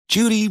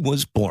Judy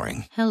was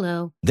boring.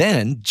 Hello.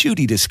 Then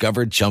Judy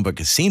discovered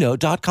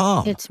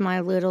ChumbaCasino.com. It's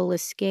my little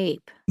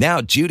escape. Now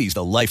Judy's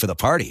the life of the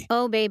party.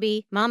 Oh,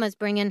 baby, mama's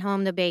bringing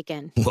home the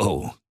bacon.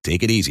 Whoa,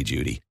 take it easy,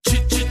 Judy.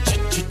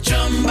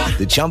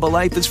 The Chumba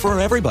life is for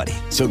everybody.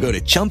 So go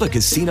to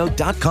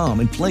ChumbaCasino.com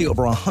and play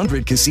over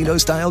 100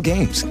 casino-style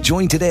games.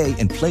 Join today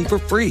and play for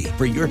free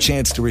for your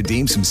chance to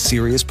redeem some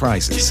serious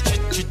prizes.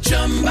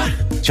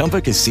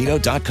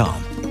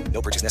 ChumbaCasino.com.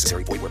 No purchase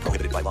necessary. Void where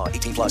prohibited by law.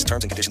 18 plus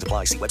terms and conditions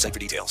apply. See website for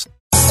details.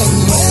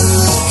 And when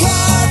the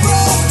car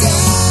broke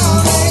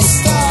down, they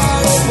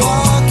started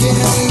walking.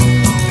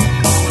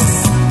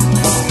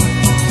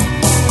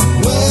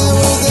 Where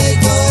were they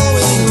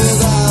going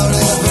without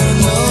ever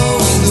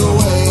knowing the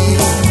way?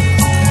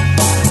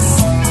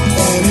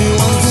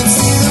 Anyone could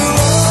see the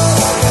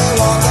road they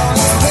walked on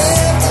is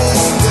paved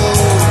in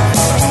gold.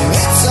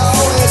 It's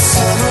always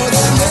summer,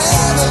 they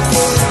never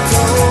get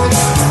cold.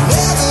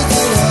 Never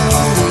get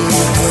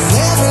hungry,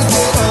 never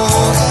get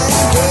old and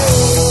gray.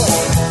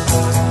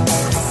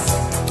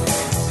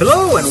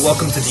 Hello and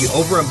welcome to the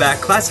Over and Back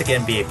Classic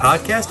NBA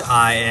podcast.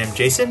 I am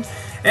Jason,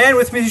 and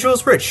with me as usual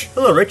is Rich.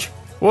 Hello, Rich.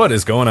 What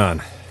is going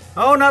on?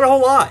 Oh, not a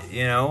whole lot.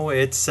 You know,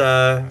 it's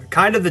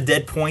kind of the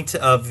dead point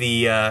of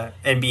the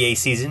NBA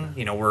season.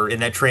 You know, we're in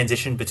that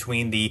transition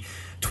between the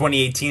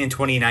 2018 and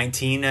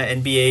 2019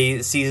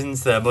 NBA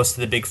seasons. Most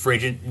of the big free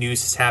agent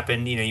news has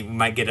happened. You know, you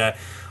might get a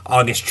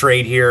August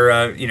trade here,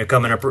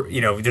 coming up.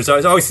 You know, there's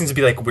always seems to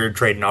be like a weird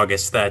trade in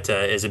August that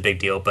is a big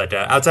deal. But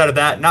outside of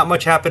that, not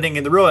much happening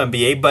in the real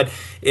NBA. But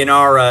in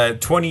our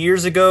 20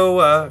 years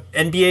ago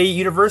NBA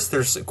universe,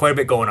 there's quite a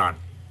bit going on.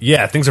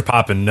 Yeah, things are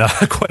popping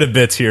quite a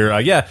bit here.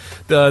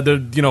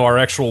 The our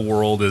actual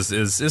world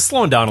is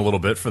slowing down a little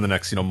bit for the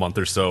next month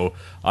or so.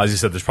 As you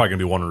said, there's probably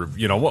gonna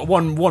be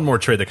one more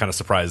trade that kind of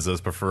surprises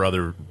us, but for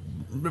other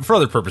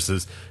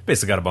purposes,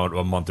 basically got about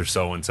a month or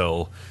so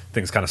until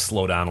things kind of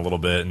slow down a little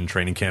bit and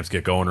training camps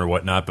get going or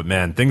whatnot. But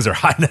man, things are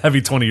hot and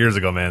heavy 20 years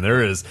ago, man.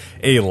 There is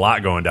a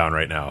lot going down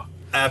right now.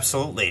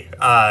 Absolutely.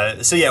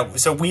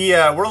 So we're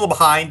a little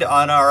behind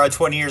on our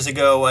 20 years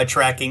ago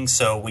tracking.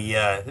 So we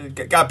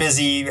got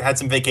busy, had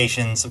some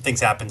vacations, some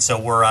things happened. So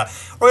we're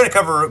going to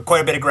cover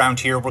quite a bit of ground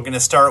here. We're going to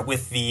start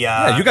with the.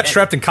 You got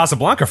trapped in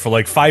Casablanca for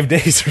like 5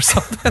 days or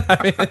something.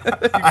 I mean, you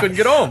couldn't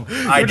get home.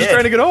 You were just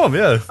trying to get home.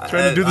 Yeah,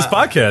 trying to do this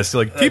podcast.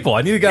 You're like, people,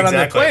 I need to get on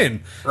that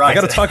plane. Right. I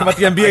got to talk about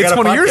the NBA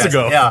 20 years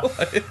ago. Yeah,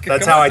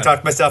 that's how I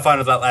talked myself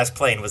onto that last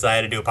plane. Was I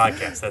had to do a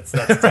podcast. That's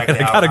exactly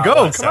how. Gotta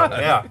go. Come on.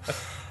 Yeah.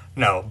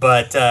 No,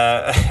 but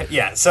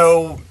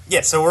So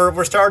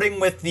we're starting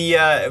with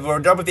we're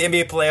done with the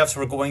NBA playoffs.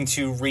 We're going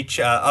to reach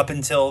up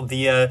until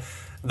the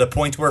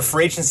point where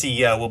free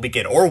agency will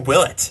begin, or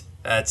will it?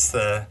 That's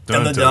the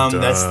dumb.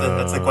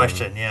 That's the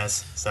question.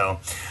 Yes. So,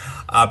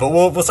 but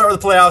we'll start with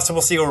the playoffs and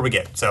we'll see where we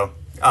get. So,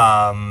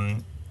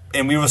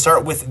 and we will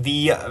start with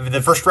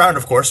the first round,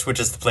 of course, which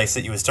is the place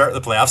that you would start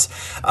the playoffs,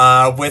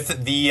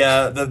 with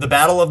the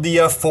battle of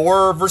the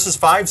 4 versus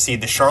 5 seed,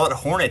 the Charlotte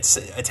Hornets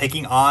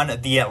taking on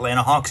the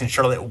Atlanta Hawks, and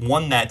Charlotte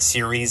won that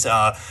series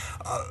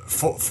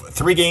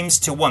 3 games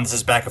to 1. This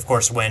is back, of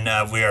course, when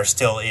we are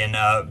still in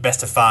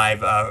best of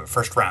 5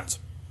 first rounds.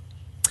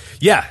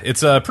 Yeah,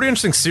 it's a pretty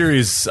interesting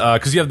series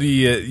because you have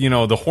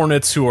the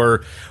Hornets who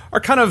are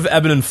kind of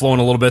ebbing and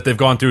flowing a little bit. They've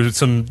gone through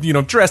some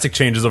drastic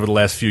changes over the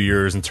last few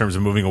years in terms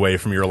of moving away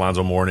from your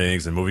Alonzo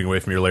Mournings and moving away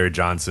from your Larry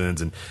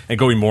Johnsons and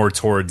going more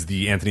towards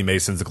the Anthony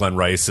Masons, the Glenn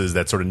Rices,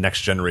 that sort of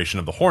next generation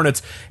of the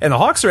Hornets. And the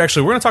Hawks are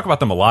actually, we're going to talk about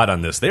them a lot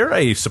on this. They're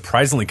a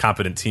surprisingly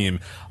competent team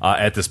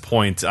at this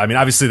point. I mean,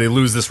 obviously they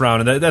lose this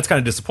round, and that's kind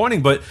of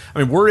disappointing. But I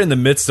mean, we're in the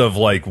midst of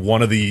like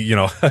one of the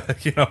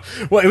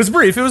well, it was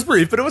brief,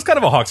 but it was kind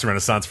of a Hawks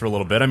renaissance for a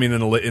little bit. I mean,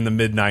 in the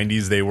mid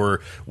 '90s, they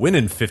were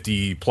winning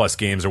 50 plus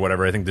games or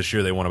whatever. I think this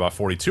year they won about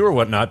 42 or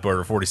whatnot,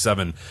 or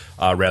 47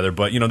 rather.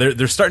 But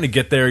they're starting to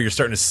get there. You're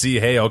starting to see,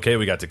 hey, okay,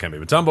 we got Dikembe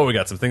Mutombo, we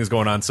got some things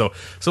going on. So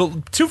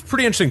 2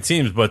 pretty interesting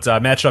teams, but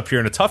match up here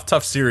in a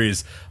tough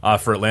series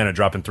for Atlanta,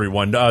 dropping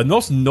 3-1.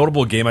 Most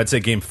notable game, I'd say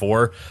Game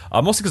 4,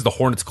 mostly because the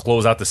Hornets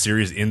close out the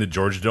series in the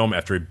Georgia Dome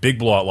after a big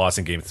blowout loss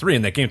in Game 3,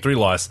 and that Game 3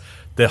 loss,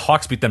 the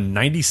Hawks beat them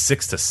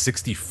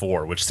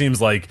 96-64, which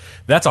seems like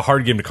that's a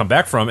hard game to come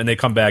back from, and they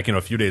come back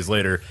a few days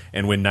later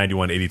and win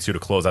 91-82 to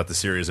close out the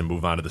series and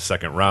move on to the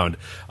second round.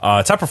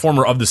 Top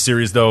performer of the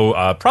series,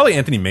 though, probably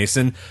Anthony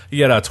Mason. He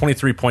had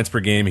 23 points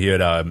per game. He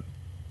had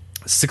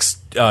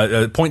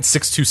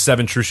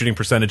 0.627 true shooting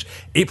percentage,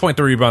 8.3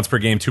 rebounds per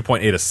game,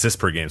 2.8 assists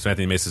per game. So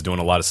Anthony Mason's doing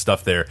a lot of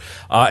stuff there.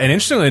 And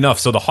interestingly enough,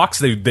 so the Hawks,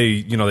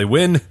 they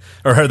win,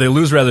 or they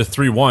lose rather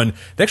 3-1.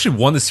 They actually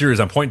won the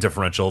series on point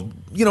differential,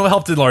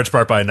 helped in large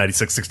part by a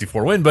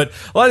 96-64 win, but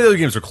a lot of the other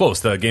games were close.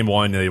 Game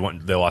 1, they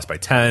lost by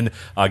 10.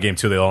 Game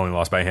 2, they only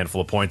lost by a handful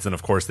of points. And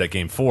of course, that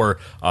Game 4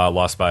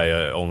 lost by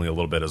only a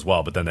little bit as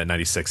well. But then that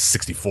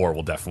 96-64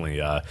 will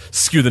definitely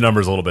skew the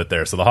numbers a little bit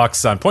there. So the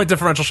Hawks on point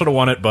differential should have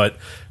won it, but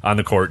on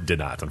the court did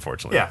not,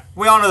 unfortunately. Yeah,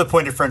 we all know the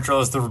point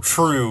differential is the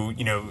true,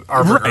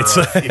 arbiter of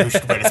who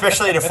should win,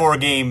 especially in a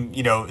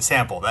 4-game,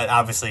 sample. That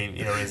obviously,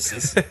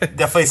 is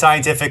definitely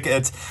scientific.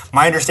 It's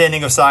my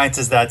understanding of science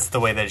is that's the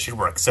way that it should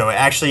work. So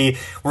actually,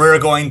 we're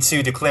going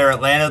to declare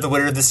Atlanta the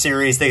winner of the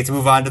series. They get to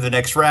move on to the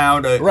next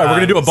round. Right, we're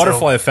going to do a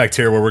butterfly effect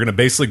here, where we're going to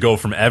basically go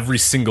from every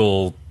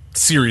single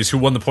series who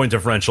won the point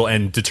differential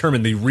and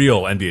determine the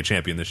real NBA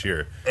champion this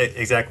year.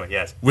 Exactly,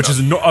 yes. Which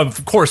is,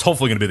 of course,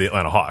 hopefully going to be the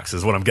Atlanta Hawks,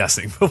 is what I'm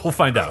guessing. But we'll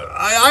find out.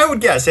 I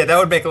would guess, yeah, that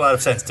would make a lot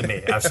of sense to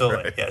me.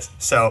 Absolutely, right. Yes.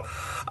 So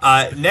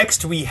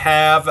next we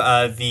have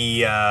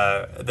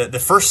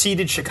the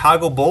first-seeded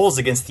Chicago Bulls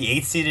against the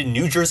 8th-seeded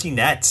New Jersey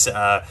Nets.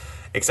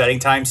 Exciting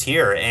times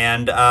here.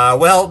 And,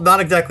 not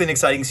exactly an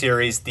exciting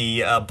series.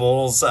 The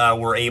Bulls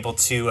were able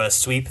to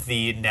sweep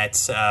the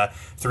Nets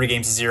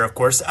 3-0, of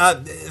course.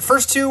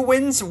 First 2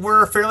 wins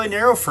were fairly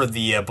narrow for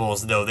the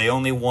Bulls, though. They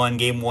only won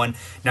Game 1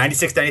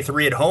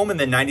 96-93 at home and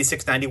then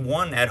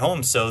 96-91 at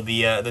home. So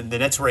the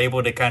Nets were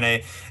able to kind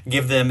of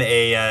give them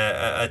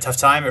a tough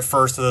time at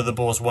first, though the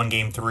Bulls won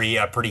Game 3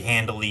 pretty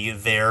handily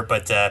there.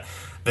 But the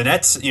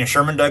Nets,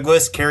 Sherman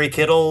Douglas, Kerry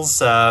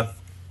Kittles,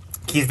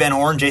 Keith Van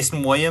Horn,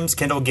 Jason Williams,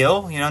 Kendall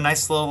Gill,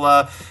 nice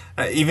little,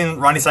 even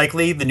Ronnie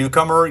Cycli, the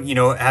newcomer,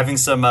 having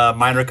some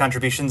minor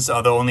contributions,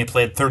 although only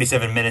played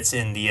 37 minutes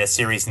in the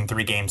series in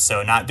 3 games,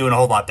 so not doing a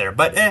whole lot there.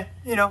 But,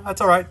 that's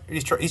all right.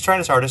 He's trying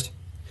his hardest.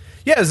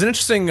 Yeah, it's an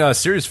interesting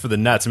series for the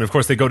Nets. I mean, of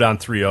course, they go down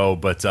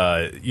 3-0, but,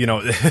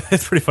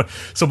 it's pretty fun.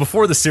 So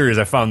before the series,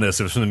 I found this.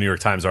 It was from the New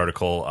York Times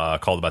article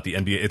called about the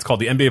NBA. It's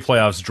called The NBA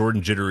Playoffs,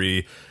 Jordan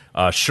Jittery.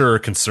 Sure,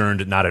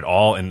 concerned, not at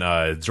all.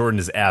 And Jordan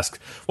is asked,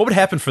 what would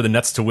happen for the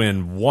Nets to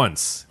win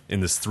once in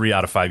this 3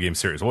 out of 5 game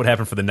series? What would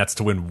happen for the Nets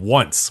to win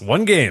once,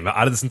 one game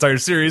out of this entire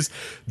series?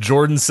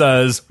 Jordan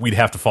says we'd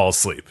have to fall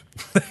asleep.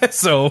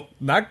 So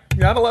not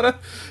a lot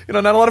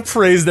of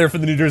praise there for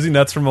the New Jersey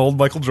Nets from old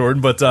Michael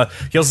Jordan. But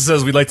he also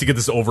says we'd like to get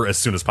this over as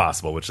soon as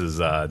possible, which is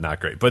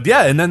not great. But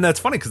yeah, and then that's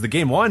funny because the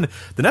game 1,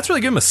 the Nets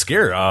really give him a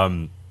scare.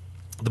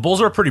 The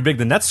Bulls are pretty big.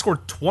 The Nets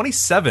scored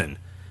 27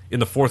 in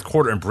the fourth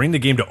quarter and bring the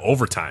game to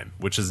overtime,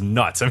 which is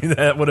nuts. I mean,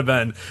 that would have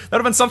been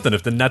something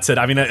if the Nets had.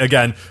 I mean,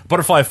 again,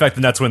 butterfly effect.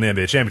 The Nets win the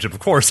NBA championship, of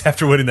course,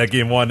 after winning that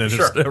game 1 and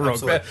sure,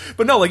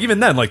 but no, even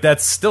then,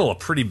 that's still a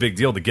pretty big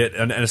deal to get,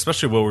 and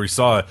especially where we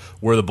saw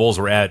where the Bulls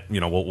were at.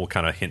 We'll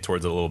kind of hint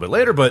towards it a little bit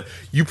later, but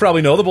you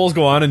probably know the Bulls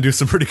go on and do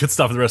some pretty good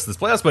stuff in the rest of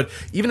this playoffs. But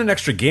even an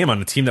extra game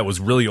on a team that was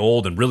really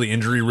old and really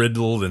injury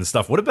riddled and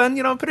stuff would have been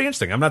pretty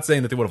interesting. I'm not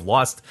saying that they would have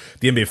lost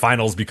the NBA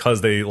Finals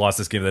because they lost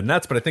this game to the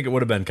Nets, but I think it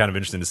would have been kind of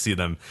interesting to see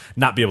them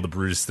not be able to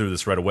breeze through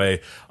this right away.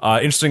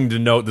 Interesting to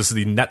note, this is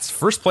the Nets'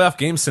 first playoff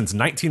game since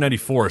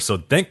 1994, so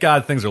thank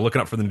God things are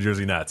looking up for the New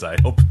Jersey Nets. I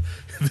hope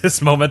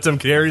this momentum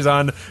carries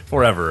on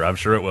forever. I'm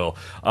sure it will.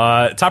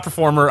 Top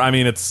performer, I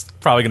mean, it's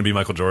probably going to be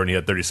Michael Jordan. He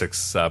had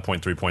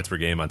 36.3 points per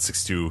game on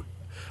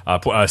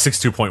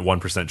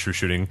 62.1% true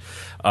shooting.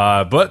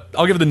 But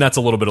I'll give the Nets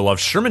a little bit of love.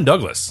 Sherman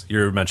Douglas,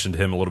 you mentioned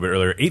him a little bit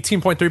earlier,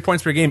 18.3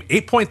 points per game,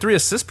 8.3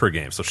 assists per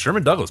game. So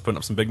Sherman Douglas putting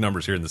up some big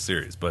numbers here in the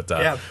series. But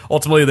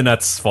ultimately, the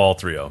Nets fall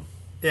 3-0.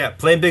 Yeah,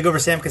 playing big over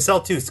Sam Cassell,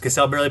 too.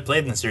 Cassell barely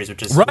played in the series,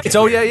 which is... Right,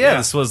 oh, yeah.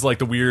 This was like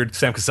the weird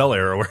Sam Cassell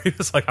era where he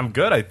was like, I'm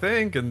good, I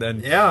think. And then...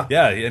 Yeah,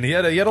 and he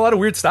had a lot of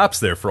weird stops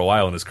there for a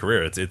while in his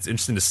career. It's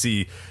interesting to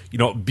see,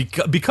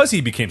 because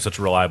he became such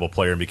a reliable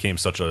player and became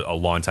such a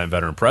long-time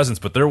veteran presence,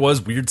 but there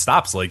was weird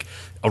stops,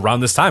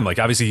 around this time.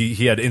 Obviously,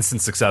 he had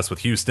instant success with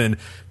Houston,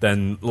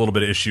 then a little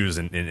bit of issues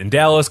in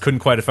Dallas, couldn't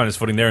quite find his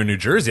footing there in New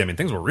Jersey. I mean,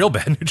 things were real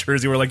bad in New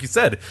Jersey where, like you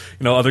said,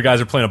 other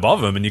guys are playing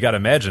above him, and you got to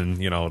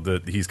imagine,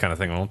 that he's kind of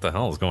thinking, well, what the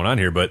hell is going on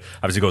here? But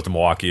obviously goes to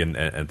Milwaukee,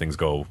 and things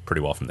go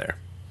pretty well from there.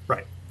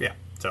 Right, yeah.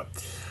 So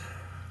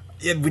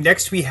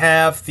next we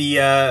have the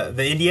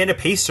Indiana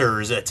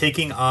Pacers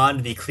taking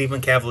on the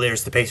Cleveland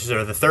Cavaliers. The Pacers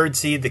are the 3rd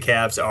seed, the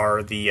Cavs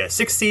are the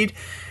 6th seed.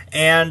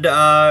 And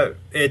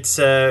it's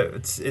a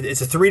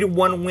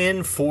 3-1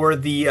 win for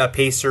the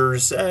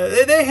Pacers.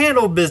 They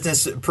handled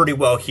business pretty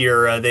well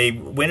here. They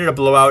win in a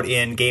blowout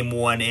in Game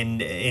 1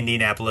 in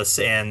Indianapolis,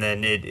 and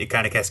then it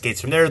kind of cascades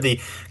from there. The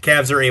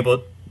Cavs are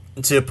able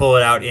to pull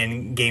it out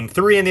in Game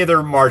 3, and the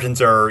other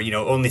margins are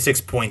only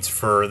 6 points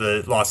for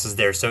the losses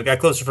there. So it got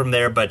closer from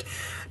there, but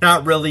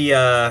not really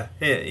not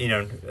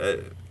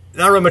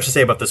really much to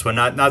say about this one.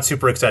 Not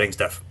super exciting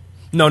stuff.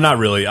 No, not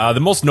really. The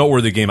most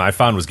noteworthy game I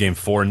found was Game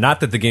 4. Not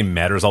that the game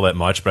matters all that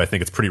much, but I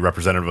think it's pretty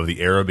representative of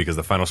the era because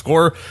the final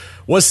score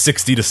was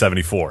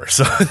 60-74.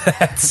 So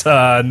that's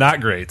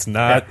not great.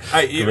 Not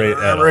great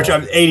at all. Rich,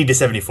 I'm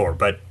 80-74,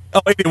 but... Oh,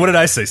 wait, what did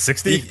I say?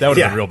 60? That would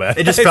have been real bad.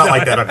 It just felt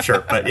like that, I'm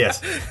sure, but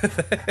yes.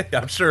 Yeah,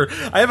 I'm sure.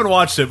 I haven't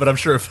watched it, but I'm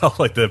sure it felt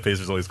like the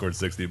Pacers only scored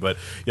 60. But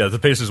yeah, the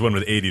Pacers win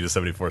with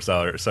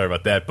 80-74. Sorry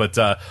about that. But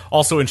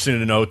also interesting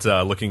to note,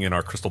 looking in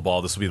our crystal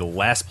ball, this will be the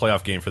last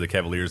playoff game for the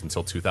Cavaliers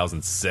until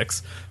 2006.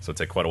 So it'll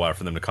take quite a while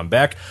for them to come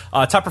back.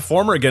 Top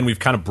performer, again, we've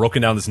kind of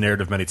broken down this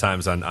narrative many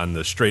times on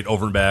the straight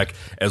over and back,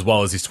 as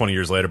well as these 20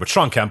 years later. But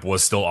Shawn Kemp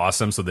was still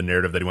awesome, so the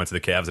narrative that he went to the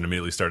Cavs and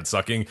immediately started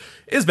sucking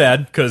is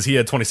bad because he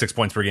had 26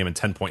 points per game and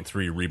 10.3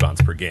 6.3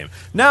 rebounds per game.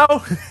 Now,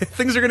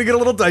 things are going to get a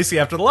little dicey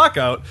after the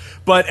lockout,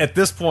 but at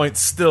this point,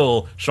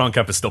 still, Shawn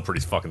Kemp is still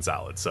pretty fucking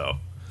solid, so...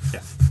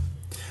 Yeah.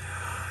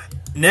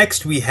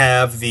 Next, we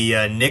have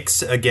the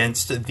Knicks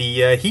against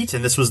the Heat,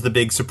 and this was the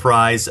big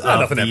surprise.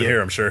 Nothing happened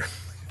here, I'm sure.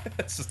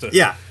 It's just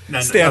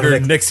a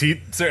standard Knicks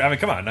Heat. I mean,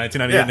 come on,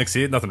 1998 Knicks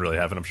Heat. Nothing really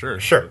happened, I'm sure.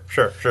 Sure.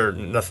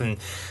 Nothing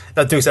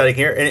too exciting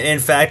here. In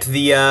fact,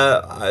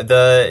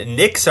 the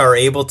Knicks are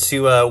able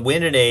to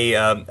win in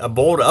a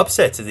bold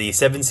upset, the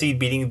 7 seed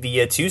beating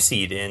the 2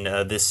 seed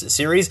in this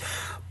series.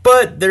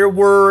 But there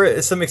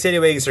were some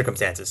extenuating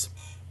circumstances.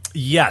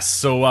 Yes,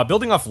 so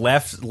building off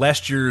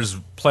last year's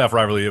playoff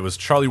rivalry, it was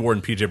Charlie Ward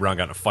and PJ Brown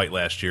got in a fight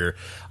last year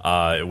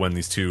when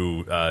these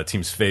two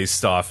teams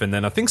faced off, and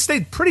then things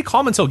stayed pretty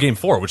calm until Game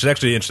 4, which is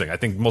actually interesting. I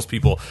think most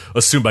people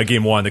assume by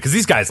Game 1, because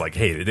these guys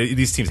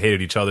these teams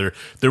hated each other.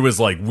 There was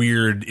like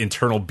weird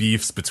internal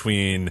beefs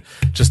between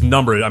just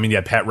number. I mean, you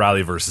had Pat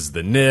Riley versus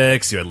the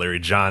Knicks, you had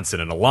Larry Johnson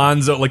and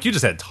Alonzo. Like, you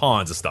just had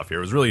tons of stuff here.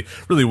 It was really,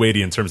 really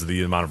weighty in terms of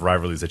the amount of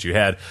rivalries that you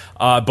had.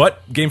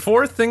 But Game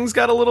 4, things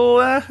got a little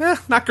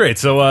not great.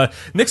 So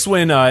Knicks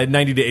win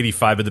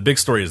 90-85, but the big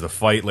story is the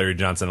fight. Larry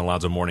Johnson and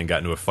Alonzo Mourning got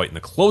into a fight in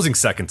the closing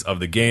seconds of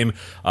the game,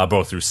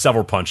 both through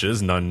several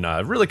punches, none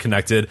really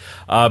connected,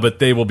 but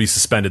they will be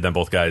suspended, then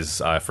both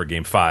guys, for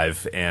Game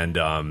 5, and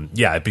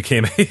it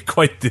became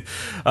quite the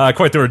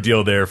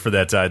ordeal there for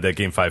that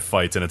Game 5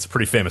 fight, and it's a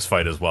pretty famous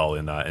fight as well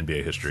in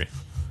NBA history.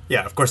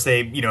 Yeah, of course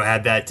they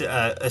had that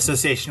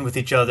association with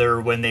each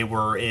other when they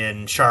were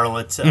in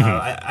Charlotte.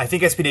 Mm-hmm. I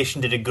think SB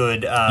Nation did a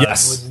good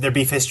with their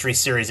Beef History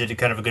series. They did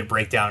kind of a good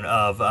breakdown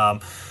of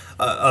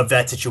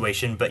that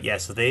situation. But yeah,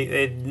 so they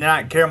did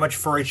not care much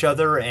for each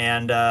other,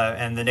 and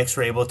the Knicks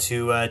were able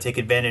to take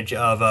advantage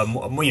of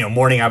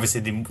Mourning,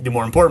 obviously the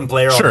more important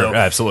player. Sure, although,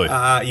 absolutely.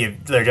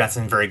 Larry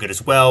Johnson very good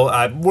as well.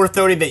 Worth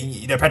noting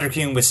that Patrick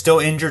Ewing was still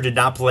injured, did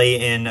not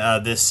play in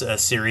this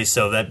series,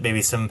 so that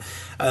maybe some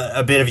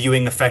a bit of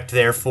Ewing effect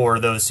there for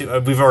those who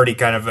we've already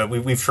kind of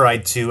we've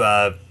tried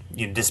to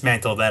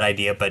dismantle that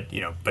idea, but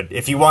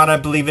if you want to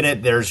believe in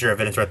it, there's your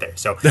evidence right there.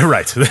 So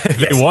right,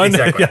 they won.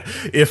 Exactly. Yeah.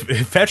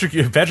 If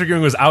Patrick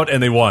Ewing was out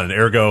and they won,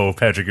 ergo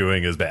Patrick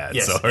Ewing is bad.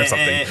 Yes. Or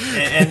something.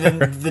 And then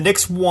the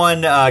Knicks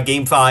won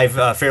Game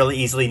 5 fairly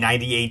easily,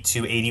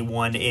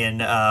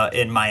 98-81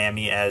 in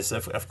Miami. As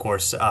of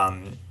course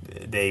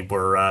they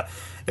were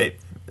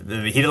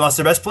the Heat had lost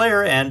their best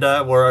player and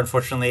were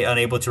unfortunately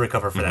unable to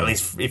recover for that. At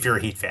least if you're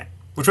a Heat fan.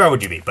 Which one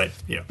would you be? But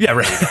yeah,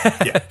 right.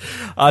 Yeah.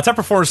 Top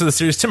performers of the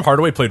series, Tim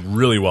Hardaway played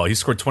really well. He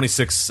scored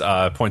 26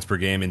 points per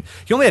game, and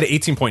he only had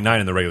 18.9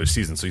 in the regular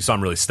season. So you saw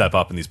him really step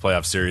up in these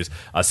playoff series.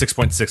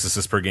 6.6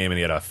 assists per game, and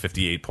he had a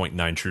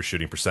 58.9 true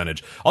shooting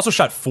percentage. Also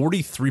shot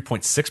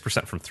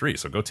 43.6% from three.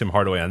 So go Tim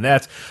Hardaway on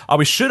that.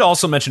 We should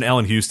also mention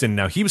Alan Houston.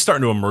 Now he was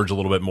starting to emerge a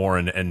little bit more,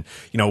 and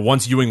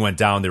once Ewing went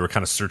down, they were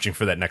kind of searching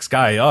for that next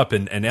guy up,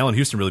 and Alan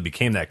Houston really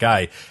became that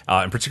guy,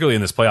 and particularly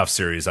in this playoff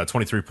series.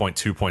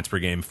 23.2 points per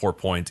game,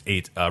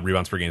 4.8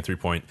 rebounds per game,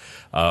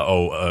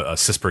 3.0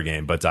 assists per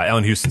game. But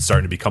Alan Houston's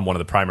starting to become one of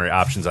the primary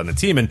options on the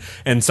team,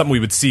 and something we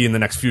would see in the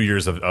next few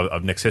years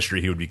of Knicks history.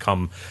 He would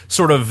become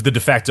sort of the de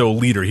facto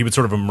leader. He would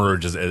sort of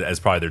emerge as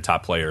probably their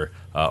top player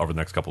over the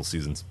next couple of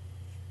seasons.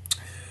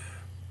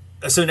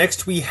 So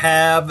next we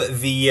have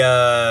the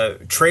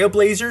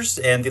Trailblazers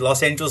and the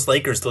Los Angeles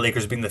Lakers. The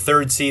Lakers being the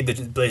 3rd seed, the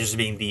Blazers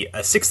being the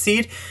 6th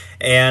seed.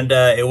 And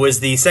it was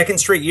the 2nd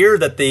straight year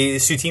that the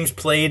two teams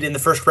played in the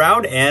first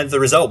round, and the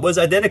result was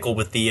identical,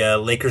 with the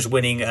Lakers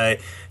winning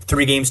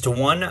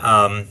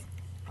 3-1.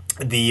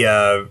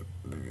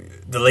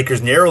 The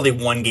Lakers narrowly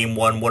won Game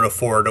 1,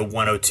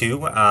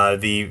 104-102.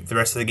 The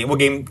rest of the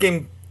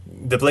game.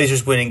 The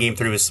Blazers winning Game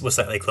 3 was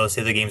slightly close.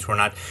 The other games were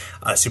not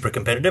super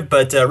competitive.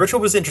 But Rich,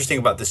 what was interesting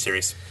about this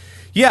series?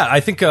 Yeah, I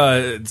think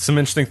some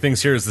interesting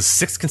things here is the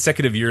 6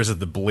 consecutive years that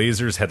the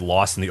Blazers had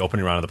lost in the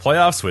opening round of the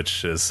playoffs,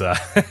 which is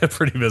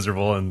pretty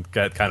miserable and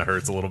kind of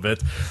hurts a little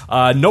bit.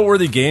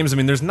 Noteworthy games, I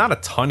mean, there's not a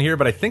ton here,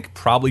 but I think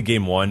probably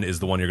Game 1 is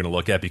the one you're going to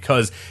look at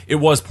because it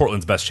was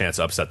Portland's best chance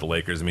to upset the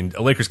Lakers. I mean,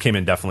 the Lakers came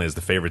in definitely as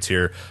the favorites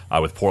here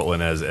with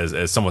Portland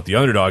as somewhat the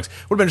underdogs.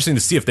 Would have been interesting to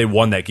see if they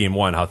won that Game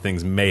 1, how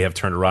things may have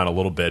turned around a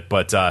little bit.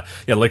 But the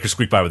Lakers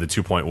squeaked by with a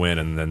 2-point win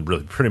and then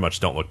really pretty much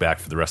don't look back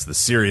for the rest of the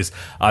series.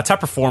 Top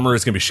performer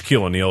is going to be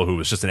Shaquille O'Neal, who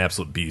was just an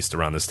absolute beast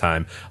around this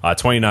time.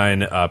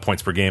 29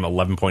 points per game,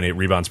 11.8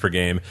 rebounds per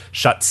game,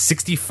 shot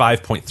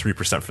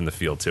 65.3% from the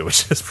field too,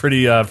 which is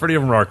pretty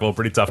remarkable,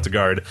 pretty tough to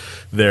guard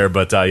there.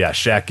 But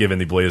Shaq giving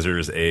the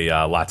Blazers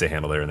a lot to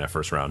handle there in that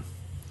first round.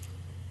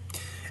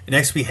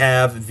 Next, we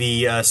have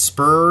the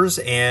Spurs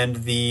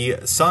and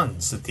the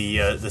Suns.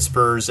 The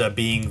Spurs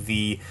being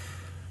the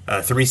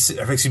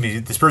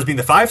the Spurs being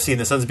the 5 seed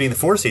and the Suns being the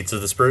 4 seed. So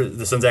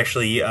the Suns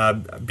actually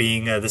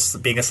being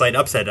a slight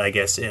upset, I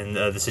guess, in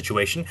the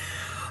situation.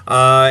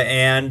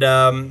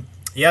 The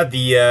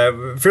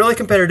fairly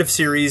competitive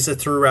series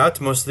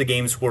throughout. Most of the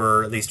games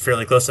were at least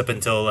fairly close up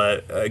until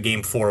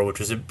Game 4, which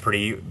was a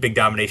pretty big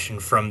domination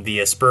from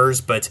the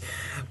Spurs. But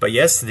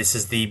yes, this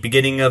is the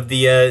beginning of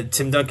the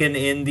Tim Duncan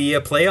in the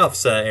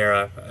playoffs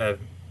era,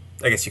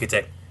 I guess you could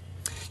say.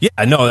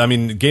 Yeah, no, I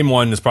mean, game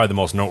one is probably the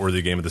most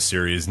noteworthy game of the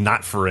series,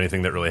 not for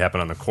anything that really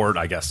happened on the court,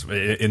 I guess,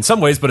 in some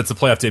ways, but it's a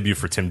playoff debut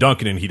for Tim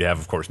Duncan, and he'd have,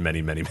 of course, many,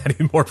 many,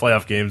 many more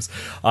playoff games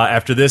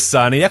after this,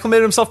 and he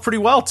acclimated himself pretty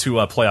well to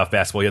playoff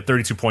basketball. He had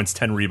 32 points,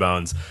 10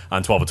 rebounds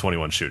on 12 of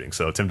 21 shooting,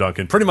 so Tim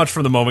Duncan, pretty much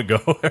from the moment go,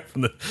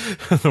 from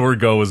the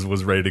word go,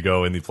 was ready to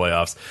go in the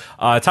playoffs.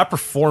 Top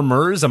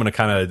performers, I'm going to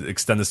kind of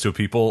extend this to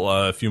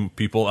a few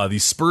people, the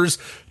Spurs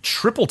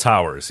triple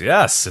towers.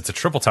 Yes, it's a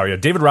triple tower. Yeah,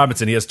 David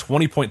Robinson, he has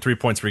 20.3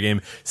 points per game,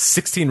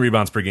 16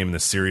 rebounds per game in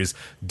this series.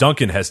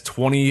 Duncan has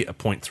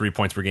 20.3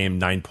 points per game,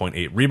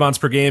 9.8 rebounds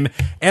per game.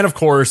 And, of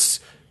course,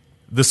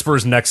 the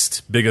Spurs'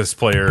 next biggest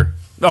player...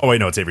 Oh, wait,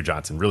 no, it's Avery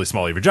Johnson. Really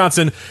small Avery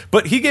Johnson.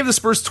 But he gave the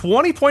Spurs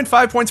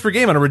 20.5 points per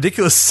game on a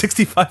ridiculous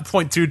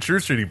 65.2 true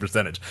shooting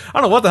percentage.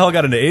 I don't know what the hell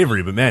got into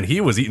Avery, but, man,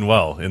 he was eating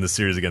well in the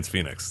series against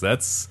Phoenix.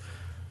 That's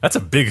a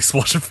big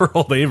explosion for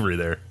old Avery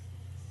there.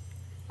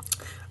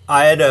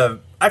 I'd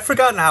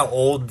forgotten how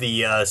old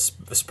the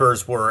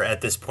Spurs were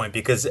at this point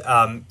because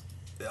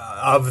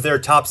of their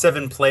top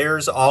 7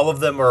 players, all of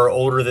them are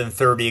older than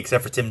 30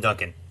 except for Tim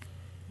Duncan.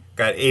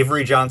 Got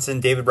Avery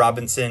Johnson, David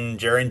Robinson,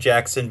 Jaren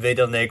Jackson,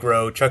 Vidal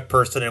Negro, Chuck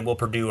Person, and Will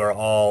Perdue are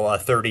all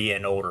 30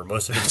 and older.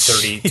 Most of them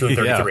 32 and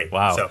 33. Yeah,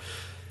 wow. So,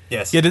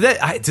 yes. Yeah, did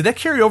that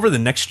carry over the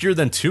next year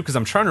then too? Because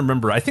I'm trying to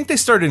remember. I think they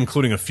started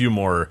including a few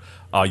more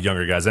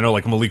younger guys. I know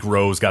like Malik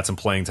Rose got some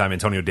playing time.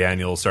 Antonio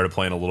Daniels started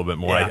playing a little bit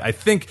more. Yeah. I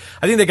think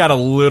they got a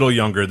little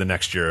younger the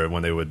next year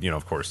when they would,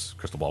 of course,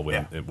 Crystal Ball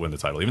win the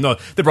title. Even though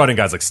they brought in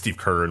guys like Steve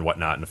Kerr and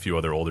whatnot and a few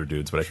other older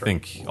dudes, but I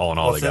think all in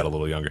all they got a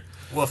little younger.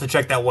 We'll have to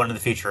check that one in the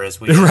future as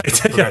we right.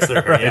 progress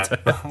through. Right.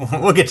 Yeah.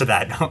 We'll get to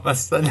that.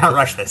 Let's not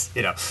rush this.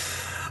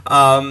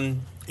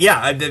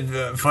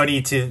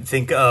 Funny to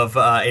think of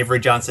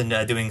Avery Johnson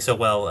doing so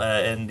well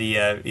in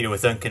the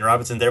with Duncan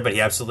Robinson there, but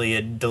he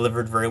absolutely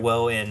delivered very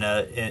well in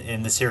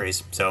the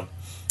series. So,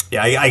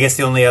 yeah, I guess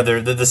the only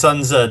other the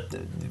Suns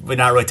were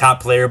not really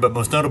top player, but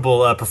most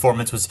notable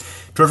performance was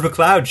George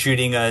McLeod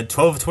shooting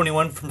 12 of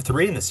 21 from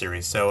 3 in the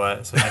series. So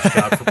nice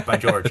job by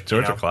George.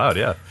 George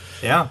McLeod,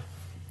 yeah.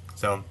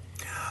 So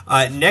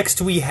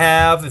next we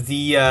have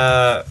the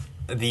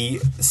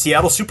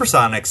Seattle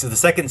Supersonics, the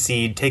 2nd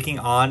seed, taking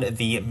on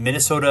the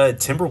Minnesota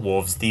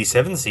Timberwolves, the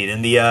 7th seed,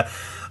 and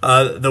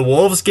the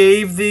Wolves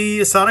gave the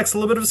Sonics a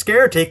little bit of a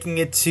scare, taking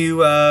it to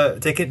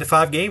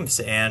 5 games,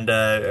 and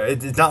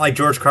it's not like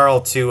George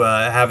Karl to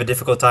have a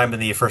difficult time in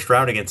the first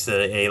round against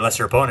a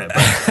lesser opponent.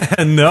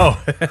 But. No,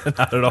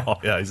 not at all.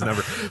 Yeah, he's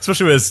never,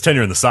 especially with his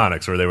tenure in the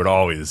Sonics, where they would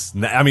always.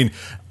 I mean,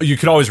 you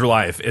could always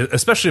rely,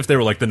 especially if they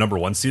were like the number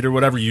 1 seed or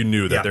whatever. You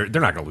knew that they're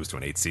not going to lose to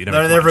an 8 seed.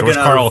 They're never going to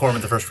outperform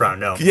in the first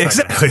round. No, yeah,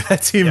 exactly.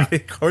 That team,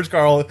 George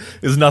Karl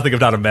is nothing if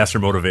not a master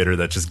motivator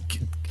that just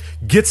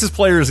gets his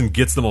players and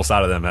gets the most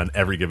out of them at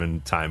every given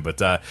time. But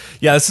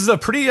this is a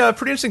pretty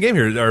interesting game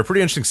here, or a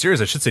pretty interesting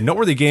series, I should say.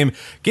 Noteworthy game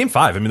 5.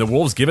 I mean, the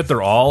Wolves give it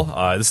their all.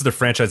 This is their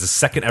franchise's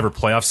 2nd ever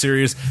playoff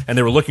series, and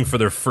they were looking for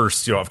their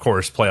first, of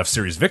course, playoff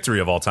series victory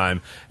of all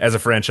time as a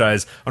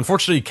franchise.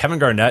 Unfortunately, Kevin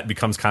Garnett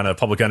becomes kind of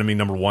public enemy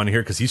number 1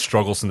 here because he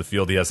struggles from the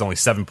field. He has only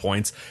 7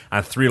 points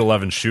on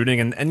 3-11 shooting,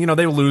 and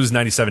they lose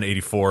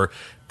 97-84.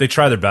 They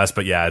try their best,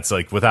 but yeah, it's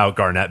like without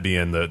Garnett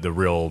being the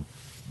real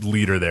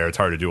leader there, it's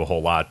hard to do a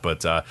whole lot. But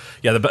the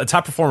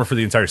top performer for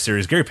the entire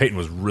series, Gary Payton,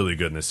 was really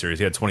good in this series.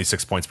 He had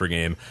 26 points per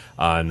game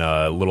on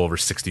a little over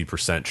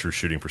 60% true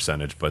shooting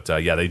percentage. But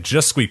they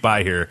just squeak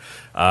by here.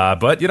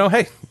 But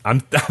hey,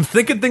 I'm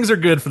thinking things are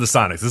good for the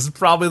Sonics. This is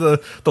probably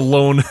the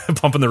lone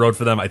bump in the road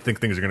for them. I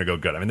think things are going to go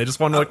good. I mean, they just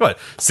won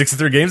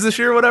 63 games this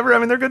year or whatever. I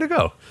mean, they're good to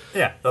go.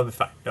 Yeah, they'll be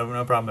fine.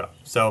 No problem at all.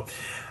 So.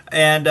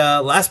 And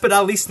last but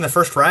not least in the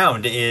first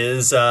round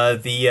is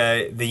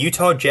the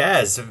Utah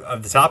Jazz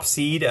of the top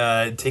seed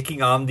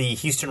taking on the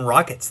Houston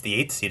Rockets,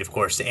 the 8th seed, of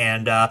course.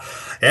 And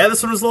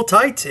this one was a little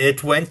tight.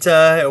 It went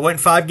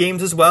 5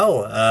 games as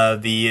well.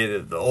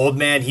 The old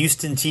man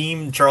Houston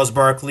team, Charles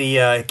Barkley,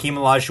 Hakeem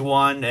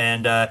Olajuwon,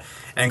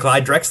 and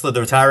Clyde Drexler, the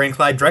retiring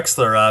Clyde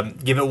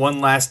Drexler, give it one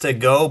last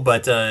go,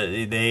 but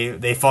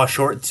they fall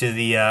short to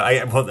the.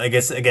 I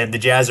guess again the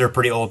Jazz are a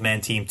pretty old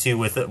man team too,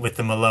 with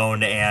the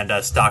Malone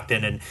and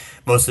Stockton, and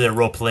most of their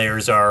role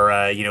players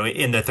are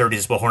in their 30s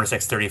as well.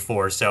 Hornacek's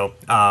 34, so.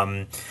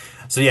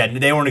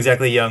 They weren't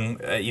exactly young,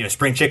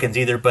 spring chickens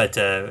either. But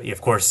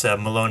of course,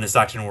 Malone and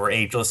Stockton were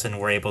ageless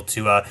and were able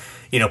to,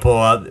 pull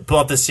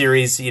up the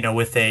series,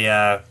 with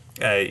a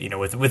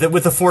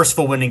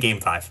forceful win in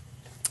Game 5.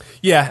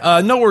 Yeah,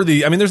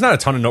 noteworthy. I mean, there's not a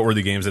ton of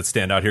noteworthy games that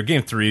stand out here.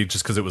 Game 3,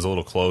 just because it was a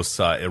little close,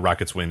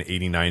 Rockets win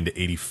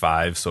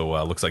 89-85,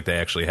 so looks like they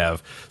actually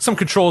have some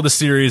control of the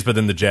series, but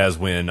then the Jazz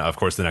win, of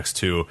course, the next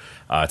 2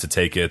 to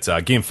take it.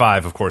 Game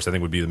 5, of course, I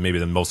think would be maybe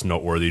the most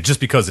noteworthy, just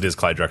because it is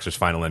Clyde Drexler's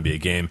final NBA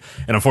game,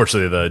 and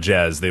unfortunately the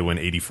Jazz, they win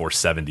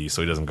 84-70,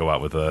 so he doesn't go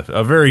out with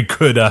a very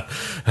good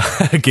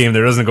game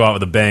there. Doesn't go out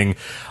with a bang.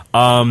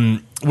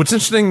 What's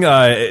interesting,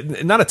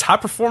 not a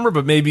top performer,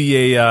 but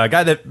maybe a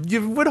guy that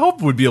you would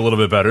hope would be a little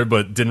bit better,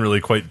 but didn't really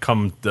quite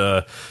come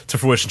to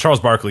fruition. Charles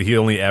Barkley, he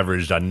only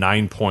averaged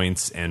 9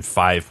 points and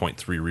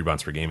 5.3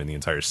 rebounds per game in the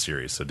entire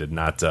series, so did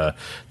not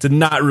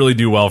really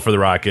do well for the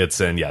Rockets.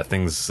 And yeah,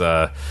 things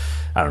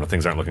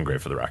things aren't looking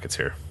great for the Rockets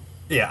here.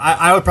 Yeah,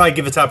 I would probably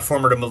give a top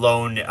performer to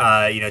Malone.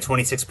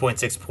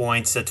 26.6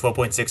 points,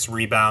 12.6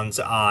 rebounds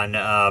on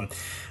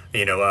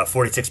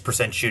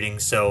 46% shooting,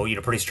 so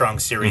pretty strong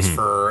series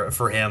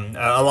for him.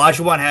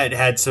 Olajuwon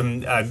had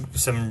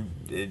some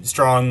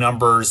strong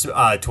numbers,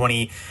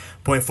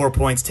 20.4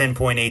 points,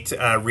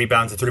 10.8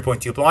 rebounds, and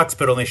 3.2 blocks,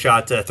 but only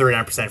shot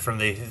 39% from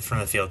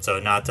the field, so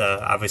not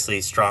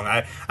obviously strong.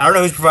 I don't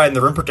know who's providing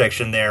the rim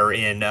protection there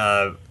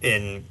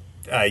in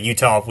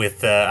Utah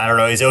with I don't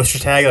know, is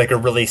Ostertag like a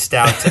really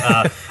stout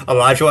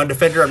Olajuwon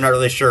defender? I'm not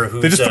really sure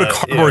who's. They just put a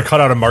cardboard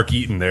cutout of Mark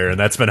Eaton there, and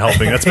that's been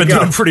helping. That's been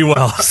doing pretty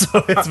well.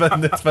 So it's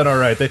been all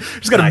right. They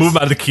just got to move him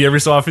out of the key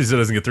every so often so he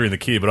doesn't get 3 in the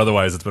key, but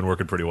otherwise it's been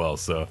working pretty well.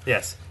 So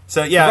yes.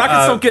 So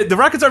yeah, the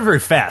Rockets aren't very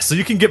fast, so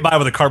you can get by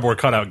with a cardboard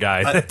cutout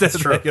guy. That's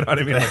true. You know what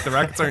I mean? Like the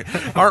Rockets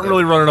aren't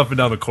really running up and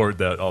down the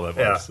court all that much.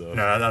 Yeah, so.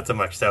 no, not so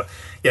much. So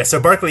yeah, so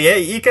Barkley,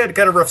 he got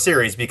a rough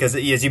series because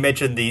as you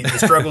mentioned the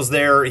struggles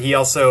there. He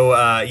also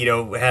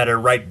had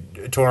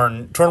a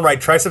torn right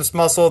triceps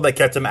muscle that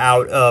kept him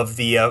out of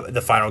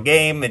the final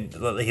game, and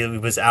he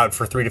was out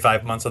for 3 to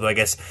 5 months. Although I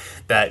guess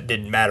that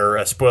didn't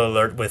matter. Spoiler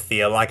alert with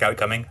the lockout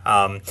coming.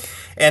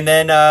 And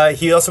then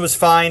he also was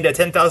fined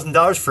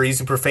 $10,000 for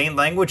using profane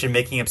language and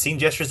making obscene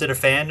gestures at a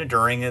fan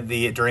during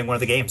one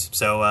of the games.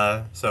 So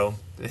I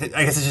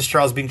guess it's just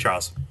Charles being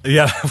Charles.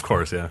 Yeah, of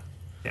course, yeah.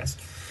 Yes.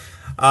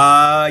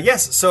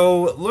 Yes,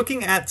 so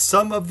looking at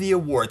some of the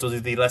awards, we'll do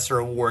the lesser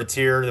awards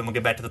here, then we'll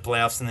get back to the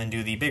playoffs and then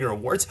do the bigger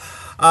awards.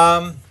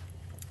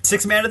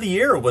 Sixth Man of the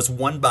Year was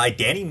won by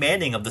Danny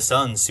Manning of the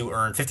Suns, who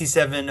earned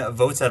 57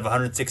 votes out of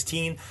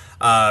 116.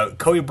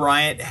 Kobe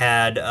Bryant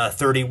had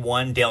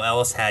 31, Dale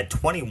Ellis had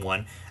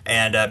 21,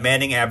 and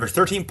Manning averaged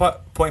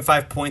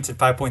 13.5 points and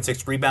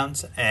 5.6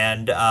 rebounds.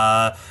 And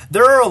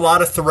there are a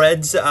lot of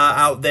threads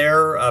out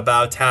there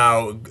about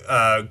how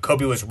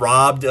Kobe was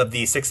robbed of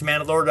the Sixth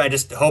Man Award. I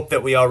just hope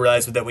that we all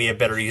realize that we have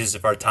better uses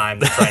of our time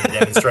than trying to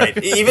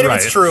demonstrate, even if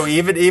it's true.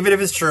 Even if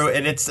it's true,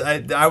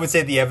 and I would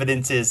say the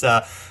evidence is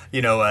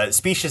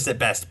specious at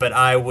best. But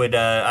I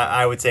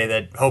would say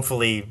that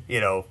hopefully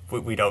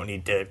we don't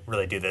need to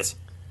really do this.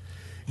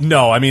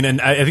 No, I mean,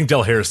 and I think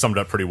Del Harris summed it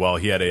up pretty well.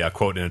 He had a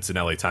quote, and it's an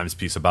LA Times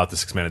piece about the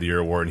Sixth Man of the Year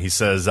award, and he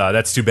says,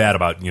 that's too bad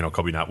about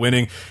Kobe not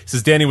winning. He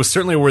says, Danny was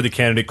certainly a worthy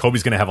candidate.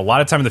 Kobe's going to have a lot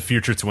of time in the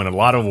future to win a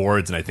lot of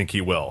awards, and I think he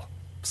will.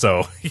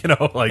 So,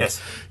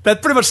 Yes.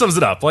 That pretty much sums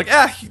it up. Like,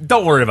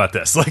 don't worry about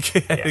this.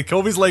 Like,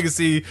 Kobe's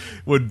legacy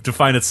would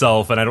define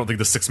itself, and I don't think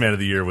the Sixth Man of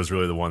the Year was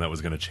really the one that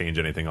was going to change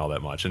anything all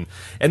that much. And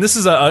this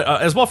is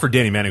as well for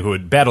Danny Manning, who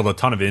had battled a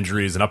ton of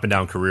injuries, an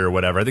up-and-down career,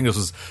 whatever. I think this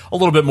was a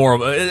little bit more,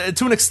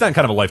 to an extent,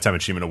 kind of a Lifetime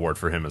Achievement Award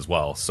for him as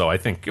well. So I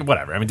think,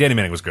 whatever. I mean, Danny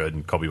Manning was good,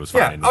 and Kobe was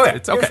fine. Yeah,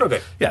 it's okay. It was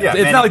good. Yeah,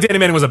 it's not like Danny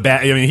Manning was a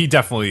bad... I mean, he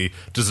definitely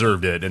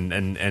deserved it,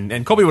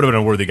 and Kobe would have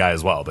been a worthy guy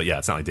as well. But yeah,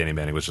 it's not like Danny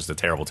Manning was just a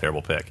terrible,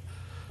 terrible pick.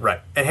 Right.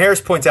 And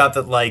Harris points out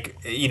that,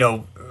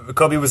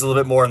 Kobe was a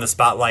little bit more in the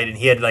spotlight, and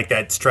he had,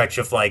 that stretch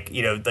of, 10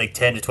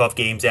 to 12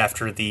 games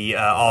after the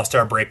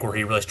All-Star break where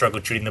he really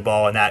struggled shooting the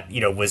ball, and that,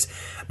 was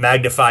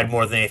magnified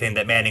more than anything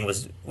that Manning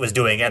was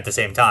doing at the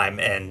same time.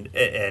 And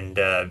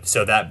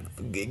so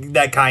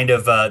that kind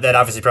of, that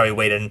obviously probably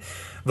weighed in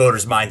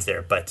voters' minds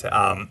there. But,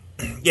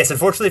 yes,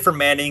 unfortunately for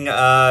Manning,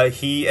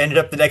 he ended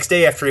up the next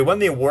day after he won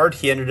the award,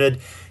 he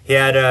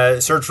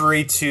had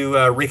surgery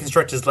to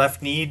reconstruct his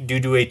left knee due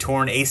to a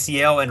torn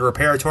ACL and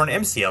repair a torn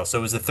MCL. So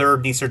it was the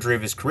third knee surgery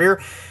of his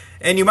career.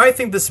 And you might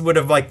think this would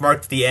have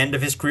marked the end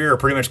of his career, or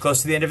pretty much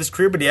close to the end of his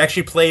career, but he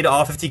actually played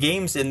all 50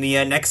 games in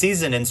the next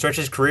season and stretched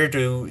his career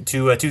to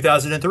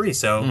 2003.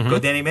 So go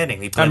Danny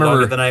Manning. He played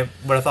longer than I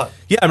would have thought.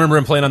 Yeah, I remember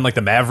him playing on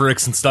the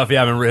Mavericks and stuff.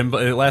 Yeah, I remember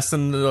him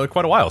lasting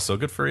quite a while. So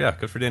good for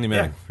Danny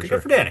Manning. Yeah,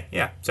 good for Danny.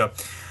 Yeah. So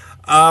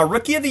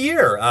Rookie of the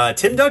Year,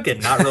 Tim Duncan.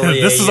 Not really.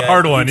 This is a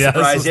hard one. Yeah,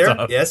 surprise there.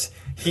 Tough. Yes.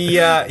 He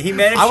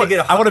managed to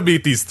get. I want to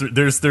meet these. You'll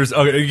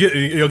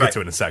get to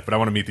it in a sec, but I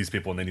want to meet these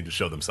people, and they need to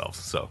show themselves.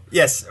 So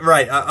yes,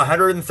 right.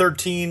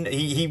 113.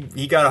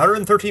 He got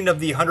 113 of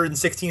the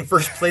 116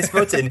 first place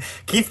votes, and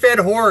Keith Van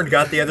Horn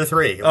got the other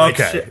 3.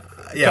 Okay.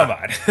 Yeah. Come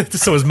on.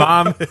 So his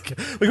mom.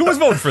 Who was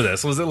voting for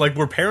this? Was it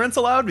were parents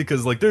allowed?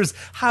 Because there's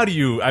how do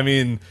you? I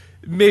mean.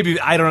 Maybe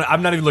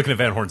I'm not even looking at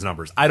Van Horn's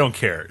numbers. I don't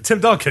care.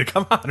 Tim Duncan,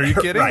 come on, are you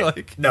kidding?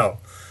 Right. No.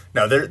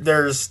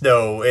 There's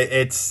no. We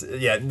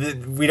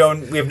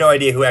have no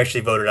idea who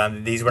actually voted on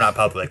it. These were not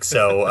public.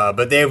 So,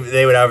 but they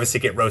would obviously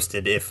get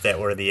roasted if that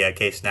were the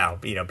case now.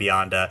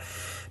 Beyond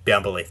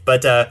belief.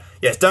 But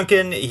yes,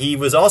 Duncan. He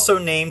was also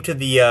named to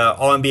the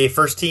All NBA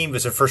first team. He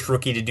was the first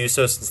rookie to do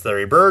so since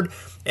Larry Bird.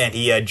 And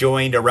he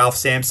joined Ralph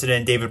Sampson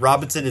and David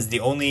Robinson as the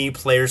only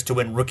players to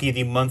win Rookie of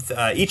the Month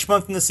each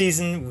month in the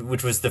season,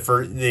 which was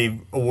the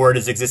award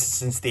has existed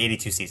since the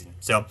 '82 season.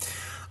 So,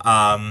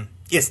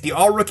 Yes, the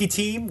all-rookie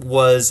team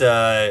was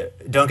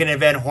Duncan and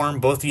Van Horn,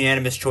 both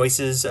unanimous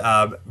choices.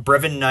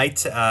 Brevin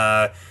Knight,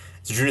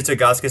 Zydrunas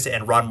Ilgauskas,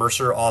 and Ron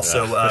Mercer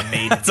also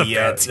made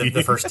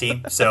the first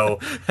team. So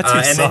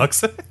That team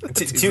sucks.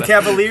 Two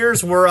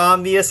Cavaliers were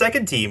on the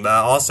second team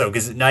also,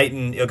 because Knight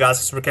and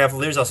Ilgauskas were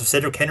Cavaliers. Also,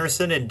 Cedric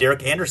Henderson and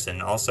Derek Anderson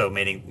also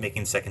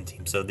making second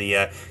team. So the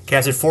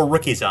Cavs had 4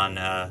 rookies on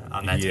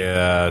that team.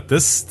 Yeah,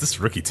 this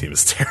rookie team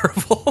is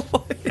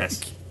terrible.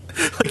 Yes.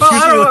 Well,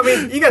 I don't know. I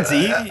mean, you got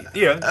Z.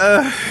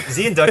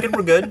 Z and Duncan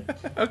were good.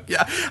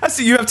 Yeah, I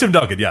see you have Tim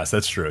Duncan. Yes,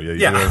 that's true.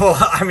 Yeah. Well,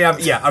 I mean,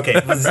 okay.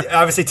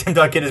 Obviously, Tim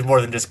Duncan is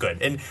more than just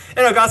good, and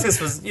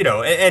Ilgauskas was,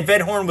 and Van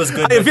Horn was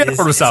good. Van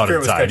Horn was solid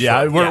at the time.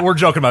 Yeah, short. we're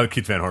joking about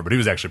Keith Van Horn, but he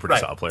was actually a pretty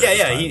solid player.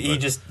 Yeah. He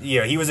just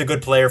he was a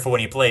good player for when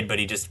he played, but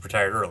he just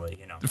retired early.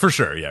 For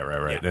sure. Yeah.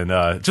 Right. Yeah. And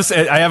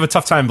I have a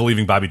tough time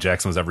believing Bobby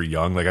Jackson was ever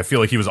young. Like I feel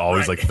like he was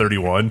always like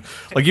 31.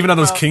 Like even on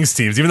those Kings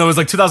teams, even though it was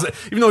like 2000,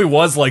 even though he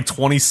was like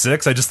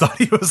 26, I just thought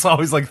he was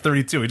always like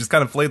 32. He just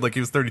kind of played like he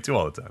was 32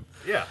 all the time.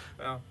 Yeah,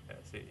 well,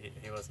 yes,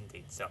 he was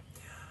indeed. So,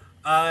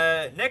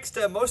 next,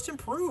 most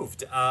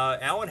improved,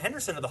 Alan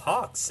Henderson of the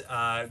Hawks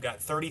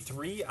got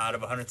 33 out of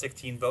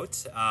 116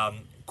 votes.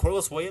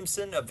 Corliss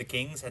Williamson of the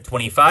Kings had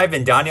 25,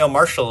 and Donnell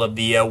Marshall of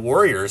the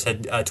Warriors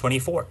had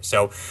 24.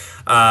 So,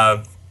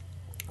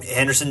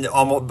 Henderson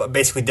almost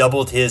basically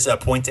doubled his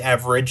point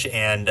average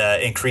and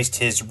increased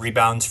his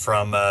rebounds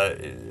from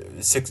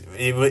 6.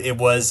 It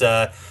was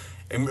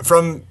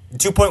from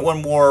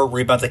 2.1 more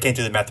rebounds. I can't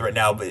do the math right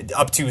now, but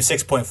up to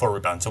 6.4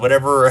 rebounds. So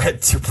whatever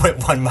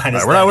 2.1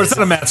 minus. Right, we're not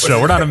a math show.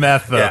 We're not a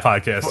math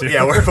podcast.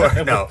 Yeah,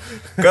 we're no.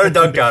 Go to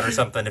Dunkout or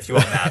something if you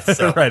want math.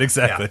 So. Right,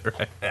 exactly. Yeah.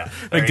 Right. Yeah,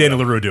 Make Daniel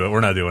LaRue do it.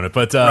 We're not doing it.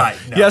 But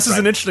this is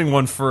an interesting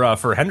one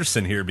for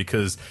Henderson here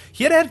because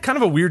he had kind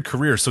of a weird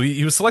career. So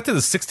he was selected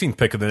as 16th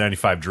pick of the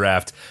 95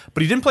 draft,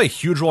 but he didn't play a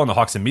huge role on the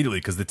Hawks immediately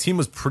because the team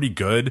was pretty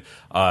good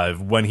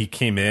when he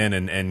came in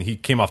and he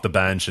came off the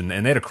bench and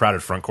they had a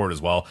crowded front court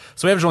as well.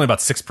 So he averaged only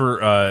about 6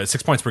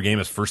 points per game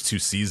his first 2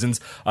 seasons.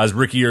 His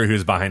rookie year, he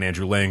was behind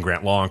Andrew Lane,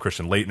 Grant Long,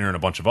 Christian Laettner, and a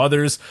bunch of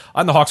others.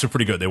 And the Hawks were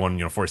pretty good. They won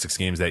 46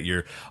 games that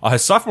year.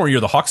 His sophomore year,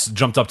 the Hawks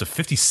jumped up to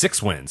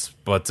 56 wins,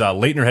 but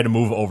Laettner had to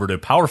move over to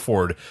power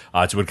forward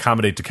to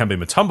accommodate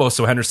Dikembe Mutombo.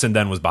 So Henderson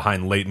then was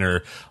behind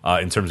Laettner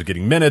in terms of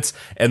getting minutes,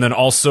 and then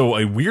also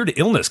a weird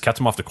illness kept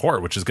him off the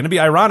court, which is going to be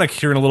ironic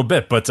here in a little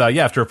bit. But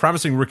after a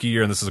promising rookie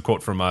year, and this is a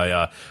quote from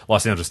my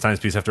Los Angeles Times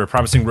piece, after a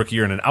promising rookie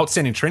year and an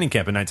outstanding training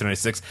camp in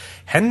 1996,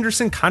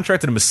 Henderson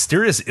contracted a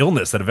mysterious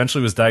illness that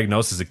eventually was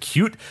diagnosed as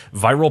acute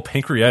viral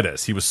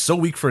pancreatitis. He was so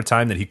weak for a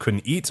time that he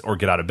couldn't eat or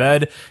get out of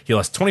bed. He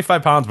lost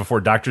 25 pounds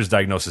before doctors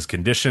diagnosed his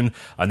condition,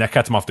 and that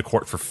kept him off the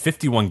court for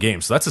 51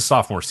 games. So that's his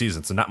sophomore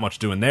season, so not much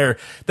doing there.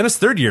 Then his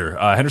third year,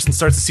 Henderson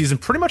starts the season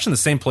pretty much in the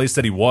same place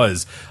that he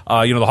was.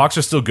 The Hawks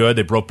are still good.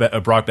 They brought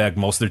back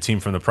most of their team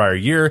from the prior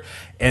year.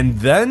 And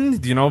then,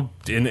 in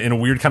a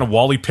weird kind of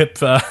Wally Pip,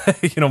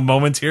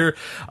 moment here,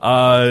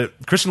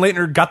 Christian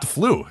Laettner got the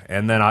flu.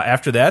 And then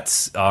after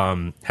that,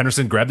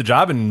 Henderson grabbed the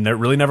job and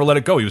really never let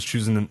it go. He was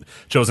chosen,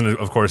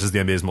 of course, as the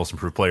NBA's most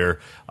improved player.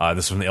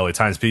 This is from the LA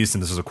Times piece,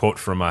 and this is a quote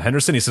from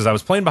Henderson. He says, "I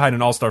was playing behind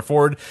an all-star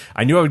forward.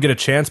 I knew I would get a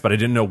chance, but I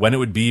didn't know when it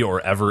would be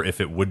or ever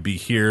if it would be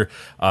here."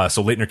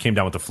 So Laettner came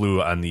down with the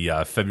flu on the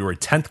February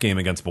 10th game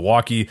against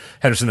Milwaukee.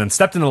 Henderson then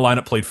stepped into the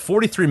lineup, played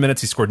 43 minutes.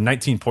 He scored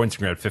 19 points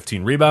and grabbed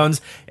 15 rebounds,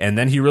 and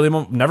then he really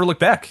never looked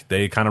back.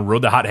 They kind of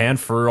rode the hot hand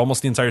for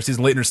almost the entire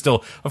season. Laettner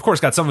still, of course,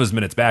 got some of his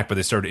minutes back, but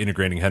they started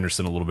integrating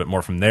Henderson a little bit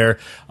more from there.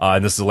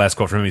 And this is the last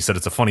quote from him. He said,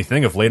 "It's a funny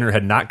thing. If Laettner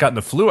had not gotten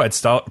the flu, I'd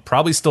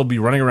probably still be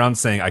running around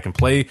saying, 'I can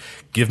play,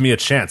 give me a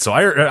chance.'" So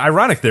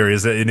ironic there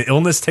is that an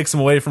illness takes him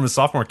away from his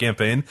sophomore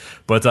campaign,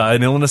 but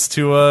an illness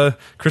to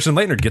Christian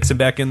Laettner gets him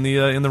back in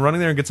the running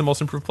there and gets him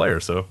most improved player.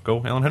 So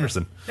go Alan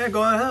Henderson. Yeah,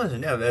 go Alan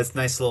Henderson. Yeah, that's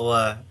nice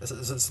little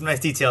some nice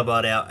detail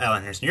about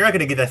Alan Henderson. You're not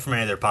going to get that from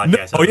any other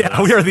podcast. Oh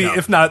yeah, we are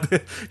if not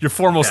your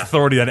foremost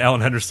authority on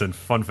Alan Henderson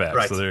fun facts.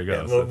 Right. So there you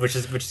go. Yeah, well, which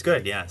is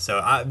good. Yeah.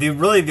 So the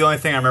only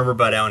thing I remember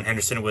about Alan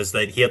Henderson was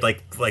that he had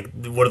like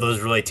one of those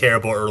really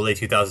terrible early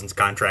 2000s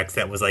contracts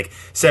that was like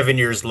 7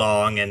 years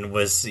long and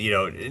was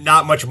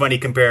not much money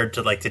compared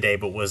to like today,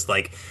 but was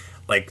like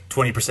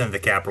 20% of the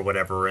cap or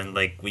whatever, and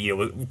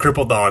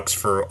crippled the Hawks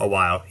for a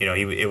while.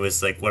 It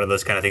was like one of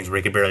those kind of things where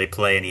he could barely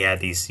play, and he had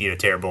these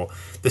terrible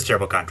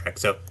contract.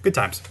 So good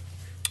times.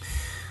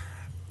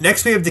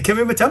 Next, we have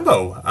Dikembe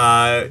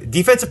Mutombo,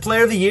 Defensive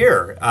Player of the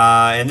Year,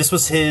 and this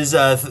was his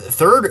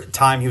third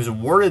time he was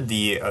awarded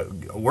the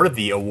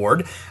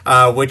award,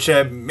 which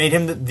made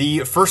him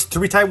the first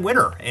 3-time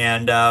winner,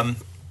 and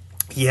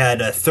he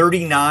had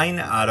 39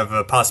 out of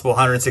a possible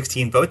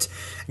 116 votes.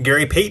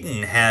 Gary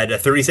Payton had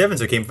 37,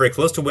 so came very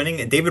close to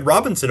winning. And David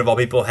Robinson, of all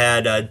people,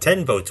 had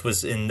 10 votes,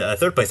 was in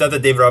third place. Not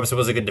that David Robinson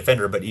was a good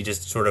defender, but he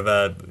just sort of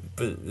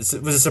was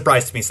a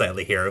surprise to me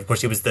slightly here. Of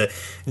course, he was the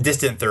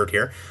distant third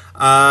here.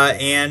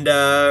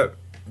 The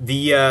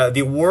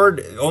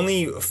award,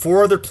 only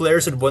 4 other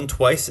players had won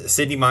twice: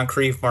 Sidney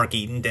Moncrief, Mark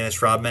Eaton, Dennis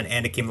Rodman,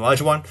 and Akeem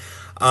Olajuwon.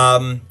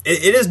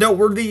 It is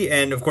noteworthy,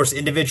 and of course,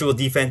 individual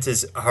defense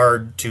is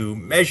hard to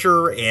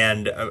measure.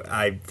 And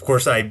I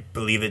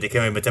believe that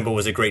Dikembe Mutombo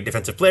was a great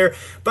defensive player,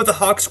 but the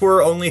Hawks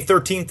were only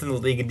 13th in the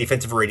league in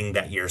defensive rating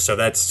that year. So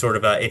that's sort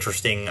of an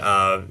interesting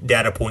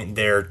data point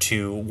there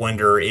to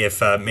wonder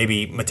if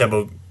maybe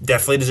Mutombo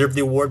definitely deserved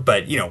the award.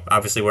 But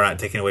obviously, we're not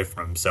taking away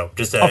from him. So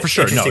just for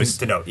sure, interesting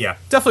to note. Yeah,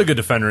 definitely a good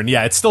defender, and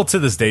yeah, it's still to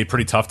this day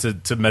pretty tough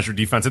to measure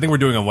defense. I think we're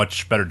doing a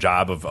much better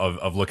job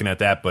of looking at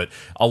that, but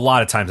a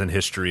lot of times in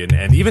history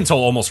and even till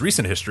almost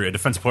recent history, a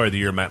defensive player of the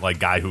year meant like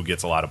guy who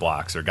gets a lot of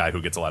blocks or guy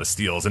who gets a lot of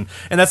steals, and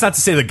that's not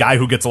to say the guy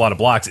who gets a lot of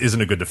blocks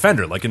isn't a good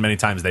defender. Like in many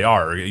times they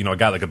are. A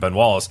guy like a Ben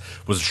Wallace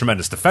was a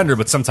tremendous defender,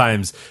 but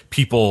sometimes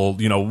people,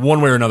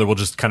 one way or another, will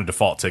just kind of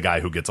default to a guy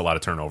who gets a lot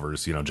of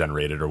turnovers,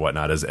 generated or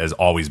whatnot as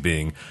always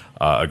being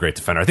a great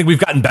defender. I think we've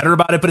gotten better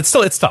about it, but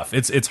it's tough.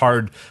 It's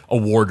hard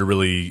award to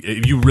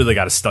really. You really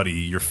got to study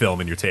your film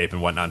and your tape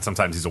and whatnot. And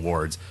sometimes these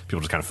awards, people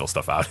just kind of fill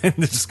stuff out, and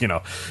it's just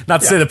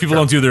not to say that people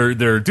don't do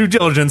their due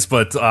diligence,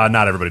 but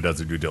not everybody does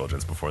their due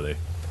diligence before they.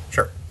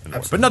 Sure.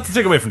 But not to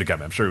take away from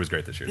Dikembe. I'm sure he was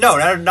great this year. No,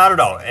 not at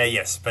all.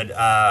 Yes, but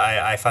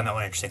I found that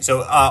one interesting.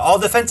 So,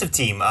 all-defensive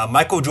team.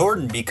 Michael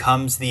Jordan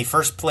becomes the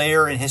first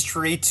player in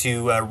history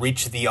to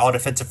reach the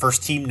all-defensive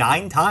first team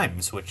 9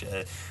 times, which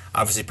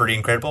obviously pretty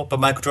incredible. But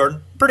Michael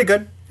Jordan, pretty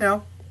good.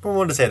 We're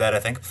willing to say that, I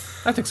think.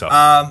 I think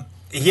so.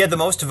 He had the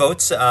most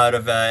votes out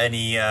of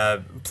any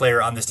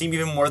player on this team,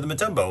 even more than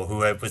Mutombo, who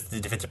was the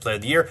defensive player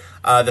of the year.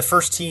 The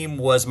first team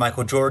was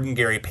Michael Jordan,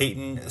 Gary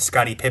Payton,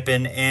 Scottie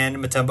Pippen, and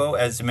Mutombo,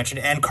 as you mentioned,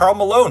 and Karl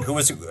Malone, who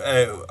was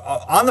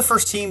on the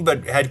first team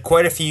but had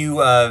quite a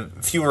few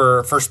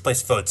fewer first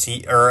place votes,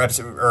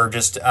 or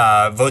just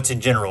votes in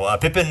general.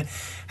 Pippen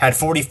had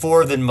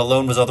 44, then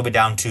Malone was all the way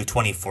down to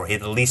 24. He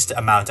had the least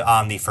amount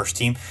on the first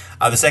team.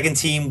 The second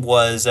team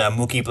was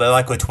Mookie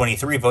Blaylock with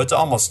 23 votes,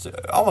 almost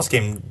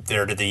came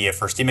there to the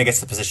first team. I guess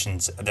the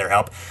positions there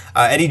help.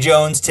 Eddie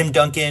Jones, Tim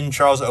Duncan,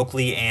 Charles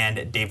Oakley,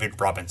 and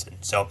David Robinson.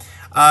 So,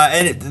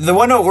 and the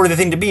one noteworthy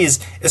thing to me is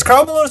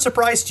Karl Malone a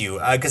surprise to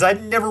you? Because I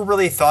never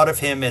really thought of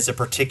him as a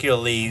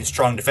particularly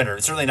strong defender.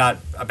 Certainly not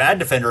a bad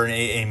defender in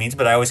any means,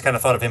 but I always kind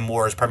of thought of him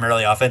more as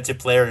primarily offensive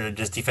player, and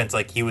just defense,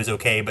 like he was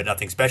okay, but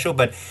nothing special.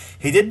 But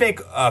he did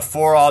make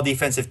 4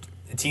 all-defensive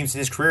teams in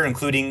his career,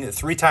 including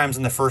 3 times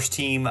in the first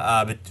team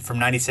from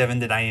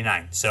 97 to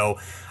 99. So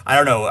I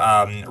don't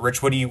know,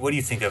 Rich. What do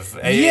you think of?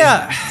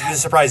 Yeah, did it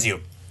surprise you?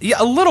 Yeah,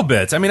 a little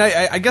bit. I mean,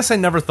 I guess I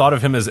never thought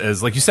of him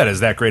as like you said, as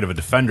that great of a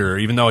defender,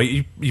 even though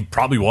he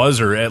probably was,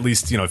 or at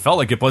least it felt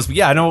like it was. But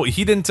yeah, I know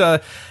he didn't.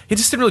 He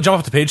just didn't really jump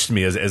off the page to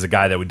me as a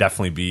guy that would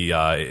definitely be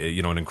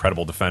an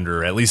incredible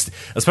defender, at least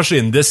especially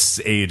in this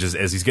age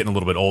as he's getting a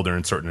little bit older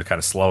and starting to kind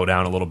of slow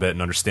down a little bit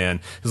and understand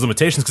his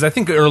limitations. Because I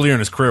think earlier in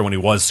his career when he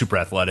was super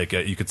athletic,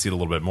 you could see it a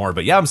little bit more.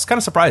 But yeah, I'm kind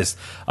of surprised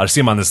to see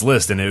him on this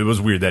list, and it was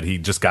weird that he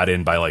just got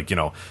in by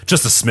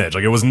just a smidge.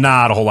 Like it was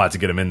not a whole lot to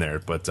get him in there,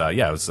 but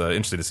yeah, it was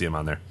interesting to see him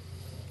on there.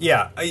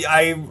 Yeah,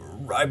 I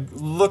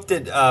looked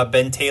at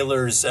Ben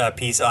Taylor's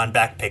piece on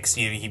Backpicks.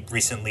 He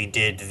recently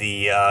did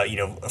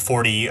the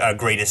 40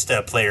 greatest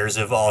players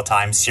of all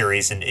time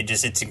series, and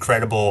it's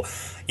incredible.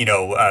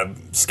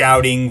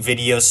 Scouting,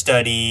 video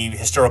study,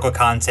 historical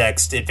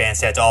context,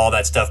 advanced stats, all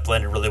that stuff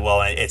blended really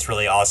well, and it's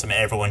really awesome. And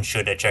everyone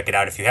should check it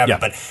out if you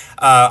haven't. Yeah. But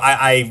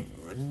I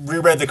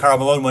reread the Karl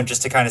Malone one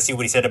just to kind of see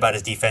what he said about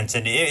his defense,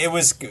 and it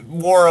was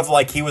more of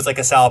like he was like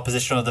a solid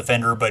positional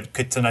defender, but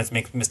could sometimes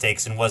make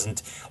mistakes and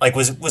wasn't like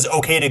was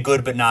okay to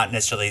good, but not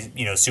necessarily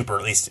super.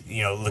 At least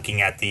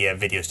looking at the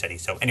video study.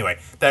 So anyway,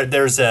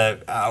 there's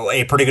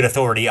a pretty good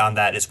authority on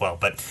that as well.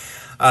 But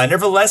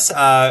nevertheless,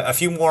 a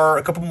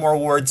couple more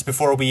awards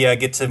before we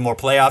get to more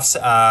playoffs.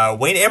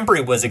 Wayne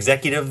Embry was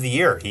Executive of the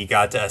Year. He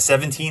got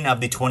 17 of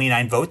the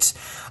 29 votes,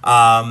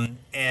 and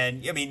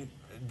I mean.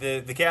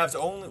 The Cavs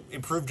only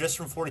improved just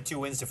from 42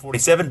 wins to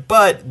 47,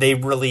 but they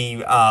really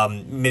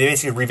they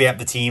basically revamped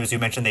the team. As we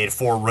mentioned, they had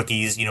 4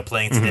 rookies,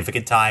 playing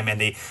significant time,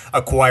 and they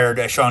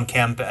acquired Shawn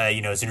Kemp.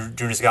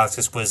 Zydrunas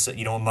Ilgauskas was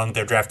among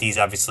their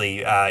draftees.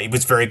 Obviously, he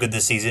was very good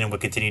this season and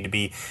would continue to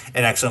be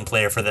an excellent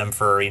player for them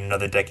for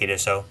another decade or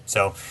so.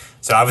 So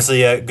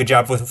obviously, a good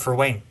job for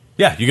Wayne.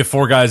 Yeah, you get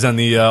 4 guys on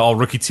the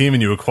all-rookie team,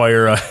 and you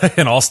acquire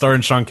an all-star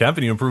in Shawn Kemp,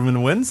 and you improve him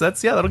in wins.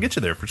 That'll get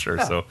you there for sure.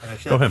 Yeah, so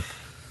go him.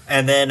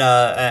 And then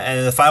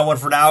the final one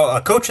for now,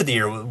 Coach of the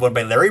Year, won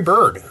by Larry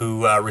Bird,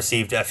 who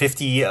received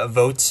 50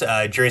 votes.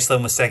 Jerry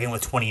Sloan was second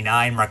with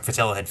 29. Mark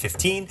Fratello had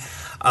 15.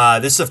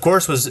 This, of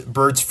course, was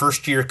Bird's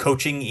first year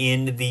coaching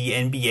in the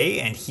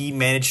NBA, and he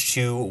managed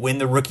to win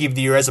the Rookie of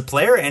the Year as a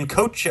player and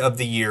Coach of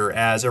the Year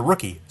as a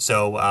rookie.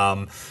 So,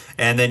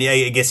 and then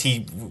I guess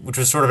which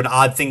was sort of an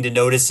odd thing to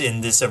notice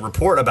in this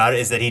report about it,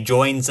 is that he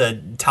joins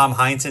Tom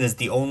Heinsohn as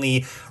the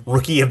only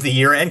Rookie of the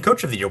Year and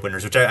Coach of the Year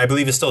winners, which I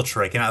believe is still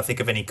true. I cannot think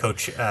of any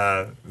future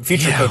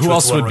coach who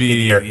else would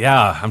be.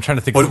 Yeah, I'm trying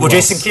to think. Well,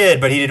 Jason Kidd,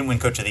 but he didn't win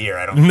Coach of the Year.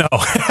 I don't. No,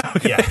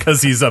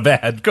 because he's a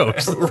bad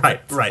coach. Right.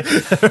 Right.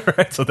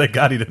 So thank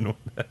God he didn't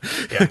win.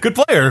 Yeah. Good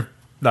player.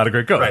 Not a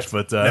great coach, right.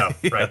 But no,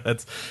 right. I'm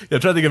trying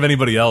to think of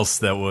anybody else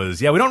that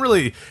was. Yeah, we don't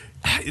really.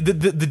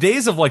 The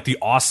days of like the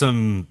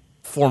awesome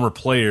former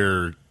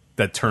player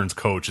that turns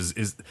coach is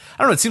I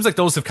don't know. It seems like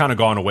those have kind of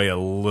gone away a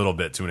little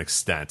bit to an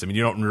extent. I mean,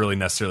 you don't really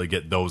necessarily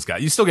get those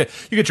guys. You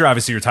get your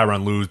obviously your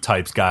Tyronn Lue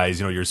types guys.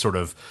 Your sort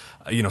of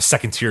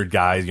second tiered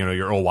guys. Your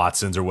Earl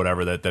Watsons or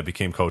whatever that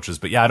became coaches.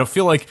 But yeah, I don't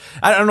feel like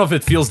I don't know if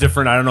it feels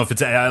different. I don't know if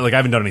it's like I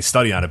haven't done any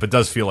study on it, but it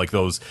does feel like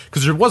those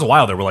because there was a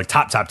while there where like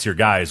top tier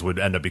guys would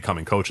end up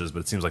becoming coaches,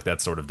 but it seems like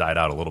that sort of died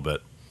out a little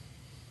bit.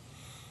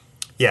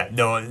 Yeah,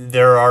 no,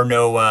 there are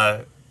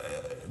no.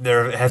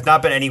 There has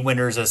not been any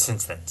winners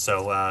since then,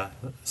 so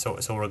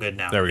we're good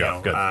now. There we go.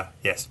 Good.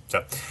 Yes.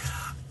 So,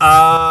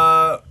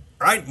 all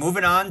right,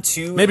 moving on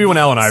to maybe when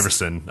Allen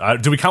Iverson.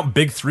 Do we count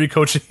Big Three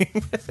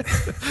coaching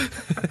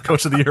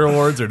Coach of the Year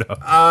awards or no?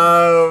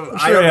 I'm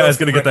sure he's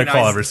going to get that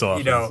call every so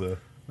often. So.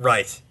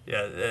 Right?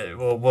 Yeah,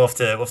 we'll have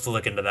to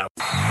look into that.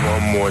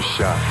 One more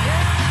shot.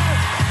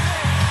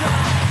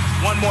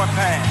 One more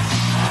pass.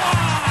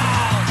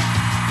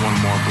 One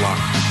more block.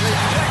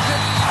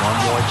 One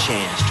more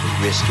chance to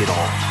risk it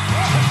all.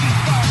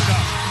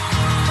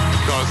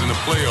 Because in the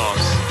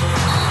playoffs,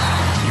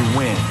 You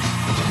win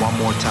one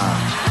more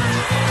time,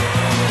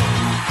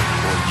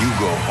 or you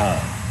go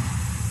home.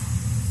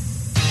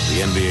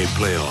 The NBA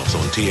playoffs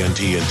on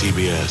TNT and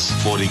TBS.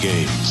 40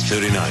 games,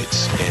 30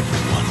 nights.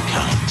 Everyone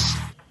counts.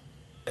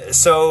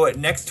 So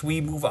next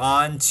we move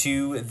on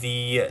to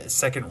the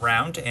second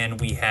round,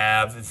 and we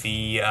have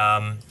the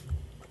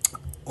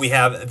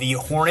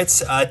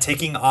Hornets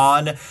taking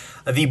on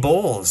the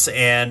Bulls,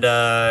 and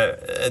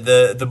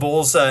the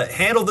Bulls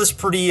handled this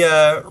pretty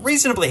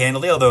reasonably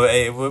handily, although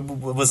it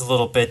was a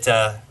little bit.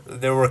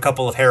 There were a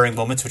couple of harrowing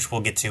moments, which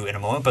we'll get to in a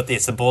moment. But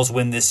the Bulls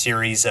win this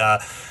series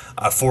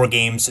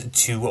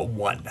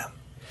 4-1.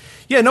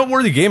 Yeah,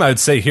 noteworthy game I would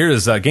say here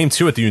is Game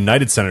 2 at the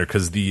United Center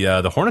because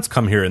the Hornets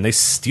come here and they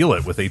steal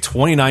it with a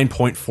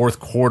 29-point fourth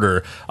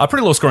quarter. A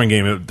pretty low-scoring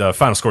game. The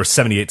final score is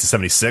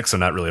 78-76, so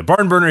not really a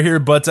barn burner here.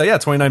 But,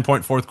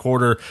 29-point fourth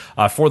quarter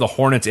for the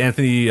Hornets.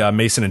 Anthony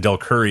Mason and Del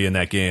Curry in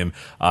that game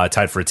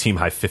tied for a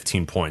team-high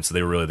 15 points. So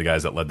they were really the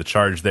guys that led the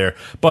charge there.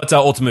 But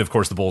ultimately, of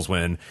course, the Bulls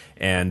win.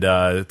 And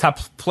the top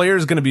player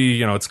is going to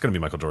be, it's going to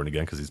be Michael Jordan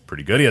again because he's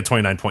pretty good. He had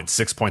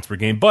 29.6 points per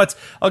game. But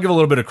I'll give a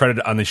little bit of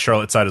credit on the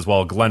Charlotte side as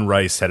well. Glenn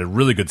Rice had a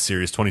really good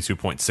series,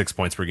 22.6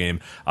 points per game,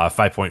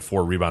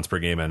 5.4 rebounds per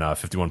game, and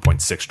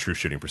 51.6 true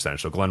shooting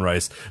percentage. So Glenn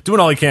Rice doing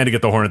all he can to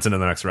get the Hornets into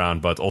the next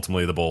round, but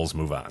ultimately the Bulls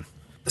move on.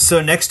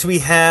 So next we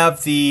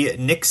have the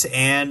Knicks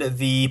and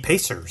the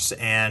Pacers,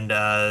 and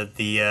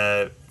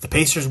the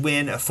Pacers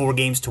win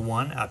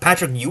 4-1.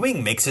 Patrick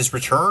Ewing makes his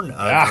return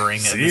during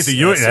see, this the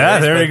Ewing,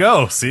 there you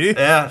go. See,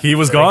 yeah, he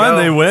was gone.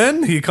 They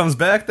win. He comes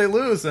back. They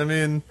lose. I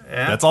mean,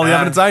 that's all the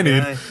evidence I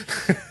need.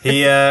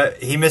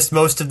 He missed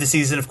most of the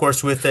season, of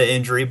course, with the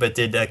injury, but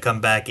did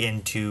come back to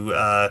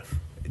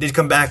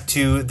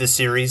the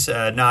series.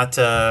 Not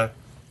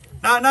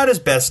his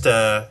best.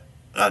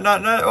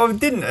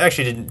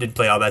 Didn't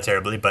play all that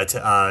terribly, but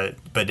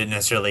didn't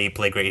necessarily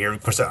play great here.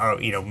 Of course,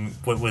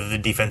 whether the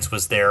defense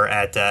was there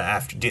at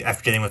after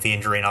dealing with the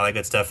injury and all that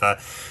good stuff,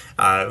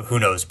 who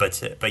knows? But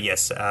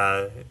yes.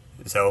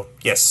 So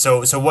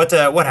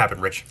what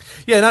happened, Rich?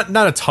 Yeah,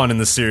 not a ton in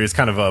this series.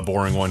 Kind of a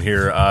boring one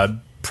here.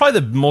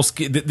 Probably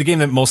the game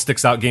that most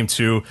sticks out, Game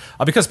 2,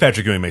 because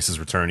Patrick Ewing makes his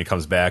return. He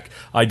comes back.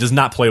 He does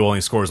not play well.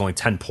 He scores only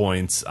 10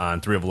 points on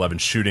 3 of 11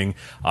 shooting.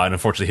 And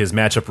unfortunately, his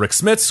matchup, Rick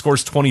Smith,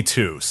 scores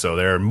 22. So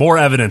there are more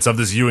evidence of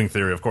this Ewing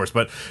theory, of course.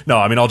 But no,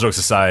 I mean, all jokes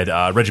aside,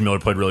 Reggie Miller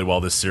played really well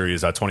this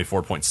series,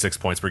 24.6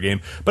 points per game.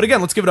 But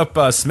again, let's give it up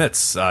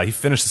Smith's. He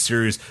finished the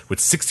series with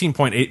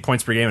 16.8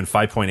 points per game and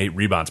 5.8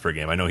 rebounds per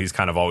game. I know he's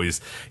kind of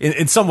always,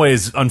 in some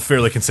ways,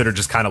 unfairly considered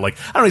just kind of like,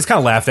 I don't know, he's kind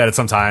of laughed at it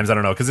sometimes. I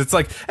don't know, because it's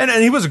like, and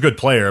he was a good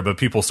player, but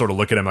people sort of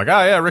look at him like,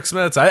 oh yeah, Rick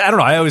Smith. I don't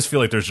know. I always feel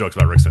like there's jokes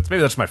about Rick Smith.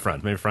 Maybe that's my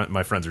friend. Maybe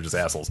my friends are just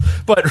assholes.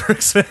 But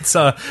Rick Smith's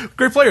a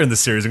great player in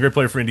this series and great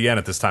player for Indiana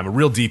at this time. A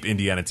real deep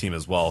Indiana team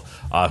as well,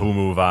 who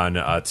move on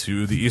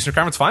to the Eastern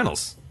Conference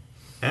Finals.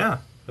 Yeah.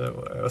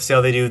 We'll see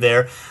how they do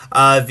there.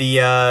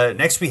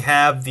 Next we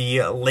have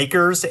the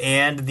Lakers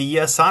and the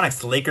Sonics.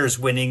 The Lakers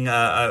winning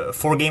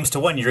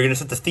 4-1. You're going to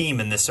set the theme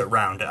in this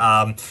round.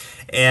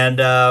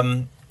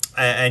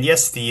 And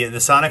yes, the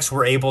Sonics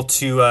were able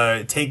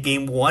to take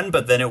Game 1,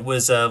 but then it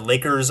was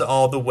Lakers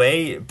all the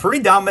way.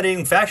 Pretty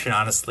dominating fashion,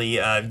 honestly.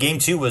 Game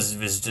 2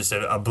 was just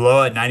a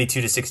blowout,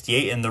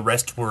 92-68, and the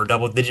rest were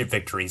double-digit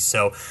victories.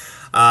 So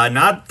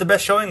not the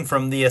best showing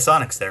from the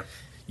Sonics there.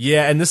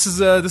 Yeah, and this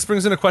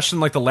brings into question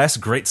like the last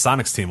great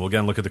Sonics team. We'll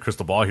again look at the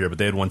crystal ball here, but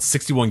they had won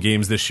 61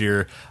 games this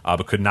year,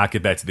 but could not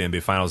get back to the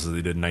NBA Finals as they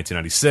did in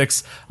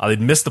 1996.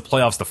 They'd missed the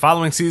playoffs the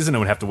following season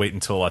and would have to wait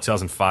until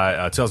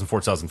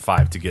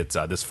 2004-2005 to get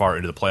this far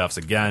into the playoffs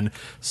again.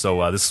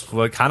 So this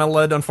kind of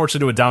led,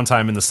 unfortunately, to a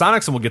downtime in the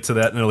Sonics, and we'll get to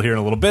that here in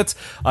a little bit.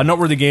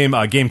 Noteworthy game,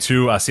 Game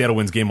 2, Seattle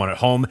wins Game 1 at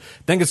home,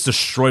 then gets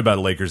destroyed by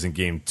the Lakers in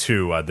Game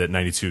 2, that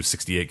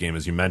 92-68 game,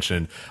 as you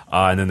mentioned,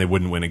 and then they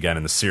wouldn't win again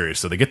in the series.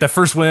 So they get that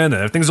first win,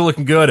 and things are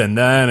looking good, and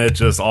then it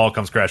just all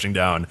comes crashing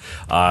down,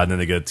 and then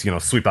they get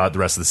sweep out the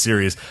rest of the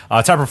series.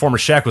 Top performer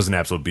Shaq was an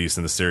absolute beast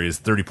in the series,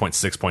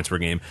 30.6 points per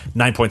game,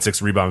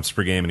 9.6 rebounds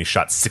per game, and he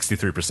shot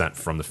 63%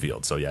 from the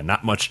field. So yeah,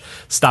 not much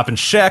stopping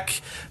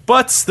Shaq,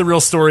 but the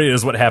real story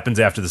is what happens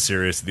after the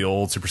series to the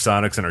old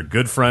Supersonics and our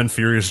good friend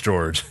Furious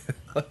George.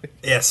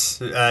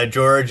 Yes,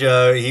 George,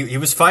 he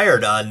was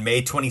fired on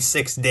May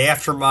 26th, day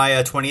after my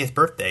 20th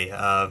birthday,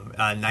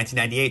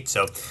 1998.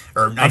 So,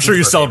 or I'm sure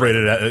you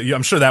celebrated it.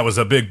 I'm sure that was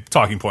a big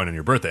talking point on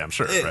your birthday, I'm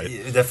sure, right?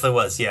 It definitely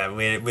was, yeah.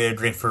 We had a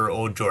drink for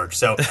old George.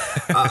 So,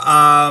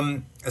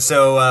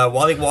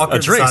 Wally Walker... A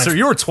drink, sir?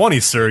 You were 20,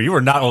 sir. You were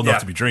not old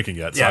enough to be drinking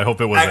yet, so I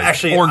hope it was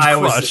Orange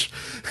Crush.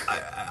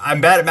 I'm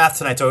bad at math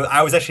tonight, so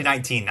I was actually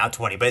 19, not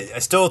 20,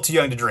 but still too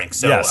young to drink.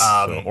 So, yes,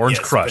 so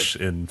Orange Crush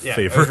in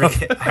favor.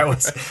 I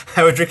was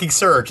drinking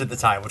Surge at the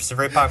time, which is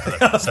very popular.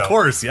 Of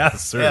course,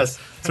 yes, Surge. Yes.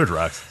 Surge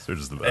rocks. Surge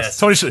is the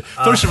best. Yes.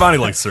 Tony Schiavone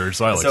likes Surge,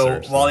 so I like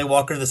Surge. So Wally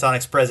Walker, the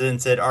Sonics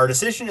president, said, "Our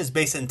decision is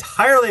based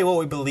entirely on what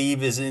we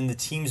believe is in the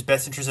team's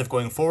best interest of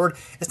going forward.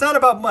 It's not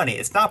about money.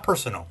 It's not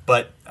personal,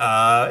 but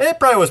it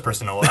probably was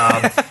personal."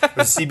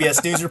 There's a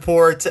CBS News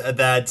report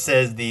that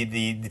says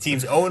the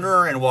team's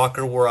owner and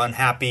Walker were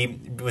unhappy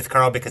with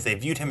Karl because they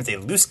viewed him as a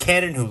loose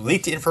cannon who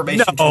leaked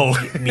information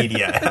to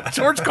media.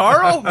 George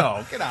Karl?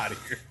 No, get out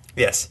of here.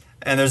 Yes.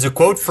 And there's a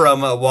quote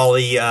from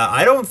Wally,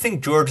 "I don't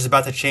think George is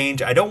about to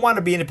change. I don't want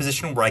to be in a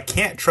position where I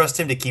can't trust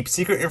him to keep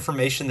secret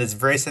information that's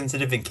very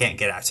sensitive and can't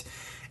get out."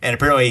 And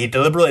apparently he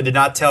deliberately did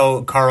not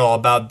tell Karl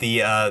about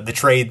the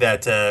trade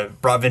that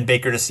brought Vin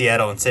Baker to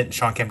Seattle and sent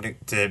Shawn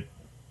Kemp to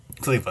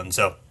Cleveland.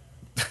 So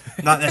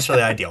not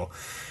necessarily ideal.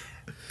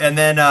 And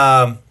then...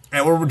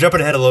 and we're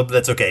jumping ahead a little bit.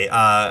 That's okay.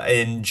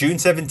 In June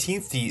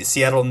 17th, the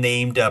Seattle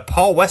named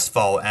Paul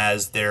Westphal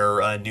as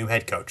their new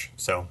head coach.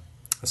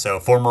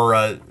 So former,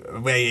 I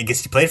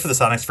guess he played for the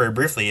Sonics very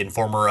briefly, and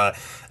former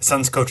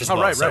Suns coach as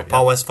well. Right,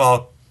 Paul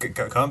Westphal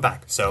coming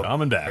back. So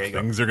coming back. There you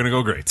go. Things are going to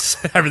go great.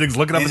 Everything's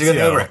looking up in Things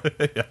Seattle. are gonna go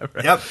great. Yeah,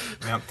 right. Yep.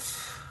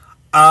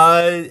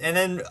 And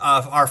then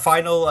our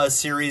final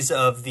series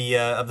of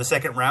the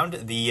second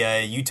round,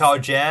 the Utah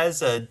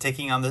Jazz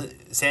taking on the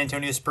San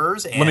Antonio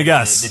Spurs. And let me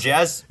guess. The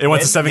Jazz. It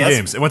went to 7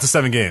 games. It went to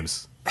 7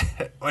 games.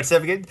 What,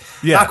 7 games?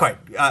 Yeah. Not quite.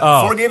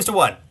 4 games to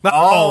 1.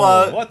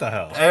 What the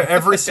hell?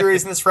 Every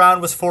series in this round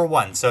was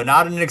 4-1, so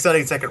not an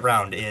exciting second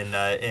round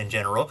in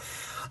general.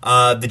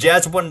 The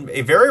Jazz won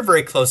a very,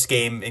 very close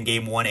game in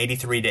Game 1,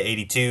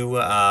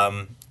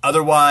 83-82.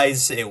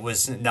 Otherwise, it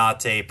was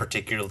not a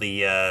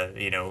particularly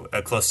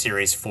a close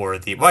series for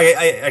the. Well,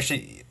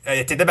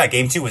 I take that back.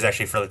 Game 2 was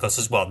actually fairly close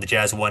as well. The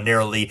Jazz won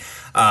narrowly,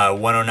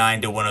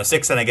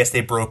 109-106, and I guess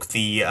they broke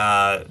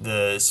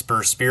the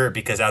Spurs spirit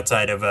because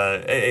outside of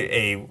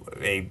a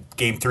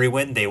Game 3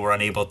 win, they were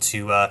unable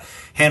to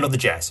handle the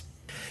Jazz.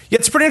 Yeah,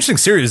 it's a pretty interesting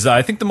series.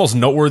 I think the most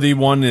noteworthy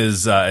one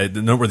is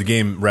the noteworthy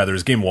game, rather,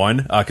 is Game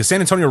 1. Because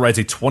San Antonio rides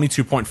a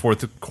 22-point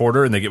fourth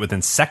quarter, and they get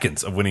within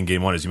seconds of winning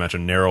Game 1, as you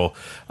mentioned, narrow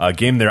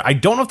game there. I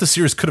don't know if the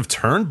series could have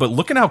turned, but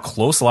looking how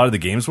close a lot of the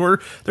games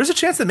were, there's a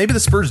chance that maybe the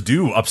Spurs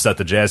do upset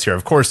the Jazz here.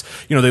 Of course,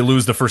 they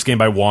lose the first game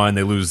by 1.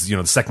 They lose,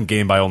 the second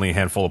game by only a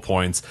handful of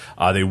points.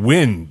 They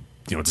win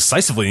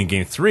decisively in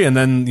Game 3, and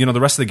then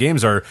the rest of the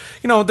games are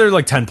they're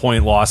like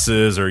 10-point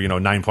losses or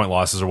 9-point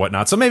losses or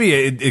whatnot. So maybe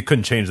it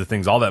couldn't change the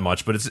things all that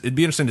much, but it'd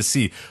be interesting to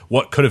see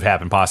what could have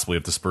happened possibly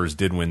if the Spurs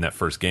did win that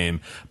first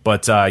game.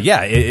 But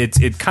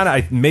it kind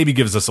of maybe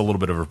gives us a little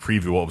bit of a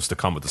preview of what was to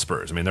come with the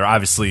Spurs. I mean,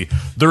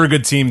 they're a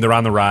good team, they're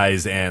on the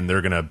rise, and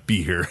they're gonna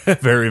be here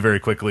very, very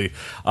quickly.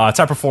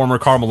 Top performer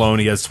Karl Malone,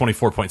 he has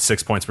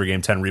 24.6 points per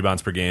game, 10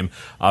 rebounds per game,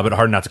 but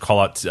hard not to call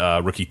out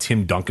rookie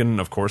Tim Duncan.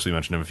 Of course, we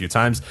mentioned him a few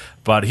times,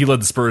 but he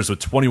led the Spurs with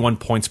 21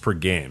 points per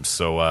game.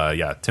 So,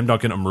 Tim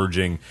Duncan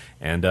emerging.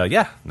 And,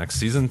 next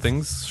season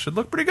things should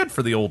look pretty good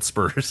for the old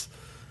Spurs.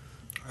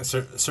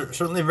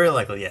 Certainly very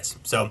likely, yes.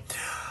 So,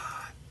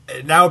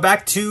 now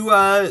back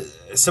to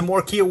some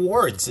more key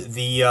awards.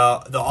 The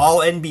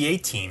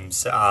All-NBA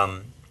teams.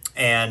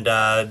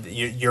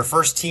 Your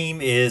first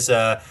team is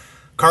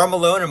Karl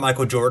Malone and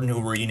Michael Jordan, who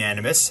were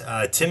unanimous.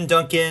 Tim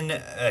Duncan,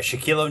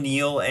 Shaquille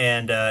O'Neal,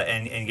 and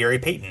Gary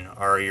Payton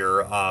are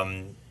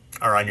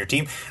on your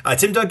team.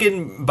 Tim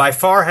Duncan by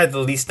far had the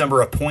least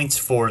number of points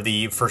for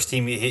the first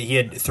team. He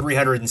had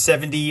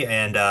 370,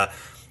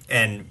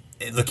 and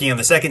looking on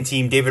the second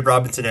team, David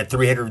Robinson had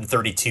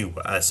 332.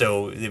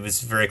 So it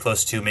was very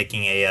close to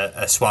making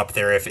a swap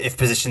there if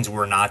positions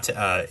were not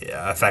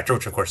a factor,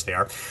 which of course they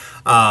are.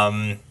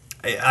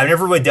 I've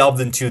never really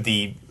delved into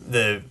the.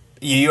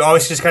 You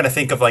always just kind of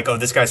think of like, oh,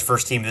 this guy's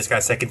first team, this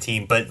guy's second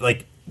team, but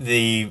like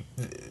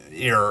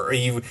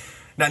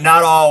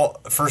not all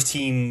first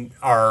team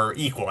are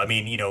equal. I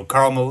mean,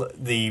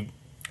 the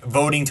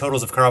voting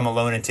totals of Karl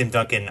Malone and Tim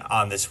Duncan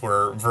on this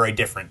were very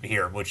different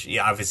here, which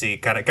obviously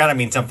kind of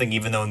means something,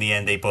 even though in the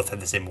end they both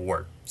had the same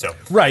award. So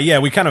right, yeah,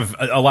 we kind of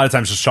a lot of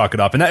times just chalk it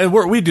up, and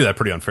we do that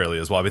pretty unfairly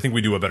as well. I think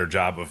we do a better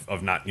job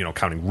of not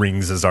counting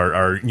rings as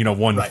our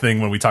one thing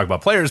when we talk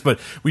about players, but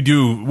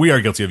we are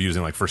guilty of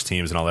using like first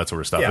teams and all that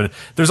sort of stuff. Yeah. And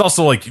there's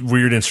also like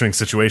weird, interesting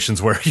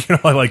situations where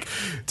like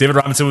David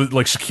Robinson with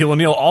like Shaquille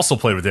O'Neal also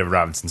played with David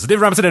Robinson. So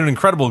David Robinson had an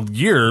incredible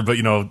year, but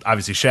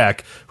obviously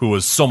Shaq, who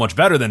was so much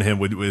better than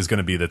him, is going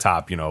to be the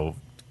top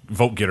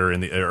vote getter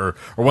or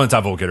one of the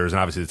top vote getters, and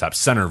obviously the top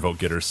center vote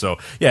getters. So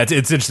yeah, it's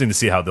interesting to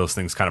see how those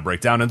things kind of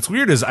break down. And it's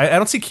weird is I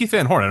don't see Keith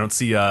Van Horn. I don't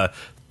see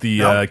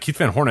Keith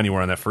Van Horn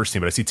anywhere on that first team,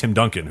 but I see Tim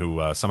Duncan,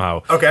 who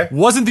somehow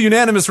wasn't the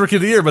unanimous Rookie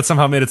of the Year, but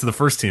somehow made it to the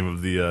first team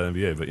of the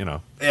NBA. But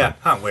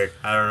weird.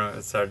 I don't know.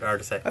 It's hard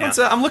to say.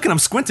 I'm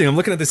squinting. I'm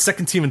looking at the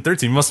second team and third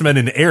team. It must have been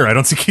in the air. I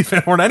don't see Keith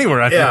Van Horn anywhere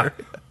out there.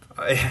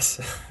 Yes.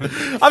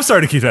 I'm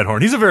sorry to Keith Van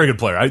Horn. He's a very good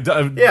player.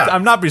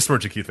 I'm not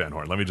besmirching Keith Van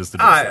Horn. Let me just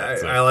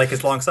address that. I like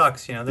his long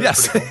socks. They're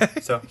pretty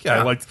cool. So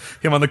I liked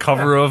him on the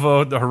cover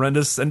of the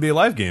horrendous NBA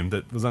Live game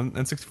that was on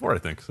N64, I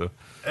think. So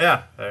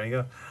yeah, there you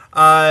go.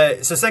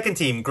 So second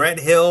team: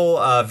 Grant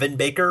Hill, Vin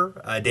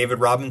Baker, David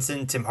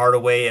Robinson, Tim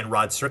Hardaway, and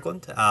Rod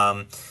Strickland.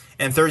 And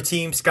third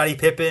team: Scottie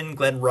Pippen,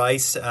 Glenn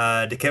Rice,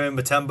 Dikembe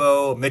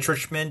Mutombo, Mitch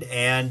Richmond,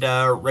 and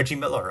Reggie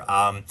Miller.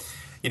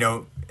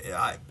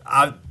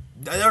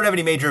 I don't have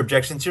any major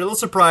objections here. A little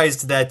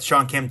surprised that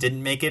Shawn Kemp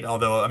didn't make it,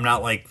 although I'm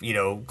not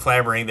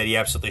clamoring that he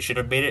absolutely should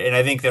have made it. And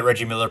I think that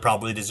Reggie Miller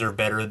probably deserved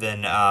better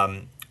than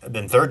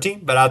third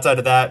team. But outside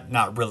of that,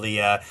 not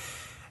really. I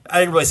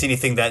didn't really see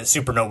anything that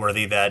super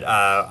noteworthy that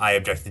I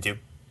objected to.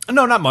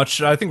 No, not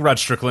much. I think Rod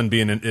Strickland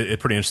being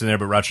pretty interesting there,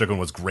 but Rod Strickland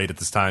was great at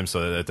this time,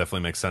 so that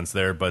definitely makes sense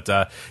there. But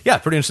yeah,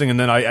 pretty interesting. And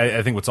then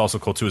I think what's also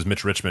cool too is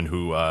Mitch Richmond,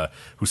 who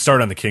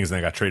started on the Kings and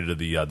then got traded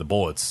to the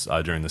Bullets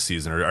during the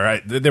season.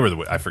 They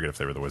were I forget if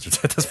they were the Wizards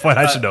at this point.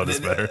 I should know this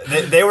better.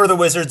 They were the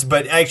Wizards,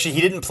 but actually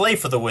he didn't play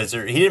for the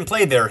Wizards. He didn't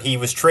play there. He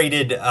was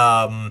traded.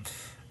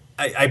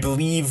 I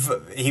believe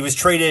he was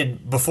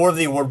traded before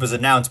the award was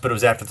announced, but it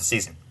was after the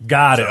season.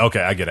 Got it. Okay,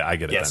 I get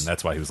it. Yes. Then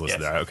that's why he was listed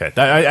there. Okay,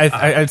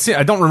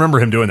 I don't remember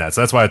him doing that,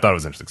 so that's why I thought it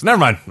was interesting. So never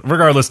mind.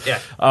 Regardless,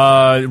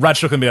 Rod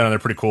Strickland being on there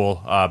pretty cool.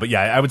 But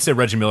yeah, I would say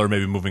Reggie Miller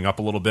maybe moving up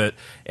a little bit,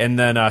 and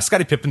then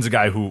Scottie Pippen's a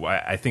guy who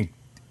I think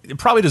it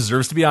probably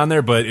deserves to be on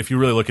there, but if you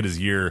really look at his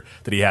year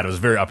that he had, it was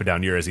a very up and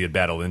down year as he had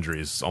battled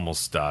injuries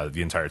almost the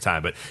entire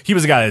time. But he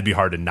was a guy that'd be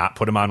hard to not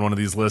put him on one of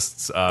these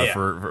lists.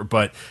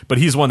 But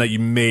he's one that you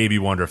maybe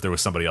wonder if there was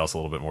somebody else a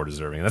little bit more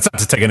deserving. And that's not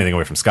to take anything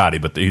away from Scotty,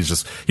 but he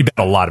battled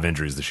a lot of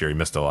injuries this year. He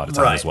missed a lot of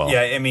time as well.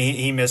 Yeah, I mean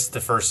he missed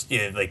the first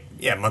month and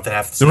a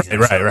half of the season.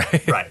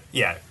 Right.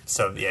 Yeah.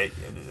 So yeah,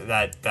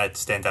 that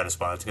stands out as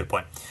well. That's a good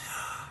point.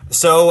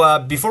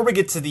 So before we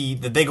get to the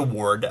big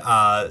award,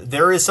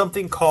 there is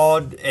something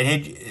called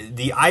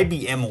the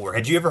IBM Award.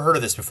 Had you ever heard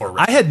of this before,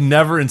 Rich? I had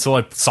never until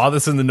I saw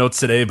this in the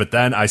notes today, but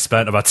then I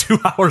spent about 2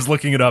 hours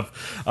looking it up.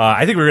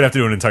 I think we're going to have to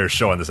do an entire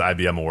show on this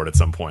IBM Award at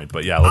some point.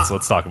 But yeah,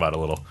 let's talk about it a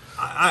little.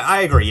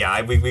 I agree.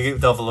 Yeah, we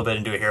delve a little bit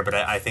into it here, but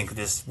I think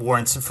this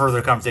warrants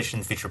further conversation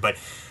in the future. But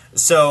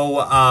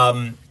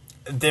so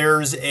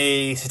there's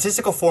a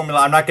statistical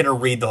formula. I'm not going to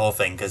read the whole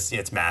thing because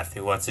it's math.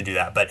 Who wants to do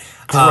that? But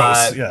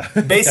gross. Yeah.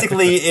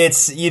 Basically,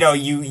 it's you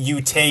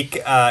take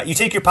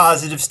your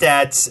positive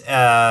stats,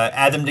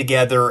 add them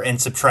together,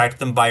 and subtract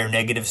them by your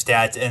negative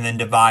stats, and then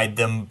divide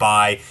them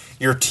by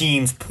your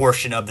team's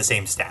portion of the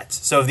same stats.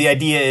 So the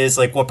idea is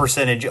like what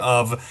percentage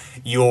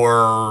of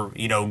your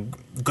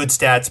good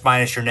stats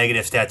minus your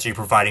negative stats are you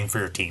providing for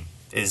your team.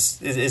 Is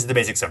the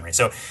basic summary.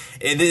 So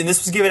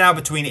this was given out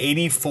between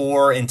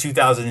 1984 and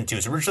 2002.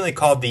 It's originally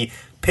called the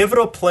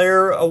Pivotal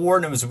Player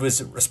Award, and it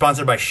was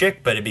sponsored by Schick,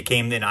 but it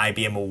became an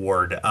IBM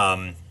Award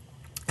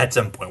at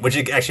some point, which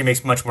actually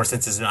makes much more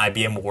sense as an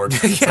IBM Award.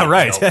 Yeah,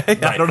 right.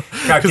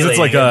 Because it's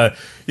like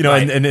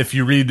and if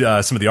you read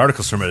some of the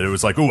articles from it, it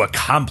was like, a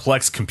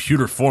complex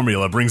computer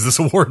formula brings this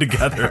award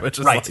together, which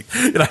is like,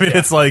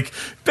 it's like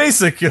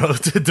basic,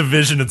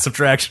 division and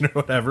subtraction or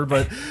whatever.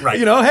 But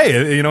hey,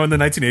 in the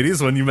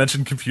 1980s when you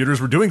mentioned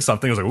computers were doing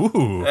something, it was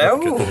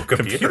like,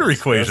 computer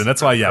equation.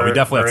 That's why, we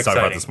definitely have to talk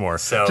about this more.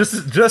 So,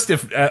 just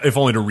if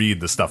only to read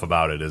the stuff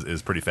about it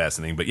is pretty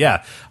fascinating. But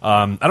yeah,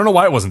 I don't know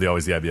why it wasn't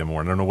always the IBM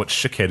Award. I don't know what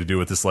Schick had to do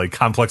with this like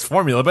complex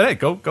formula, but hey,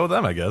 go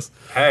them, I guess.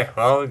 Hey,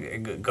 well,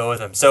 go with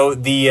them. So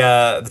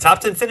the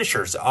top 10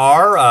 finishers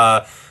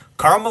are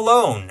Karl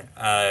Malone,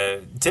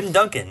 Tim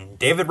Duncan,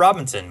 David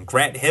Robinson,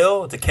 Grant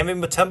Hill,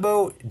 Dikembe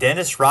Mutombo,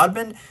 Dennis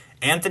Rodman,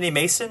 Anthony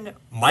Mason,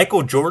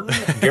 Michael Jordan,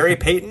 Gary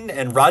Payton,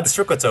 and Rod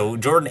Strickland. So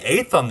Jordan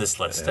 8th on this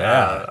list.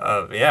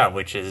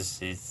 Which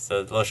is a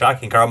little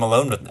shocking. Karl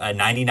Malone with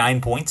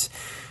 99 points.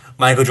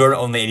 Michael Jordan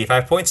only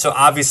 85 points. So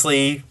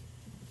obviously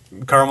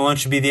Karl Malone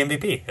should be the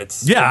MVP.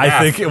 It's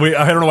I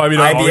don't know why we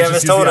don't IBM always has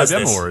just use told the us IBM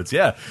this. awards.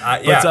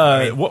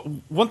 Yeah,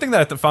 one thing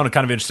that I found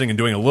kind of interesting in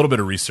doing a little bit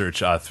of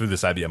research through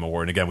this IBM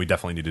award, and again, we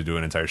definitely need to do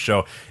an entire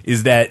show,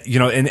 is that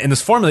and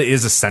this formula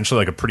is essentially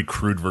like a pretty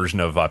crude version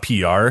of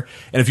PER.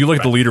 And if you look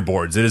at the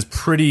leaderboards, it is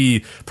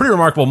pretty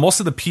remarkable. Most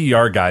of the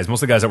PER guys,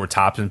 most of the guys that were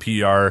tops in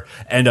PER,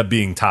 end up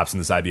being tops in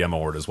this IBM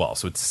award as well.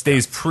 So it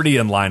stays pretty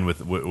in line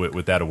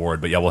with that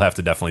award. But yeah, we'll have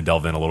to definitely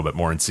delve in a little bit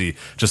more and see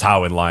just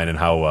how in line and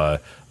how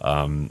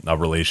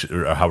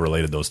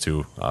related those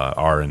two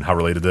are, and how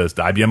related the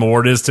IBM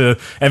award is to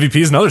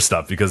MVPs and other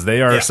stuff, because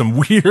they are some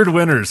weird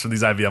winners for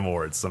these IBM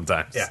awards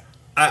sometimes. Yeah.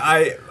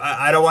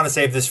 I don't want to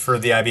save this for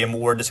the IBM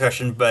award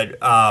discussion, but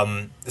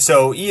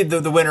so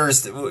the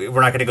winners,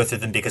 we're not going to go through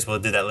them because we'll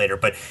do that later.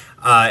 But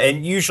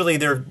and usually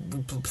they're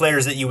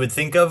players that you would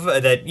think of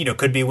that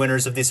could be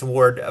winners of this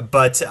award.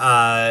 But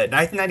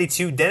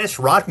 1992, Dennis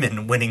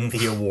Rodman winning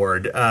the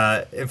award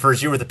for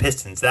his year with the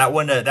Pistons. That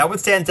one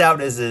stands out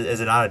as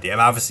an oddity. I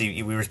mean,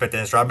 obviously we respect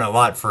Dennis Rodman a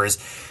lot for his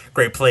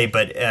great play,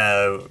 but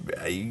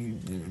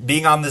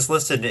being on this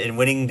list and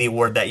winning the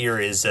award that year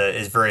is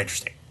very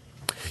interesting.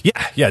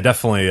 Yeah,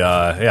 definitely.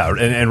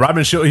 And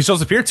Rodman he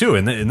shows up here too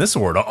in this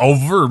award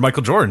over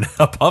Michael Jordan,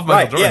 above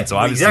Michael Jordan. Yeah, so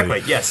obviously,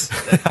 exactly. Yes,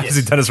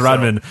 obviously Dennis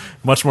Rodman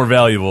much more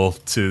valuable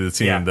to the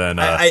team than.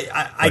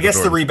 I guess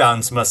Jordan. The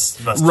rebounds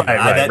must right.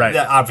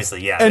 That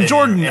obviously, yeah. And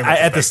Jordan,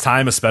 at this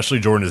time, especially,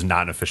 Jordan is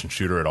not an efficient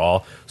shooter at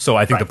all. So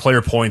I think the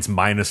player points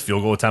minus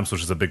field goal attempts,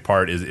 which is a big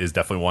part, is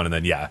definitely one. And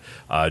then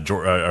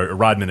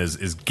Rodman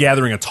is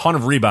gathering a ton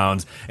of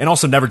rebounds and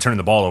also never turning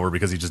the ball over,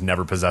 because he just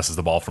never possesses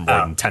the ball for more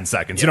than 10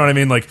 seconds. You know what I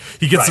mean? Like,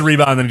 he gets the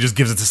rebound and then he just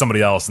gives it to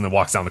somebody else and then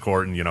walks down the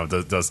court and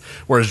does.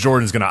 Whereas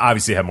Jordan's going to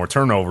obviously have more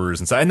turnovers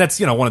and stuff. And that's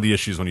one of the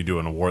issues when you do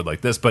an award like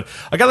this. But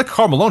a guy like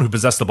Karl Malone, who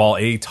possessed the ball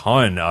a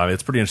ton,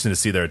 it's pretty interesting to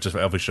see there. It just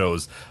definitely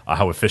shows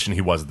how efficient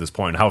he was at this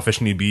point, and how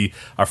efficient he'd be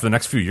for the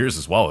next few years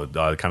as well.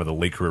 Kind of the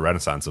late career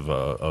renaissance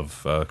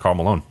of Karl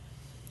Malone.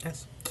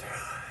 Yes.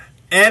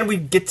 And we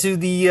get to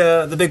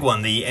the big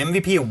one, the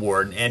MVP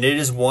award, and it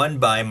is won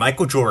by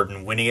Michael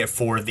Jordan, winning it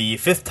for the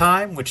 5th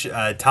time, which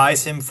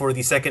ties him for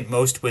the second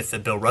most with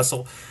Bill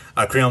Russell.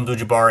 Kareem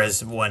Abdul-Jabbar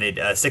has won it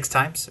 6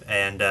 times,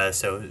 and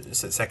so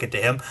second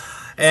to him.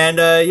 And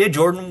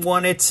Jordan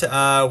won it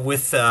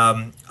with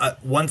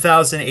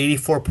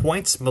 1,084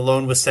 points.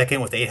 Malone was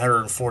second with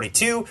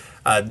 842.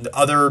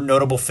 Other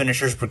notable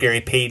finishers were Gary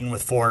Payton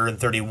with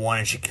 431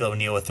 and Shaquille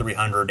O'Neal with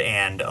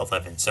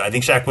 311. So I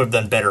think Shaq would have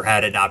done better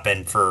had it not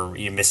been for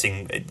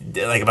missing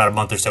like about a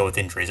month or so with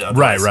injuries.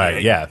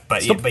 Right, yeah.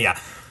 But yeah.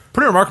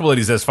 Pretty remarkable that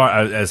he's as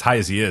high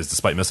as he is,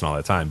 despite missing all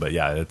that time. But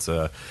yeah, it's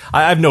I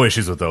have no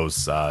issues with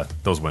those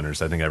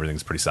winners. I think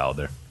everything's pretty solid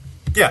there.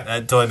 Yeah,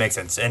 that totally makes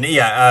sense. And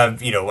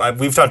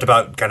we've talked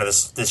about kind of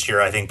this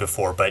year, I think,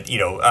 before, but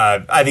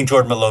I think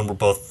Jordan Malone were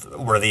both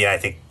worthy, and I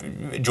think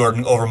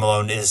Jordan over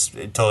Malone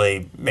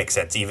totally makes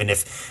sense, even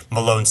if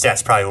Malone's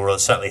stats probably were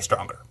slightly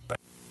stronger. But.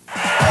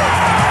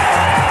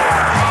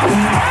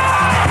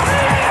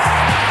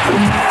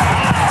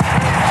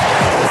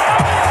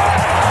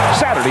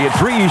 Saturday at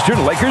 3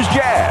 Eastern, Lakers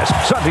Jazz.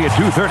 Sunday at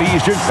 2:30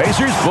 Eastern,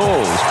 Pacers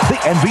Bulls. The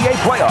NBA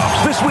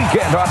playoffs this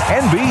weekend on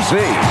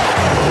NBC.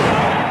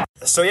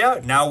 So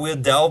now we'll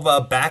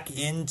delve back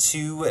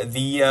into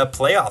the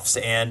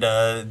playoffs and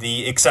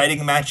the exciting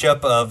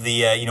matchup of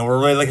the we're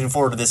really looking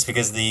forward to this,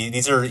 because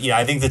these are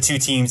I think the two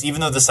teams,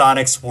 even though the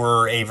Sonics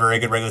were a very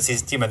good regular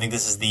season team, I think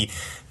this is the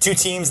two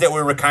teams that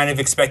we were kind of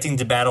expecting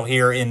to battle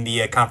here in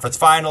the conference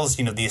finals.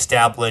 The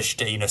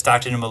established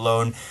Stockton and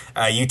Malone,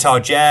 Utah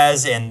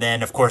Jazz, and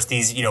then of course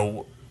these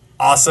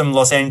awesome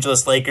Los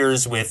Angeles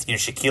Lakers with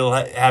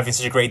Shaquille having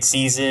such a great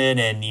season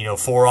and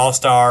 4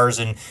 All-Stars,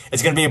 and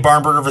it's going to be a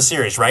barn burner of a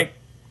series, right?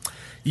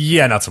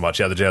 Yeah, not so much.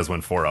 Yeah, the Jazz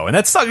win 4-0. And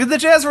that's the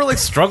Jazz were like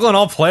struggling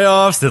all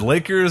playoffs. The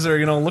Lakers are,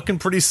 looking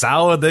pretty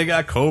solid. They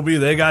got Kobe,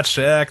 they got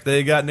Shaq,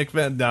 they got Nick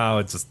Van. No,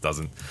 it just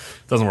doesn't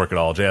work at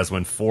all. Jazz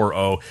win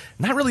 4-0.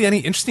 Not really any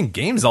interesting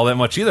games all that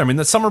much either. I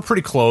mean, some are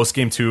pretty close.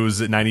 Game 2 is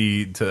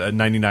 99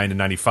 to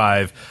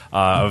 95.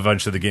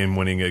 Eventually the game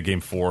winning Game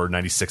 4,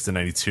 96 to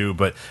 92.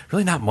 But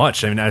really not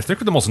much. I mean, I think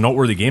the most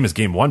noteworthy game is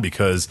Game 1,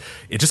 because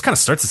it just kind of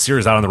starts the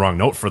series out on the wrong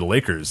note for the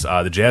Lakers.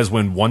 The Jazz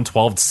win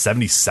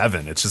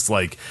 112-77. It's just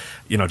like,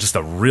 just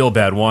a real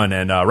bad one.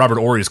 And Robert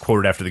Horry is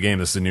quoted after the game.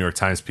 This is a New York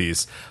Times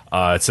piece.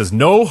 It says,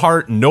 "No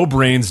heart, no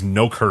brains,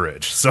 no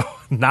courage." So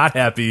not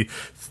happy.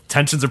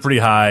 Tensions are pretty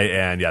high,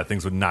 and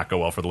things would not go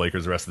well for the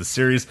Lakers the rest of the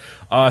series.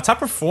 Top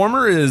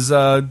performer is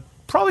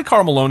probably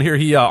Karl Malone here.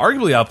 He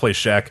arguably outplays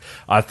Shaq,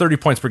 30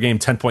 points per game,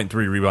 10.3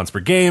 rebounds per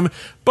game.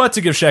 But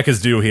to give Shaq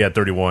his due, he had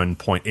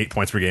 31.8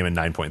 points per game and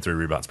 9.3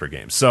 rebounds per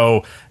game.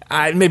 So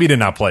maybe did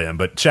not play him,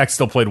 but Shaq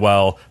still played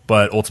well.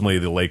 But ultimately,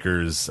 the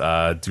Lakers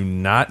do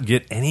not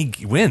get any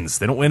wins.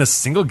 They don't win a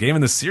single game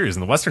in this series.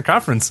 In the Western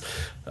Conference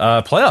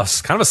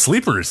playoffs, kind of a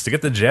sleepers to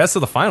get the Jazz to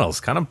the finals.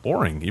 Kind of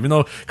boring, even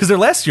though, because their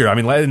last year,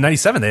 in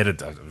 97, they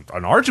had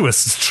an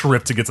arduous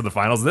trip to get to the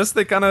finals. This,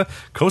 they kind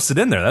of coasted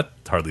in there. That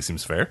hardly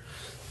seems fair.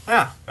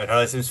 Yeah, that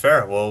totally seems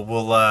fair.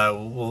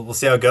 We'll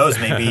see how it goes.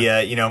 Maybe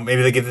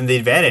maybe they give them the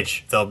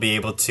advantage. They'll be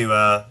able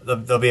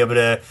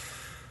to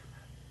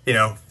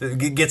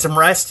get some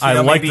rest. I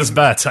like this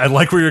bet. I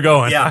like where you're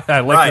going. Yeah,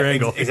 I like your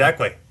angle.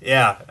 Exactly.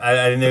 Yeah,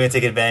 I think they're going to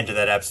take advantage of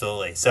that.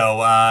 Absolutely.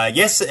 So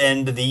yes,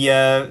 and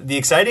the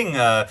exciting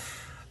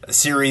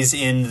series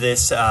in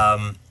this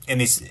in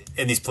these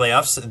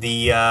playoffs,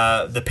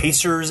 the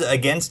Pacers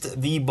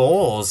against the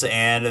Bulls,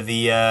 and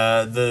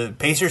the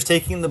Pacers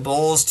taking the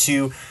Bulls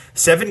to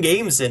 7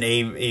 games in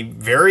a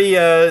very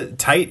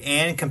tight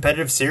and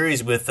competitive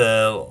series with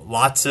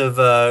lots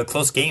of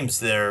close games.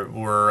 There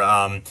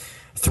were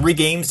 3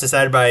 games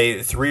decided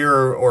by 3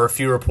 or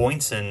fewer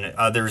points, and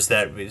others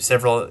that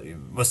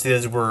most of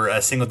those were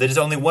single digits.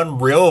 Only one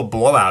real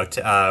blowout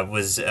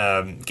was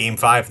Game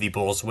 5, the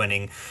Bulls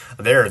winning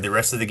there. The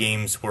rest of the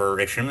games were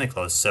extremely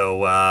close. So,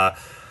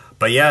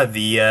 but yeah,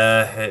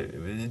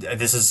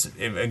 this is,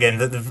 again,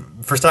 the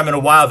first time in a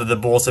while that the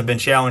Bulls have been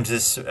challenged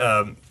this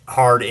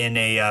hard in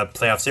a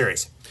playoff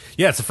series.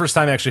 Yeah, it's the first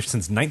time actually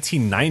since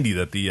 1990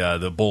 that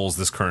the Bulls,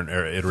 this current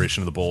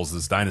iteration of the Bulls,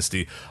 this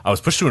dynasty,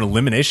 was pushed to an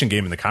elimination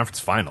game in the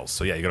conference finals.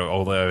 So yeah, you got to go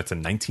all the way to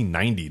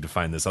 1990 to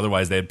find this.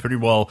 Otherwise, they had pretty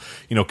well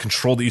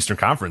controlled the Eastern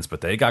Conference,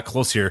 but they got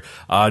close here.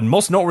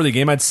 Most noteworthy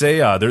game, I'd say,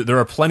 there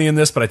are plenty in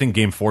this, but I think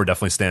Game 4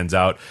 definitely stands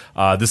out.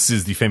 This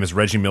is the famous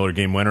Reggie Miller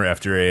game winner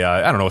after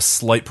a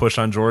slight push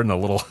on Jordan, a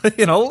little a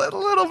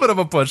little bit of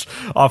a push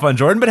off on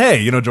Jordan. But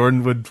hey,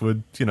 Jordan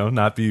would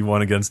not be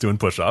one against doing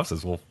push-offs,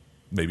 as we'll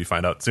maybe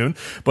find out soon.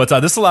 But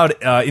this allowed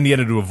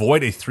Indiana to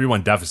avoid a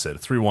 3-1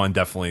 deficit. 3-1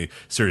 definitely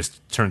series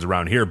turns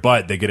around here,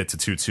 but they get it to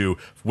 2-2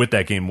 with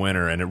that game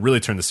winner, and it really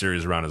turned the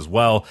series around as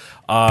well.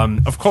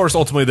 Of course,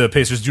 ultimately the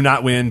Pacers do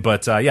not win,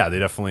 but yeah, they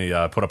definitely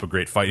put up a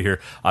great fight here.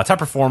 Top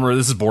performer,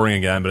 this is boring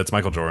again, but it's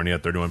Michael Jordan. He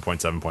had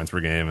 31.7 points per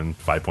game and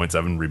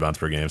 5.7 rebounds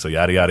per game, so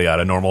yada, yada,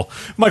 yada. Normal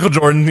Michael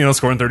Jordan,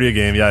 scoring 30 a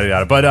game, yada,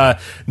 yada.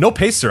 But no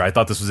Pacer, I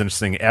thought this was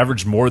interesting,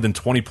 averaged more than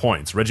 20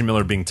 points. Reggie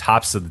Miller being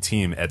tops of the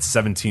team at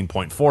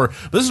 17.4.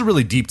 This is a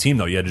really deep team,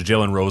 though. You had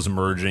Jalen Rose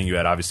emerging. You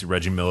had, obviously,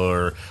 Reggie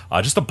Miller.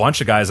 Just a bunch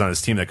of guys on this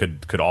team that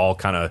could all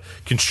kind of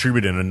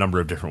contribute in a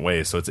number of different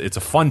ways. So it's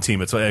a fun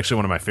team. It's actually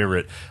one of my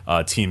favorite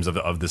teams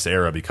of this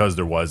era, because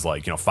there was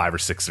 5 or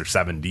 6 or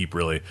 7 deep,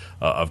 really,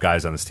 of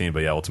guys on this team.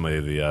 But yeah,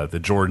 ultimately the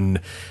Jordan,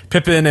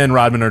 Pippen, and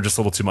Rodman are just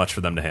a little too much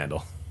for them to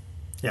handle.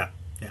 Yeah.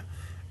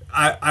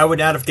 I would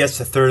not have guessed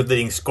the third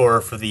leading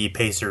scorer for the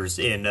Pacers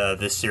in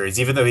this series,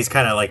 even though he's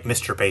kind of like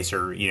Mr.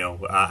 Pacer,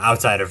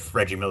 outside of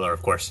Reggie Miller,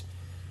 of course.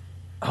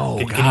 Oh,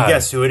 Can you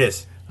guess who it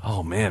is?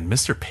 Oh, man,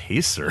 Mr.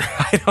 Pacer.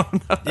 I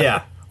don't know.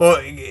 Yeah.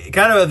 Well,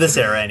 kind of this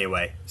era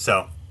anyway,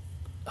 so.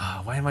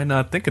 Why am I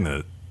not thinking of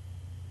it?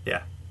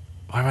 Yeah.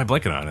 Why am I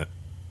blanking on it?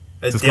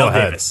 It's Dale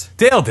Davis.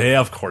 Dale,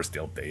 of course,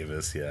 Dale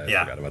Davis. Yeah, I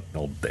Yeah. forgot about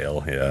old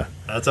Dale. Yeah.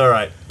 That's all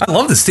right. I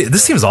love this team.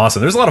 This team's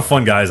awesome. There's a lot of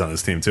fun guys on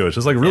this team, too. It's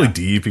just really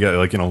deep. You got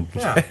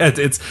Yeah.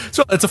 it's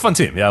a fun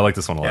team. Yeah, I like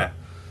this one a lot. Yeah.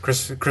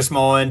 Chris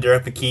Mullen,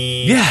 Derek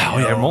McKee.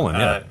 Yeah,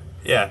 Mullen,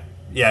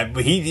 Yeah,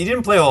 but he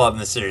didn't play a whole lot in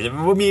this series.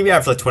 Maybe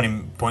after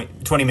 20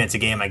 minutes a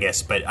game, I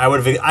guess. But I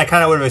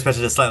kind of would have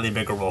expected a slightly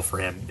bigger role for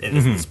him at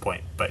this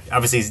point. But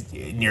obviously he's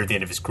near the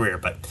end of his career.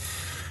 But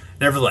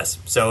nevertheless,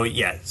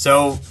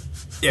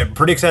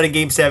 pretty exciting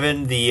Game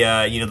 7.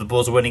 The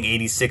Bulls winning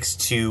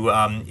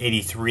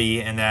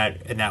 86-83 in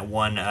that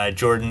one.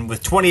 Jordan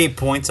with 28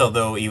 points,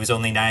 although he was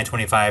only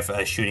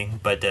 9-25 shooting,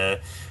 but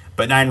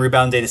 9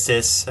 rebounds, 8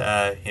 assists.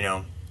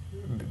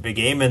 Big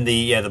game, and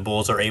the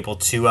Bulls are able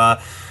to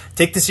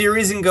take the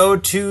series and go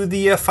to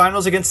the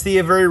finals against the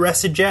very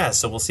rested Jazz.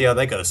 So we'll see how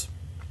that goes.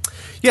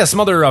 Yeah, some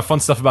other fun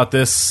stuff about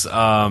this.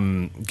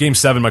 Game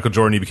 7, Michael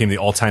Jordan, he became the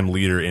all-time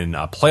leader in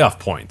playoff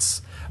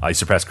points. He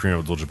surpassed Kareem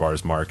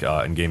Abdul-Jabbar's mark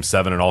in Game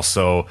 7. And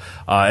also,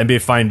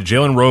 NBA fined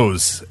Jalen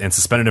Rose and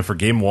suspended him for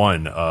Game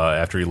 1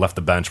 after he left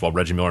the bench while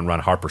Reggie Miller and Ron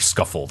Harper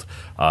scuffled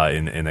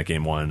in that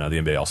Game 1. The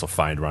NBA also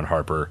fined Ron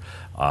Harper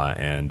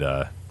and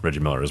Reggie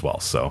Miller as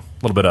well. So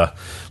a little bit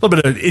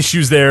of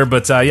issues there,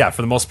 but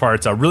for the most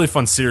part, a really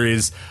fun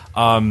series,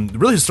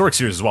 really historic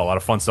series as well. A lot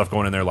of fun stuff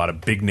going in there. A lot of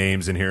big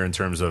names in here in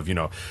terms of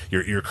your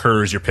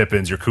Kerrs, your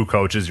Pippins, your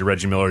Kukocs, your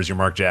Reggie Millers, your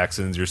Mark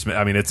Jacksons, your Smith.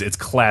 I mean, it's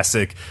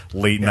classic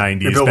late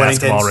 '90s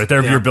basketball right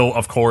there. Yeah. Your Bill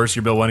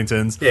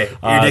Wenningtons. Yeah,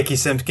 your Dickie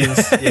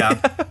Simpkins. Yeah,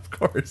 of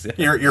course.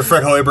 Yeah. Your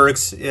Fred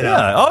Hoibergs.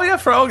 Yeah. Oh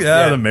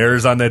yeah, the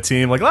Mayor's on that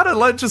team. Like a lot of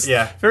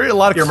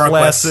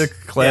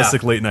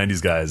classic late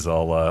 '90s guys.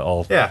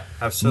 All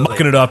absolutely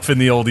mucking it up in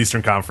the old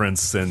Eastern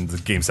Conference,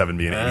 and Game 7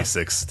 being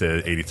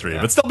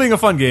 86-83, but still being a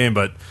fun game.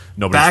 But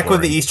nobody back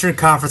when the Eastern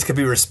Conference could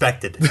be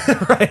respected,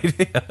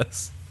 right?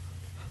 Yes.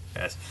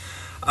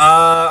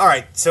 All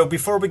right. So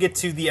before we get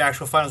to the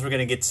actual finals, we're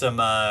going to get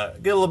a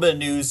little bit of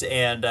news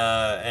and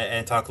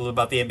talk a little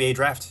about the NBA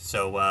draft.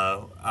 So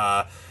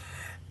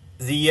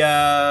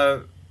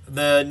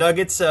the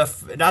Nuggets,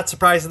 not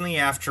surprisingly,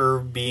 after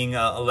being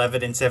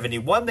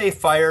 11-71, they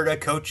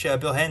fired Coach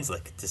Bill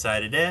Hanslick.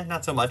 Decided,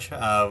 not so much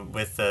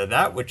with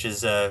that, which is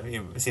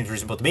seems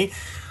reasonable to me.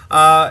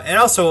 And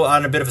also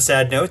on a bit of a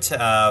sad note,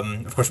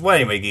 of course,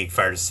 getting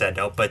fired is a sad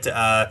note, but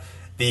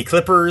The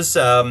Clippers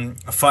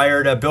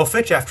fired Bill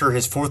Fitch after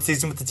his 4th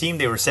season with the team.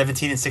 They were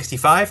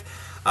 17-65.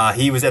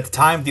 He was at the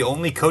time the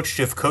only coach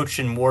to have coached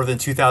in more than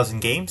 2,000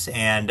 games,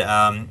 and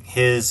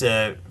his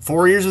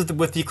 4 years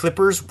with the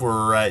Clippers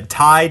were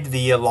tied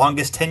the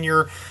longest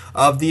tenure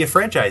of the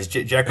franchise.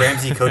 Jack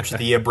Ramsey coached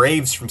the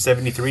Braves from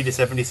 73 to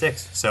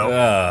 76. So,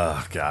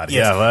 oh God,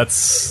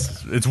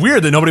 yes. Yeah, it's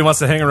weird that nobody wants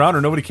to hang around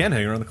or nobody can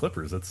hang around the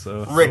Clippers. That's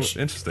Rich, so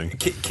interesting.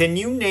 Can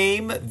you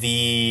name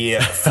the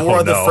 4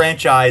 of the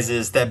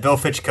franchises that Bill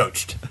Fitch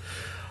coached?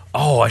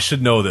 Oh, I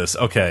should know this.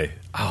 Okay.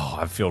 Oh,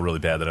 I feel really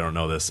bad that I don't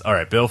know this. All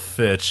right, Bill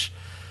Fitch.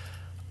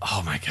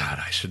 Oh my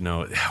God, I should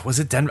know. Was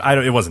it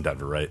Denver? It wasn't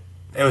Denver, right?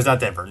 It was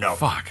not Denver. No.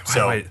 Fuck.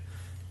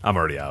 I'm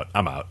already out.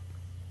 I'm out.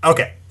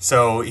 Okay,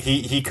 so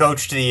he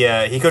coached the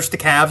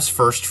Cavs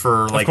first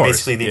for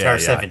basically the entire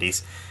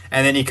 70s,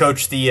 and then he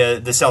coached the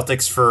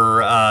Celtics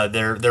for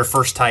their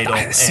first title.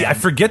 I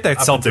forget that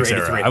Celtics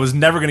era. I was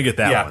never going to get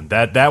that one.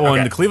 That one,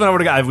 okay. The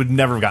Cleveland I would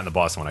never have gotten the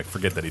Boston one. I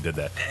forget that he did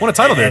that. Won a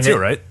title there too,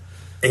 right?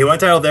 He won a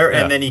title there,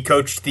 and then he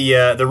coached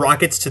the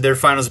Rockets to their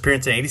finals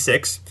appearance in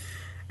 '86.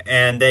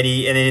 And then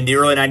in the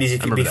early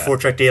 90s, before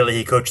Chuck Daly,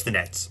 he coached the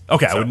Nets.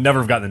 Okay, so I would never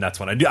have gotten the Nets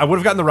one. I would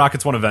have gotten the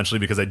Rockets one eventually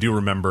because I do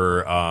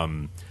remember.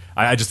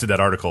 I just did that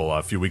article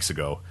a few weeks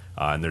ago,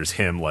 and there's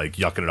him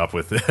yucking it up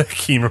with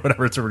Keem or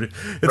whatever.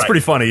 It's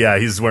pretty funny. Yeah,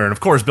 he's wearing, of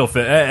course, Bill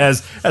Fitch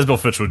as Bill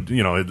Fitch would,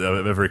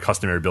 a very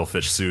customary Bill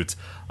Fitch suit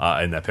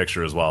in that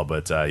picture as well.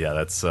 But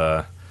that's.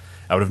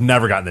 I would have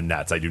never gotten the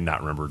Nets. I do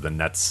not remember the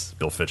Nets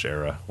Bill Fitch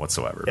era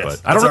whatsoever.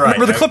 Yes, but I don't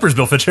remember the Clippers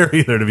Bill Fitch era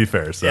either, to be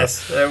fair. So.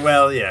 Yes, it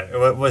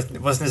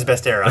wasn't his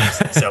best era,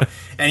 obviously. So,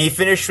 and he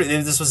finished.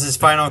 This was his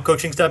final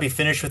coaching stop. He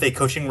finished with a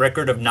coaching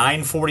record of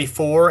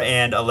 944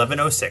 and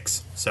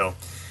 1106. So,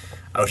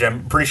 which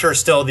I'm pretty sure is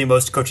still the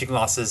most coaching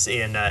losses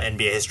in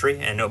NBA history,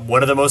 and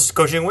one of the most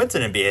coaching wins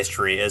in NBA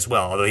history as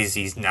well. Although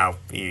he's I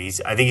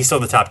think he's still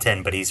in the top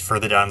 10, but he's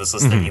further down this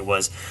list than he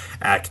was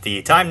at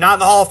the time. Not in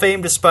the Hall of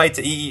Fame, despite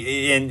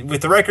and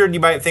with the record,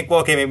 you might think, well,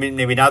 okay,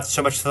 maybe not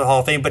so much for the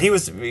Hall of Fame, but he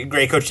was a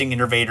great coaching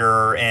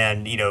innovator,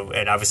 and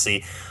and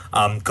obviously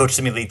coached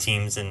some elite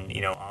teams, and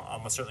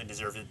almost certainly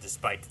deserved it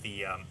despite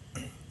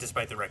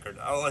the record.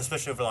 Oh,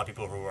 especially for a lot of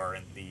people who are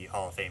in the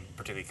Hall of Fame,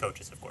 particularly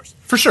coaches, of course.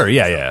 For sure,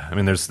 yeah. I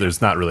mean,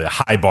 there's not really a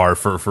high bar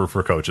for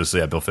coaches. So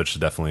yeah, Bill Fitch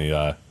should definitely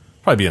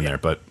probably be in there,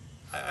 but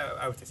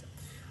I would say so.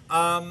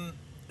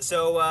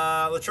 So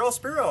Latrell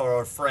Spiro,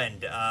 our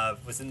friend,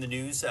 was in the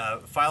news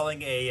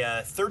filing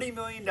a $30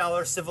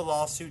 million civil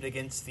lawsuit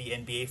against the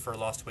NBA for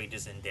lost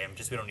wages and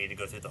damages. We don't need to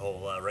go through the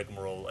whole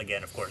rigmarole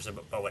again, of course,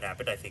 about what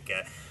happened. I think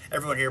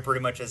everyone here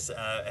pretty much has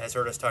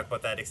heard us talk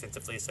about that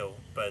extensively. So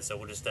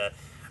we'll just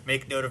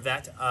make note of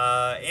that.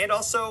 And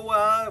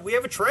also, we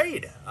have a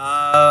trade,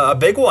 a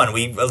big one.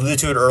 We alluded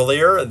to it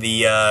earlier.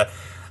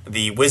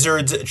 The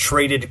Wizards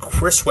traded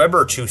Chris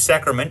Webber to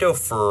Sacramento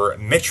for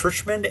Mitch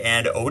Richmond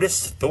and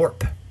Otis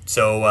Thorpe.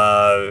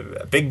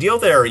 So, big deal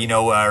there.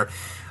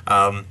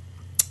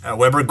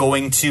 Webber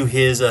going to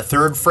his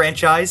third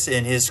franchise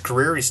in his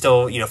career. He's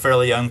still,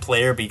 fairly young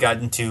player, but he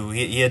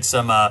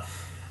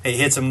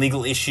had some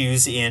legal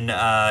issues in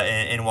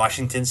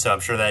Washington, so I'm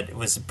sure that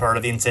was part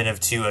of the incentive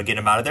to get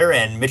him out of there.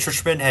 And Mitch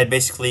Richmond had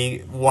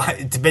basically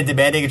been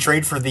demanding a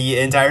trade for the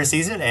entire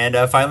season, and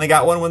finally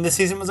got one when the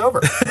season was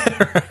over.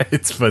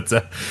 Right, but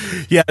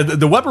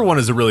the Weber one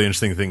is a really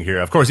interesting thing here.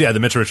 Of course, the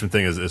Mitch Richmond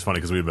thing is funny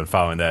because we've been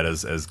following that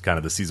as kind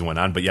of the season went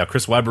on. But yeah,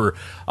 Chris Webber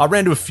ran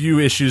into a few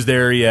issues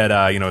there. He had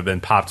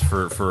been popped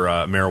for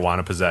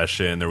marijuana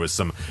possession. There was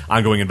some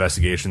ongoing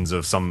investigations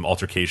of some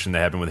altercation that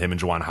happened with him and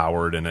Juwan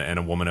Howard and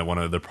a woman at one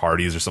of the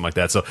parties or something like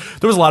that. So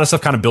there was a lot of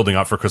stuff kind of building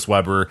up for Chris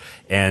Webber,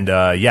 and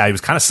he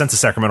was kind of sent to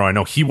Sacramento. I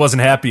know he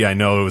wasn't happy. I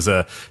know it was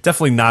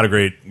definitely not a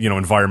great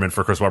environment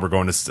for Chris Webber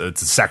going to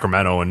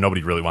Sacramento, and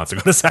nobody really wants to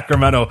go to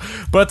Sacramento.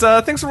 But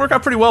things would work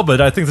out pretty well.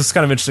 But I think this is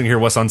kind of interesting here.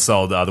 Wes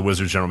Unseld, the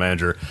Wizards general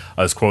manager,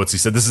 his quotes. He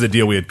said, "This is a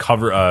deal we had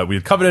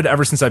coveted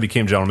ever since I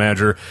became general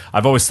manager.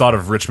 I've always thought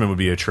of Richmond would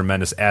be a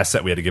tremendous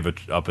asset. We had to give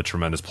up a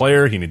tremendous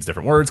player. He needs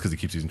different words because he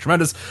keeps using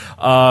tremendous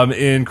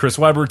in Chris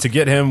Webber. To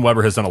get him,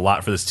 Webber has done a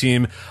lot for this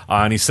team."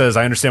 And he says,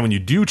 "I understand when you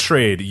do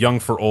trade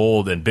young for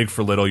old and big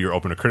for little, you're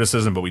open to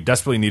criticism, but we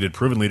desperately needed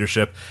proven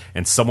leadership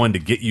and someone to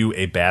get you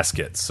a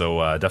basket."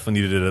 So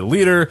definitely needed a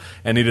leader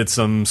and needed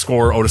some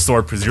scorer. Otis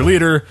Thorpe is your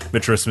leader.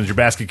 Mitch Richmond's your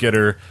basket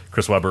getter.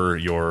 Chris Webber,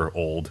 your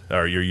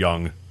your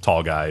young,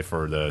 tall guy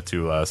for the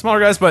two smaller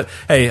guys. But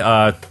hey,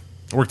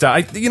 worked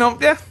out.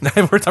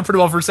 It worked out pretty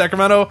well for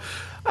Sacramento.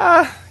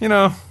 I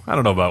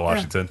don't know about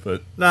Washington,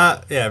 but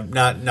not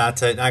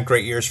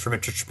great years for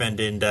Mitch Richmond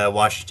and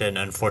Washington,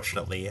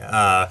 unfortunately.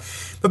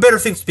 But better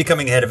things be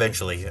coming ahead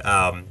eventually.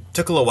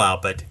 Took a little while,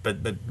 but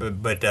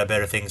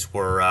better things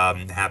were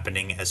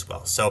happening as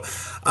well. So,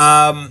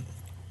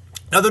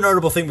 another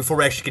notable thing before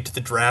we actually get to the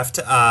draft,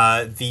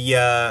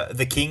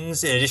 the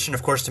Kings, in addition,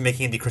 of course, to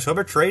making the Chris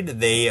Webber trade,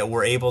 they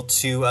were able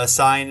to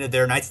sign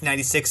their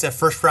 1996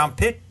 first-round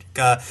pick,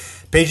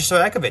 Peja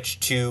Stojakovic,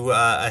 to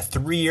a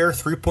 3-year,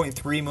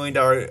 $3.3 million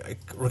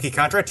rookie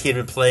contract. He had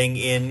been playing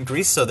in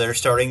Greece, so they're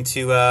starting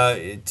to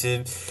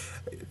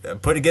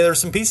put together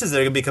some pieces that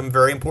are going to become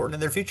very important in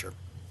their future.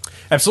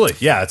 Absolutely,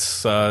 yeah.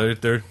 It's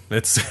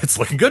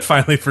looking good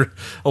finally for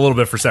a little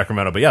bit for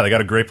Sacramento. But yeah, they got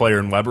a great player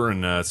in Weber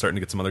and starting to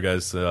get some other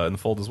guys in the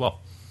fold as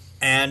well.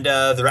 And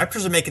the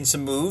Raptors are making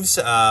some moves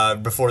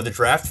before the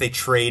draft. They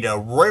trade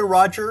Roy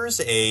Rogers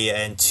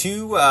and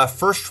 2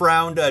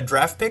 first-round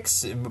draft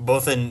picks,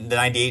 both in the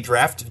 '98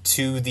 draft,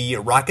 to the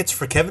Rockets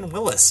for Kevin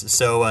Willis.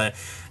 So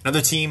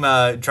another team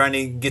trying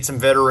to get some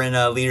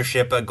veteran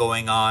leadership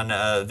going on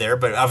there.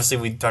 But obviously,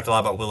 we talked a lot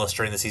about Willis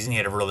during the season. He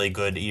had a really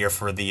good year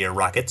for the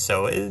Rockets,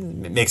 so it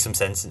makes some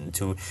sense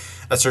to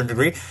a certain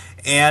degree.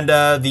 And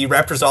the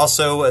Raptors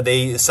also,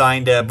 they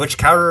signed Butch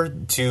Carter,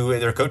 to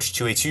their coach,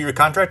 to a 2-year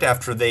contract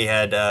after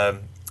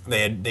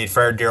they'd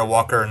fired Darrell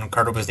Walker and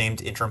Carter was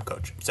named interim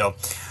coach. So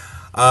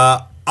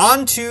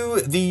on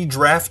to the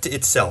draft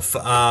itself.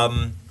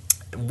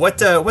 What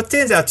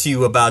stands out to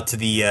you about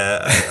the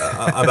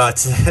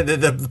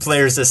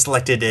players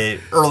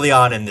selected early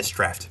on in this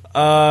draft?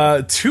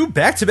 2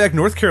 back-to-back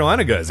North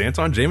Carolina guys,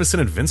 Anton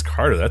Jamison and Vince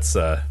Carter. That's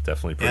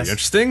definitely pretty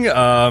interesting.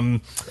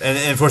 And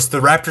of course,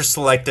 the Raptors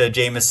select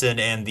Jamison,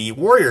 and the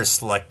Warriors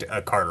select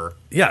Carter.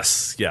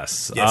 Yes.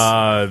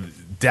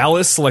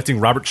 Dallas selecting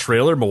Robert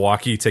Traylor,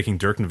 Milwaukee taking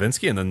Dirk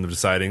Nowitzki, and then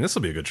deciding this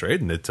will be a good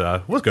trade, and it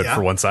was good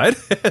for one side.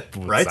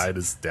 One side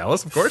is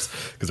Dallas, of course,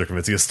 because Dirk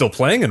Nowitzki is still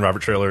playing, and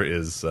Robert Traylor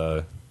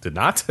did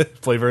not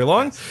play very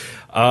long.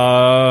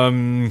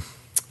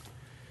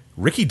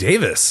 Ricky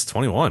Davis,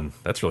 21.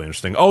 That's really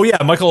interesting. Oh, yeah,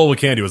 Michael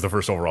Olowokandi was the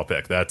first overall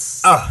pick.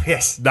 That's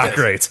not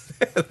great.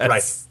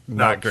 That's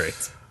not great.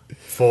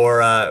 For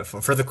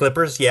the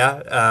Clippers,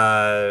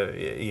 I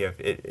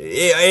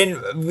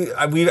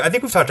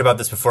think we've talked about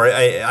this before.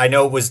 I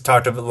know it was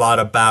talked a lot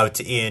about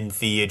in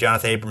the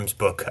Jonathan Abrams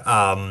book,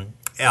 on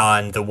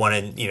the one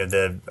in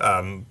the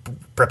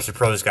Preps or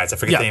Pros guys. I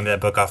forget the name of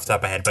that book off the top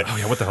of my head, but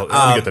what the hell?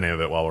 Let me get the name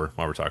of it while we're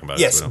talking about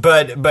it. Yes,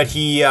 but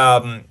he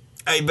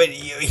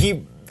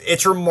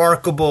it's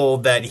remarkable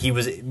that he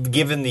was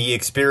given the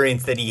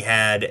experience that he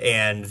had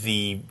and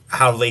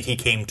how late he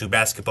came to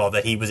basketball,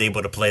 that he was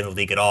able to play in the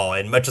league at all,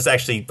 and much as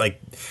actually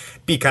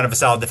be kind of a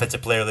solid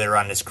defensive player later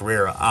on in his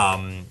career.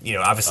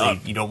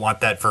 Obviously you don't want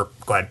that for.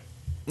 Go ahead.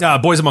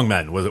 Boys Among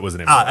Men was the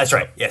name. That's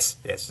right. Yes.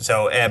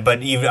 So,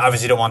 but you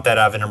obviously don't want that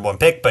out of a number 1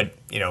 pick. But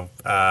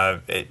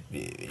it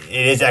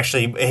is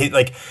actually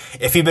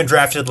if he'd been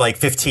drafted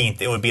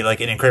 15th, it would be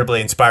an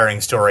incredibly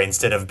inspiring story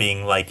instead of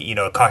being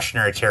a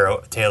cautionary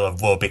tale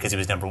of woe because he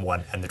was number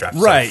 1 in the draft.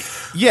 Right.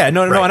 So, yeah.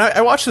 No. And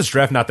I watched this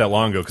draft not that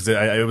long ago because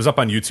it was up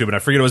on YouTube, and I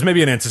forget, it was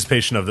maybe in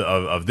anticipation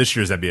of this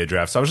year's NBA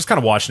draft. So I was just kind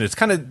of watching it. It's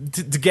kind of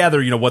to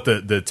gather what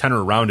the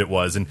tenor around it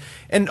was, and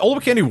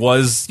Olowokandi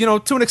was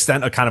to an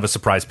extent a kind of a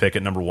surprise pick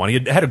at number 1. He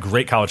had a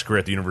great college career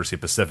at the University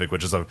of Pacific,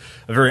 which is a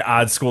very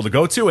odd school to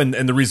go to, and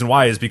the reason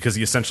why is because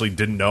he essentially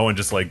didn't know and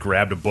just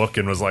grabbed a book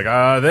and was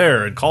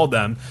there and called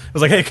them. It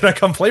was hey, can I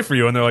come play for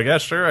you? And they're yeah,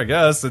 sure, I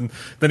guess. And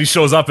then he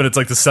shows up and it's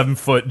the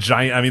 7-foot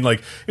giant. I mean,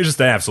 he's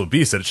just an absolute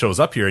beast that it shows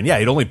up here. And yeah,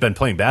 he'd only been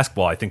playing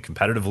basketball, I think,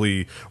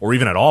 competitively or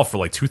even at all for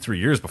 2-3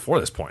 years before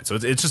this point. So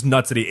it's just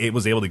nuts that he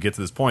was able to get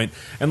to this point.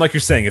 And like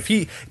you're saying,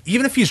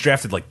 even if he's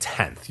drafted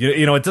 10th,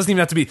 it doesn't even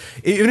have to be,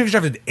 even if he's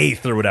drafted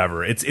 8th or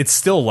whatever, it's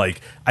still I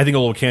think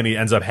Olowokandi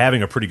ends up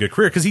having a pretty good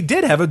career because he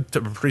did have a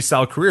pretty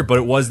solid career, but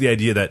it was the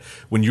idea that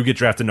when you get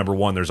drafted number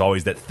 1, there's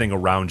always that thing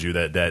around you,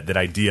 that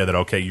idea that,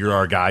 okay, you're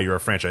our guy, you're a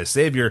franchise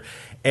savior,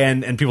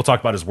 and people talk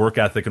about his work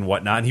ethic and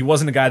whatnot, and he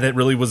wasn't a guy that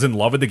really was in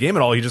love with the game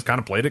at all. He just kind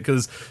of played it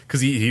because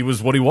he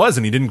was what he was,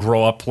 and he didn't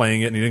grow up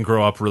playing it, and he didn't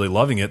grow up really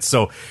loving it,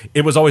 so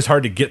it was always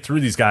hard to get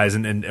through these guys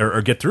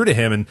or get through to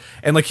him,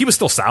 and he was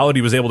still solid.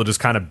 He was able to just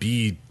kind of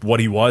be what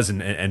he was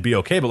and be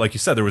okay, but like you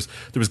said, there was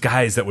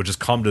guys that would just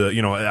come to,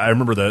 I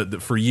remember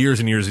for years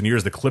and years and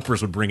years, the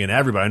Clippers would bring in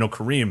everybody. I know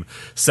Kareem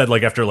said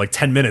after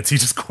 10 minutes he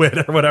just quit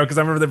or whatever, because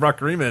I remember they brought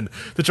Kareem in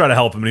to try to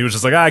help him, and he was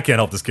just I can't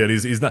help this kid.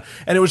 He's not,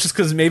 and it was just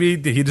because maybe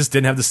he just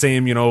didn't have the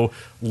same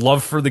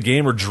love for the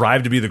game or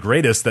drive to be the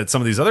greatest that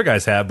some of these other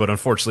guys have. But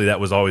unfortunately, that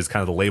was always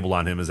kind of the label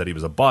on him, is that he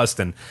was a bust,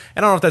 and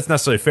I don't know if that's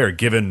necessarily fair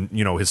given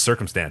his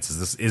circumstances.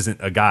 This isn't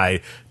a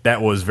guy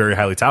that was very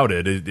highly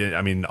touted.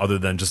 I mean, other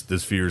than just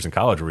his few years in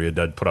college where he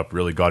had put up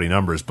really gaudy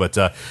numbers. But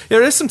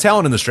there is some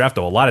talent in this draft,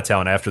 though. A lot of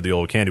talent after the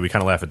Olowokandi. We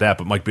kind of laugh at that,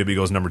 but Mike Bibby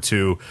goes number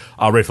 2.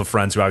 Rafael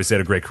Friends, who obviously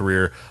had a great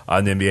career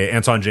in the NBA.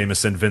 Anton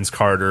Jamison, Vince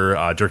Carter,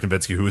 Dirk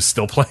Nowitzki, who is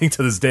still playing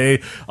to this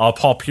day.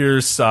 Paul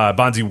Pierce,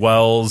 Bonzi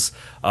Wells,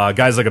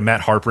 guys like a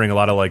Matt Harpering, a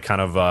lot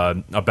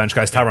of bench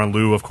guys. Tyronn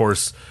Lue, of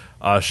course,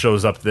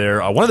 shows up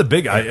there. One of the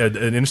big, an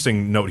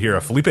interesting note here,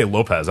 Felipe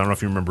Lopez. I don't know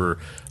if you remember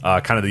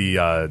kind of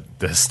the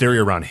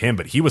hysteria around him,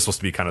 but he was supposed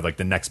to be kind of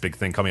the next big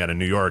thing coming out of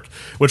New York,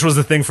 which was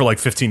the thing for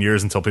 15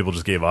 years until people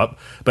just gave up.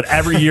 But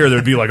every year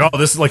there'd be oh,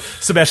 this is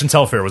Sebastian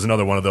Telfair was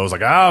another one of those.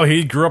 Oh,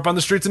 he grew up on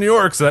the streets of New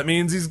York, so that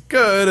means he's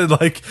good. And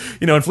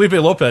and Felipe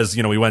Lopez,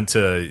 he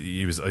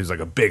was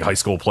a big high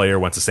school player,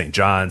 went to St.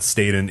 John's,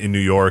 stayed in New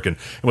York, and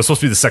it was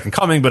supposed to be the second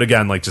coming, but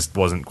again, just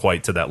wasn't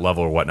quite to that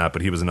level or whatnot.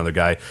 But he was another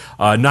guy.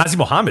 Nazi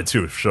Mohammed,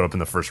 too showed up in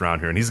the first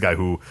round here, and he's a guy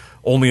who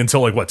only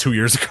until 2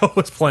 years ago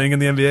was playing in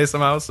the NBA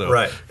somehow. So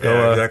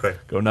exactly.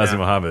 Go Nazir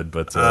Muhammad.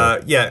 But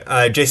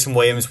Jason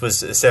Williams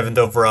was 7th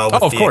overall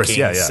with the course,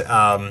 Kings.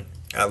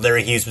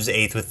 Larry Hughes was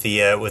 8th with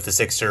the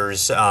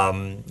Sixers.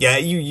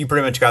 You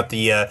pretty much got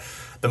the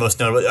most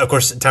notable. Of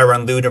course,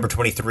 Tyronn Lue, number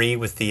 23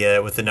 with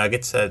the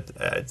Nuggets.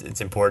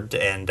 It's important,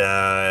 and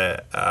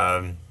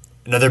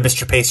another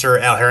Mr. Pacer,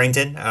 Al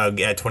Harrington,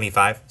 at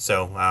 25.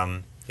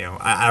 So.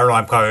 I don't know.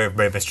 I'm calling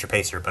everybody Mr.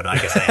 Pacer, but I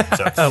guess I am.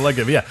 So. I like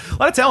him. Yeah, a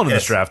lot of talent in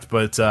this draft,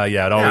 but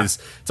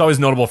it's always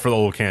notable for the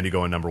little candy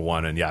going number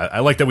 1. And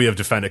I like that we have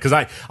defended, because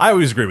I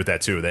always agree with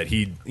that too. That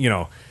he,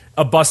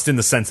 a bust in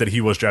the sense that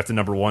he was drafted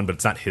number 1, but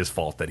it's not his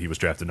fault that he was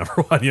drafted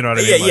number 1. You know what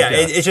I mean?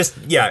 It's just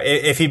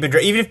if he'd been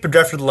even if he'd been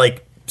drafted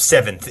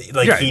 7th,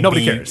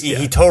 nobody cares.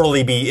 He'd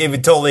totally be. It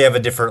would totally have a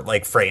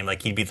different frame.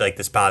 He'd be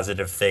this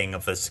positive thing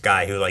of this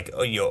guy who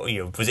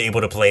was able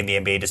to play in the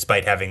NBA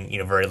despite having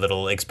very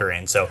little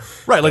experience. So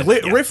right,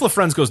 Rafe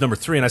LaFrentz goes number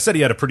 3, and I said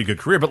he had a pretty good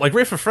career, but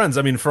Rafe LaFrentz,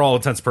 I mean, for all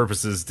intents and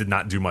purposes, did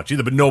not do much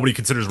either. But nobody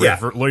considers Rafe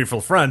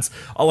LaFrentz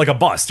a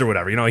bust or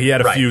whatever. He had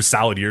a few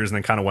solid years and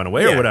then kind of went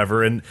away or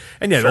whatever. And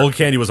Old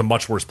Candy was a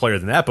much worse player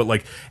than that. But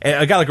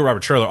a guy like a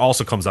Robert Traylor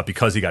also comes up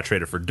because he got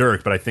traded for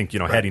Dirk. But I think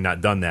had he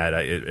not done that,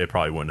 it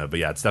probably wouldn't have. But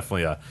it's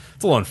definitely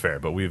it's a little unfair,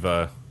 but we've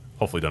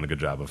hopefully done a good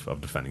job of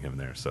defending him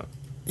there. So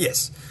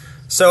yes,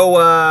 so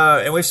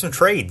and we have some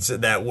trades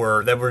that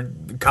were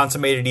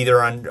consummated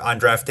either on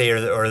draft day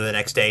or the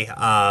next day.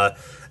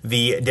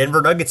 The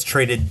Denver Nuggets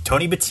traded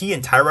Tony Battie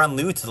and Tyronn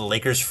Lue to the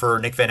Lakers for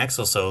Nick Van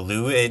Exel. So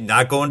Lue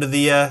not going to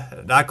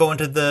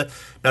the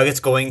Nuggets,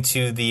 going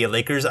to the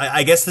Lakers.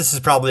 I guess this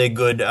is probably a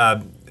good.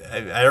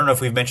 I don't know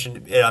if we've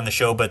mentioned it on the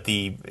show, but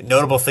the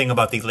notable thing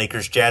about the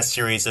Lakers Jazz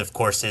series, of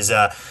course, is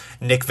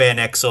Nick Van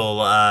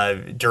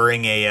Exel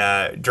during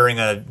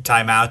a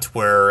timeout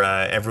where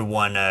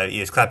everyone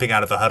is clapping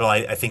out of the huddle.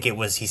 I think it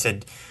was, he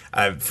said,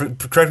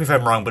 correct me if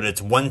I'm wrong, but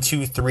it's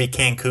 1-2-3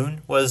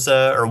 Cancun was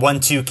or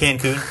 1-2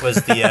 Cancun was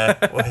the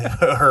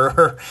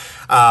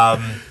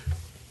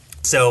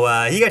So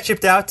he got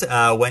shipped out,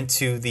 went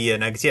to the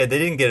Nuggets. Yeah, they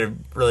didn't get a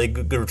really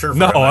good return for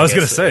him. I was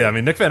going to say,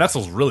 Nick Van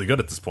Exel's really good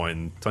at this point,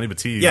 and Tony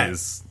Battie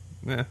is,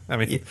 right.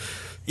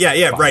 Yeah,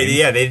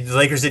 the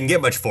Lakers didn't get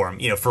much for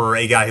him, for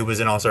a guy who was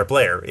an all-star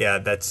player. Yeah,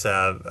 that's...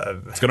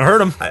 it's going to hurt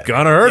him. him.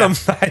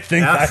 I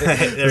think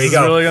this is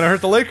really going to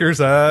hurt the Lakers.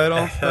 I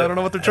don't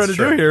know what they're trying to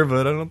do here,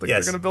 but I don't think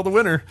they're going to build a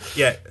winner.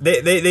 Yeah,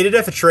 they did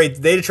have to trade.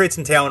 They had to trade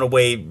some talent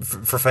away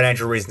for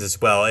financial reasons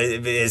as well.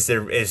 Is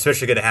there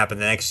especially going to happen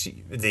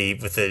with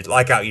the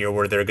lockout year,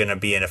 where they're going to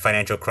be in a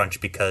financial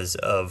crunch because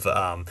of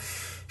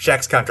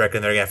Shaq's contract,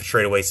 and they're going to have to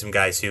trade away some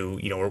guys who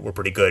were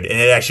pretty good, and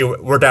it actually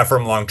worked out for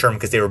them long term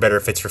because they were better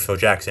fits for Phil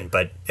Jackson.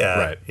 But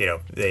they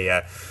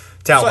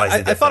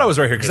talent-wise, I thought I was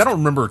right here because I don't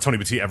remember Tony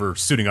Battie ever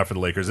suiting up for the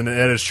Lakers, and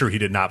that is true. He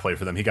did not play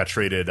for them. He got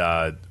traded.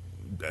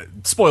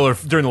 Spoiler,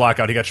 during the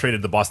lockout, he got traded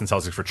to the Boston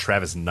Celtics for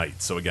Travis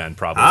Knight. So again,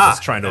 probably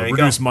just trying to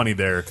reduce money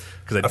there,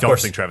 because I don't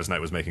think Travis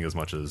Knight was making as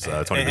much as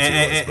Tony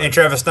Battie was. And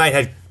Travis Knight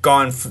had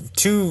gone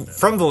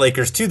from the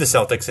Lakers to the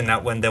Celtics, and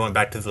not when they went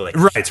back to the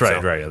Lakers.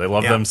 Right. Yeah, they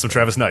loved them some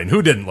Travis Knight. And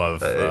who didn't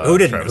love? Who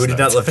did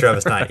not love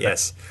Travis Knight?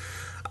 Yes.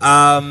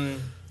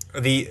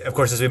 Of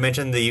course, as we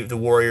mentioned, the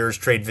Warriors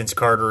trade Vince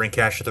Carter and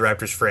cash to the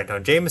Raptors for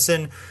Anton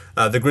Jameson.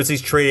 The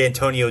Grizzlies traded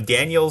Antonio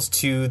Daniels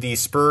to the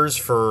Spurs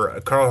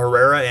for Carl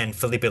Herrera and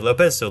Felipe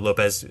Lopez. So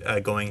Lopez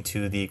going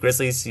to the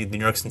Grizzlies, the New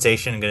York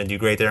sensation, going to do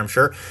great there, I'm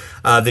sure.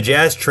 The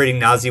Jazz trading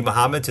Nazir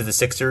Muhammad to the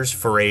Sixers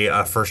for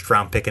a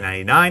first-round pick in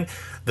 '99.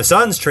 The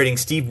Suns trading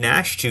Steve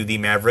Nash to the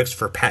Mavericks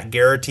for Pat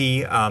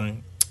Garrity.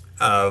 Martin, I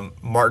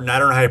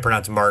don't know how to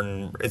pronounce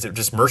Martin. Is it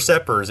just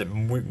Mursep, or is it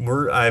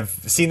I've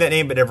seen that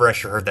name but never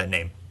actually heard that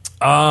name.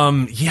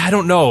 I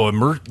don't know.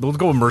 We'll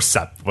go with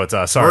Mursep, but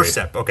sorry.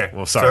 Mursep, okay.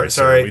 Well, sorry,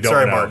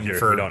 Martin,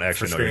 for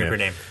screwing up your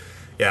name.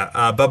 Yeah,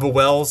 Bubba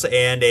Wells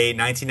and a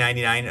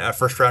 1999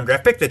 first-round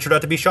draft pick that turned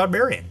out to be Sean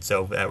Marion.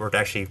 So that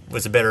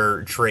was a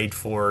better trade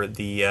for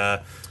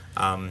the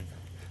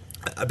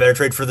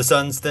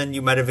Suns than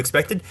you might have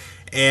expected.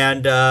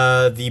 And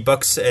the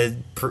Bucks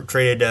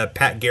traded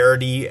Pat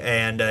Garrity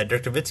and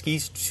Dirk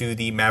Nowitzki to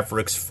the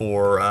Mavericks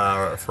for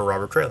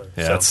Robert Traylor.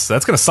 Yeah, so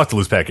that's going to suck to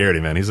lose Pat Garrity,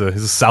 man. He's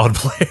a solid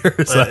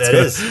player. So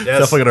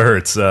definitely going to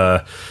hurt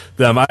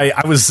them.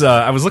 I was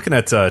looking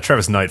at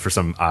Travis Knight for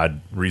some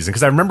odd reason,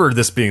 because I remember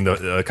this being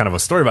the kind of a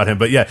story about him.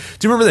 But yeah,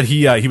 do you remember that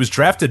he was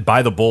drafted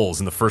by the Bulls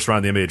in the first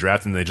round of the NBA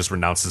draft, and they just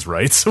renounced his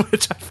rights,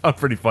 which I found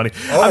pretty funny.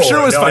 I'm sure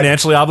it was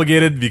financially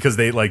obligated, because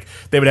they would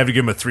have to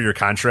give him a 3-year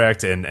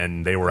contract,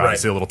 and they were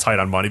obviously a little tight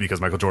on money because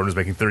Michael Jordan was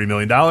making $30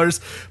 million.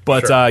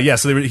 But so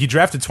he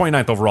drafted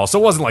 29th overall, so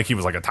it wasn't like he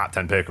was like a top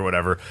 10 pick or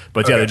whatever.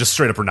 But they just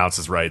straight up renounced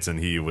his rights, and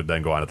he would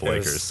then go on at the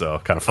Lakers. So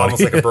kind of funny,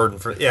 almost like a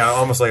bird.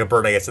 Almost like a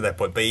bird, I guess, at that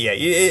point. But yeah,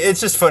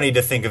 it's just funny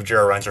to think of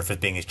Gerald Reinsdorf as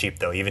being as cheap,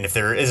 though, even if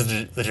there is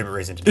a legitimate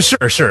reason to do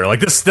it. Sure. Like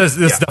this is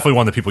definitely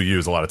one that people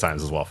use a lot of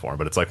times as well for him.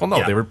 But it's like, well,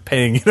 no, they were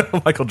paying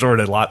Michael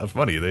Jordan a lot of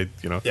money. They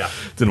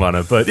didn't want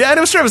to. But yeah, and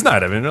it was Travis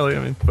Knight.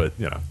 But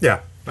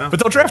But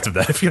don't draft him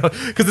then,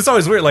 because it's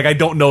always weird. Like, I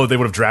don't know they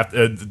would have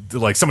drafted,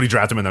 like, somebody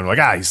drafted him and they're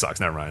like, he sucks,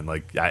 never mind.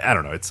 Like, I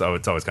don't know. It's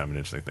always kind of an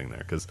interesting thing there,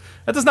 because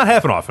that does not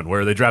happen often,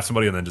 where they draft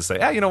somebody and then just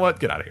say, you know what,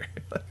 get out of here.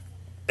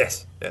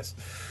 Yes.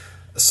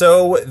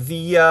 So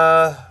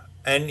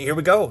and here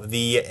we go.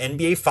 The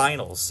NBA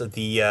Finals.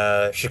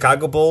 The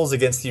Chicago Bulls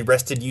against the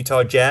rested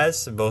Utah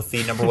Jazz. Both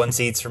the number one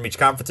seeds from each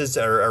conference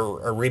are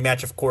a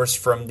rematch, of course,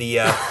 from the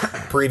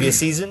previous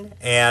season.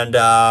 And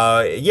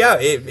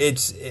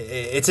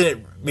it's a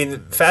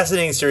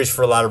fascinating series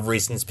for a lot of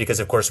reasons, because,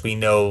 of course, we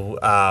know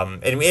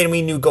and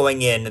we knew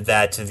going in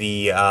that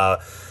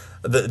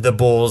the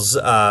Bulls,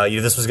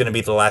 this was going to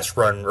be the last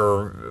run,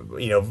 or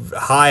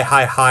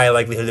high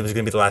likelihood it was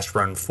going to be the last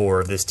run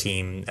for this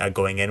team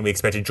going in. We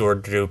expected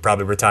George to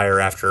probably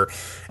retire after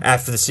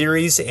the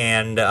series,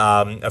 and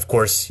of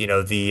course,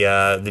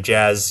 the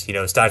Jazz,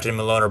 Stockton and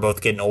Malone are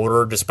both getting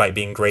older, despite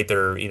being great.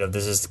 They're,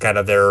 this is kind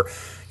of their,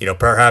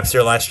 perhaps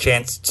their last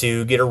chance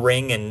to get a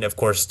ring, and of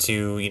course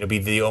to be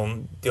the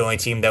only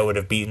team that would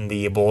have beaten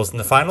the Bulls in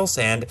the finals,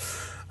 and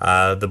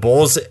the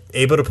Bulls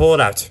able to pull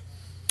it out.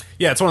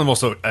 Yeah, it's one of the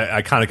most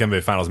iconic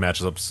NBA Finals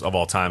matchups of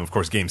all time. Of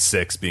course, Game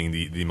 6 being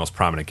the most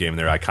prominent game,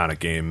 their iconic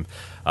game.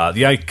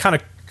 The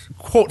iconic,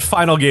 quote,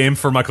 final game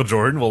for Michael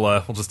Jordan.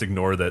 We'll just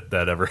ignore that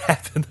ever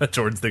happened, that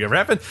Jordan's thing ever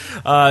happened.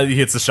 He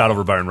hits the shot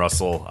over Byron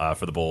Russell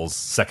for the Bulls,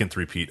 second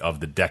three-peat of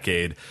the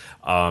decade.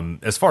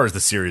 As far as the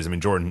series,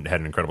 Jordan had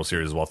an incredible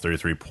series as well,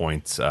 33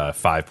 points,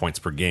 5 points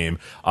per game.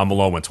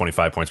 Malone went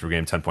 25 points per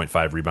game,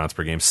 10.5 rebounds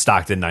per game.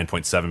 Stockton,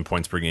 9.7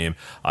 points per game,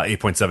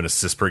 8.7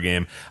 assists per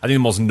game. I think the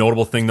most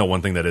notable thing, though,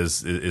 one thing that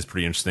is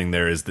pretty interesting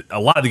there is that a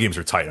lot of the games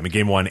are tight.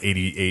 Game 1,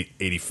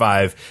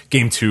 88-85.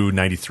 Game 2,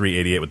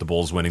 93-88 with the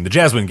Bulls winning. The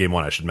Jazz win Game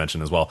 1, I should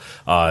mention as well.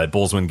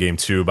 Bulls win Game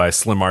 2 by a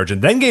slim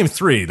margin. Then Game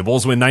 3, the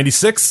Bulls win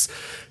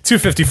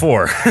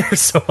 96-54.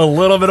 So a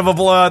little bit of a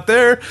blowout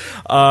there.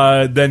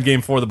 Then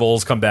Game 4, the Bulls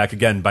come back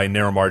again by a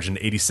narrow margin,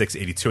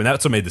 86-82, and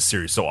that's what made the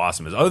series so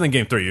awesome. Is other than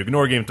Game 3, you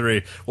ignore Game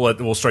 3,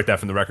 we'll strike that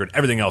from the record.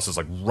 Everything else is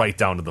like right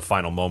down to the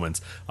final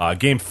moments.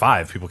 Game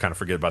 5, people kind of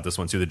forget about this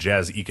one too. The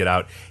Jazz eke it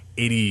out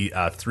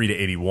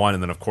 83-81,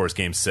 and then of course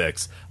Game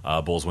 6,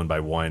 Bulls win by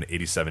 1,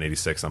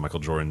 87-86 on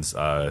Michael Jordan's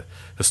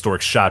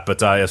historic shot.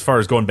 But as far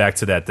as going back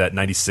to that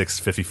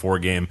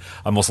 96-54 game,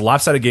 most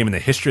lopsided game in the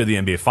history of the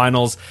NBA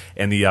Finals,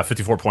 and the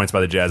 54 points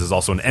by the Jazz is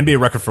also an NBA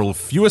record for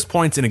fewest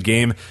points in a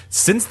game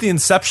since the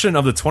inception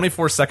of the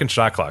 24-second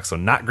shot clock. So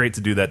not great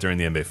to do that during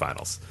the NBA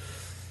Finals.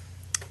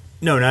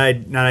 No,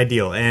 not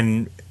ideal.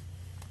 And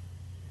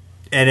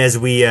as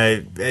we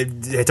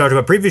talked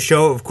about previous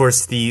show, of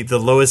course, the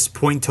lowest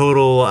point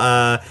total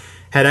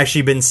had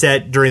actually been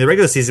set during the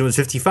regular season was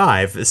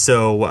 55.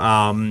 So,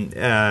 but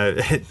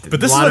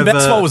this is when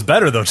basketball was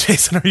better, though.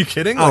 Jason, are you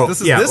kidding? This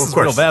is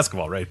real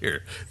basketball right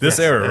here. This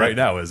era right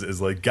now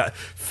is like got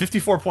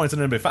 54 points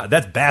in an NBA Finals.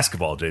 That's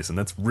basketball, Jason.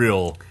 That's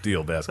real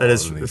deal basketball. That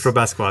is for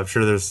basketball. I'm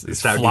sure there's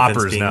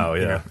floppers now.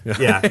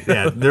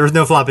 Yeah. There was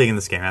no flopping in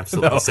this game.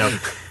 Absolutely. No. So,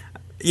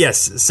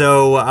 yes.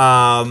 So.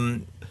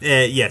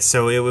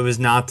 So it was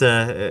not.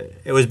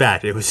 It was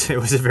bad. It was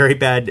a very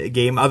bad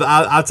game.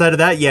 Outside of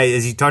that,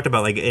 as you talked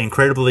about, like an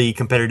incredibly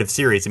competitive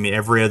series.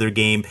 Every other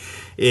game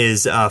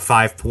is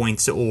 5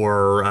 points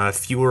or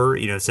fewer.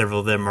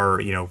 Several of them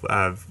are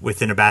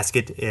within a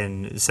basket,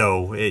 and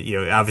so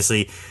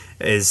obviously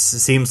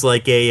seems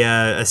like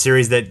a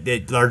series that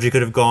it largely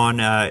could have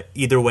gone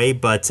either way,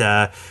 but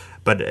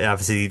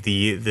obviously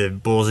the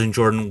Bulls and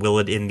Jordan will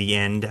it in the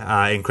end,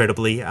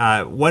 incredibly.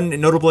 One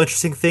notable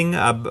interesting thing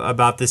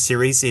about this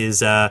series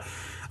is,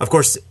 of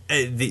course,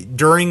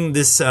 during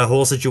this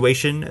whole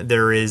situation,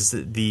 there is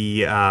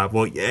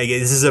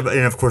this is, and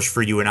of course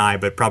for you and I,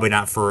 but probably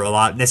not for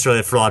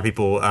necessarily for a lot of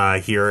people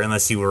here,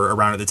 unless you were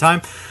around at the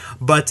time.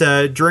 But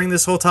during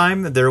this whole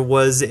time, there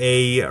was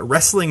a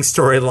wrestling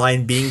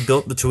storyline being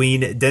built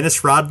between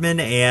Dennis Rodman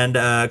and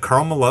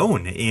Karl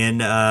Malone in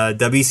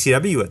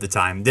WCW at the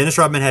time. Dennis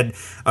Rodman had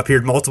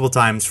appeared multiple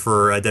times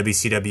for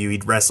WCW.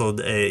 He'd wrestled,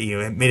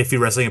 made a few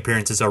wrestling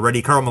appearances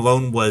already. Karl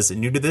Malone was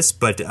new to this,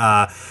 but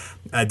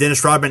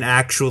Dennis Rodman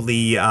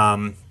actually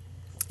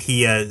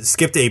he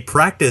skipped a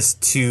practice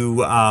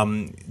to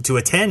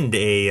attend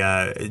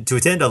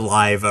a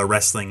live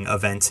wrestling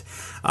event.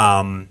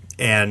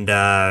 And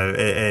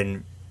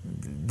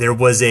there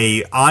was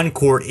a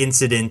on-court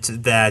incident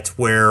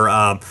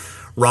where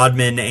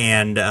Rodman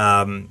and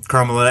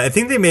Karl Malone, I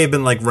think they may have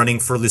been like running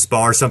for a loose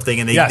ball or something,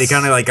 and they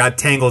kind of like got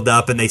tangled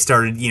up, and they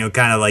started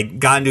kind of like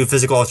got into a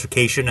physical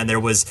altercation, and there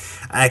was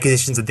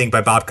accusations, I think,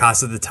 by Bob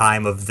Costas at the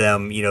time of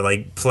them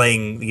like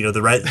playing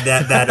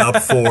that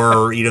up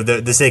for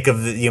the sake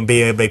of being able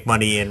to make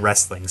money in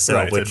wrestling. So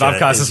right. Bob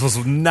Costas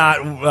was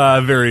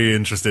not very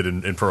interested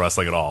in pro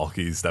wrestling at all.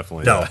 He's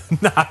definitely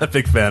not a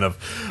big fan of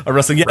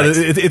wrestling. Yeah, right.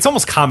 It's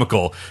almost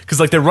comical because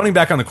like they're running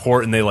back on the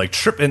court and they like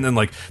trip, and then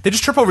like they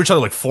just trip over each other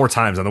like 4 times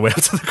times on the way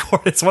up to the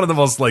court. It's one of the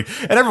most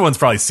and everyone's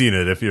probably seen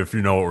it if you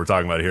know what we're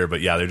talking about here.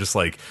 But yeah, they're just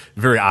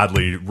very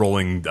oddly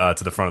rolling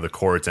to the front of the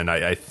court. And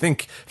I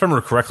think, if I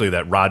remember correctly,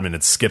 that Rodman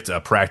had skipped a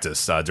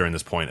practice during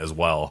this point as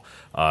well.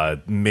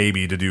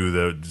 Maybe to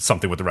do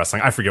something with the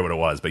wrestling. I forget what it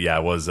was, but yeah,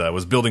 it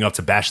was building up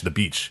to Bash at the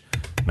Beach,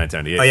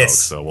 1998. Oh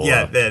yes, folks. So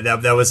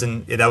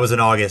that was in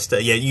August.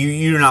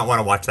 You do not want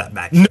to watch that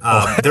match. No.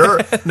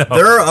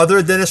 There are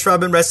other Dennis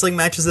Rodman wrestling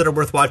matches that are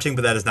worth watching,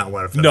 but that is not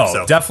one of them. No,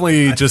 so,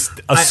 definitely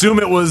just assume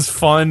it was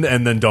fun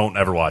and then don't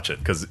ever watch it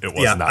because it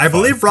was not. I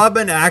believe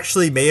Rodman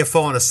actually may have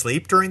fallen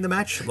asleep during the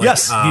match.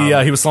 Yes,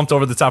 he was slumped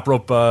over the top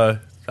rope. I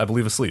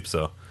believe asleep.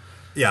 So.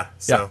 Yeah,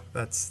 so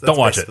that's don't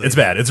watch it. It's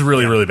bad. It's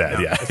really, really bad.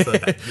 No, it's really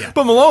bad. Yeah.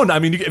 But Malone, I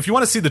mean, if you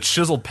want to see the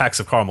chiseled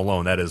pecs of Karl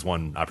Malone, that is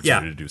one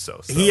opportunity to do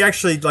so. He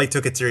actually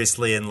took it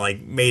seriously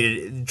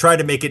and tried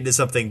to make it into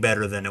something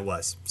better than it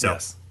was. So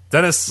yes.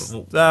 Dennis,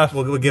 we'll give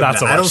him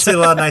that. I don't say a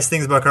lot of nice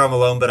things about Karl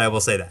Malone, but I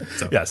will say that.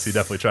 So. Yes, he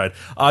definitely tried.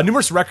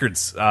 Numerous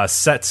records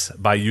set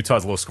by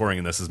Utah's low scoring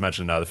in this. As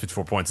mentioned, the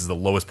 54 points is the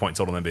lowest point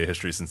total in NBA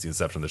history since the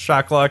inception of the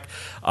shot clock.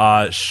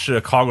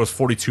 Chicago's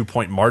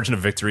 42-point margin of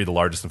victory, the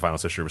largest in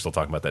finals history. We're still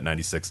talking about that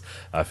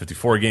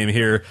 96-54 game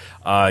here.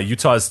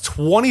 Utah's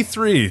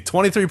 23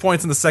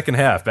 points in the second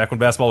half, back when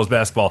basketball was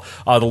basketball.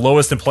 The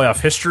lowest in playoff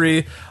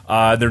history.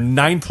 Their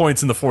 9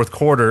 points in the fourth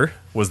quarter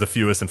was the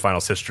fewest in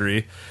finals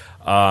history.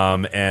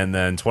 And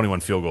then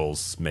 21 field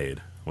goals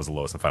made was the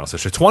lowest in finals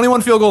history.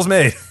 21 field goals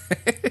made.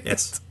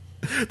 Yes.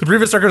 The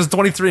previous record was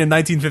 23 in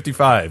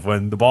 1955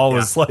 when the ball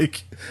was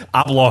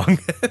oblong,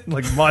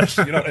 mush.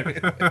 You know what I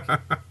mean?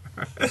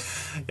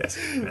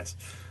 Yes.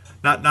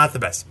 Not the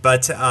best,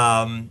 but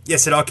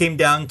yes, it all came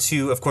down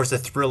to, of course, a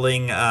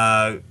thrilling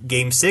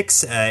Game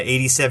 6,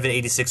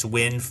 87-86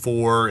 win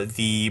for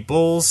the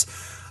Bulls.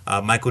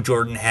 Michael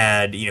Jordan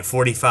had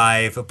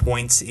 45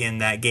 points in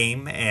that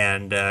game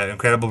and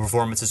incredible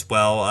performance as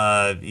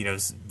well.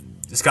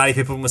 Scottie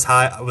Pippen was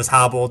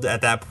hobbled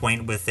at that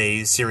point with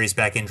a serious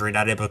back injury,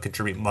 not able to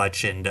contribute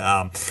much, and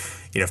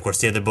of course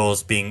the other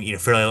Bulls being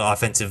fairly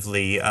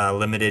offensively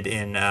limited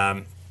in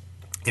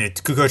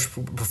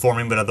Kukoc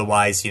performing, but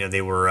otherwise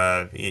they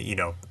were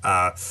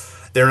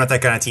they're not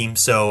that kind of team.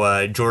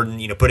 So Jordan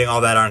putting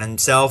all that on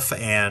himself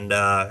and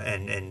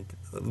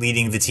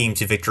leading the team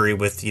to victory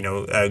with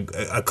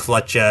a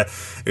clutch.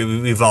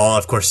 We've all,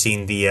 of course,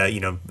 seen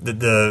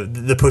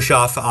the push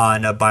off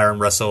on Byron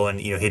Russell and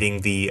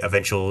hitting the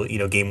eventual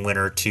game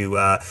winner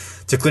to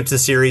clinch the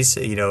series.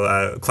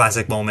 A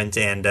classic moment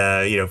and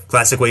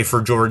classic way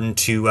for Jordan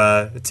to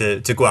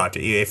go out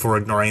if we're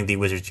ignoring the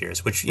Wizards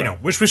years, which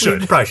which we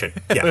should probably should,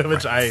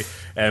 which I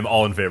am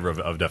all in favor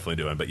of definitely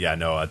doing. But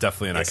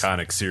definitely an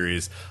iconic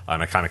series,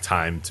 an iconic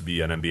time to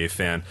be an NBA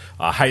fan.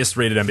 Highest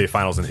rated NBA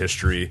Finals in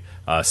history.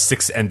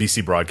 6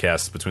 NBC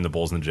broadcasts between the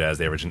Bulls and the Jazz.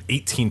 They average an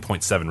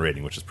 18.7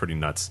 rating, which is pretty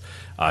nuts.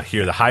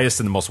 Here, the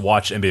highest and the most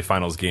watched NBA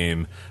Finals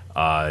game,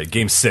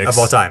 Game 6. Of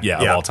all time.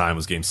 Of all time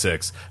was Game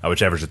 6,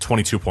 which averaged a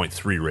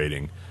 22.3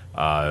 rating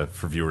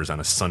for viewers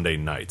on a Sunday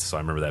night. So I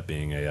remember that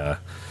being I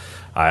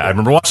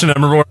remember watching it. I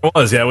remember where it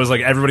was. Yeah, it was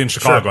everybody in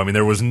Chicago. Sure. I mean,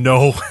 there was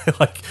no,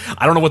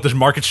 I don't know what the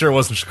market share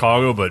was in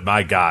Chicago, but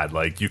my God,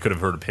 you could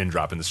have heard a pin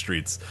drop in the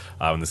streets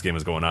when this game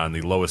was going on.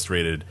 The lowest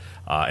rated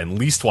and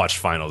least watched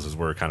finals, as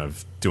we're kind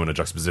of doing a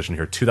juxtaposition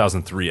here,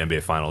 2003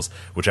 NBA Finals,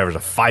 which averaged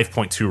a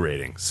 5.2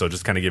 rating. So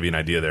just kind of give you an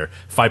idea there.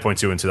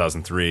 5.2 in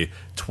 2003,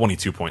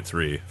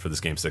 22.3 for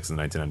this Game 6 in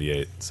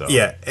 1998. So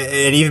yeah,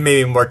 and even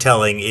maybe more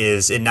telling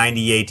is in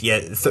 98,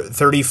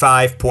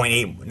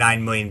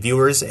 35.89 million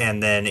viewers,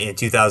 and then in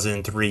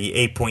 2003,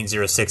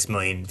 8.06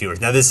 million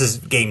viewers. Now this is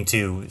Game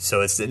 2,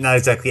 so it's not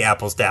exactly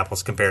apples to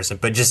apples comparison,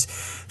 but just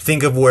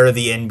think of where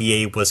the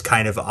NBA was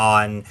kind of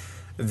on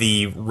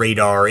the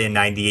radar in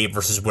 98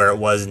 versus where it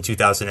was in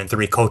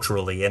 2003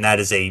 culturally, and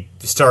that is a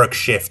stark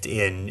shift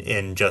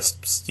in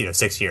just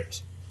 6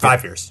 years,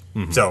 5 years.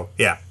 Mm-hmm. So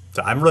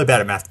I'm really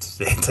bad at math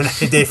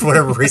today for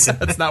whatever reason.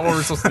 That's not what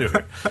we're supposed to do.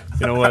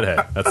 You know what? Hey,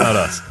 that's not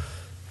us.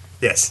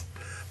 Yes.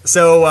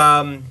 So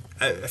a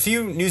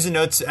few news and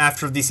notes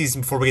after the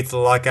season before we get to the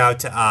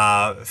lockout.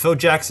 Phil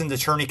Jackson's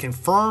attorney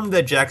confirmed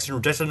that Jackson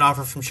rejected an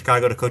offer from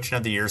Chicago to coach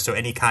another year, so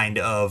any kind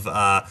of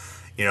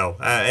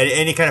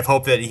any kind of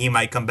hope that he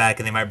might come back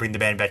and they might bring the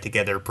band back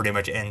together pretty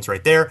much ends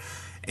right there.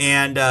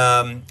 And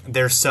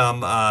there's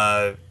some,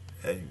 and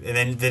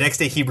then the next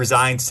day he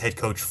resigns as head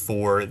coach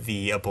for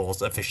the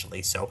Bulls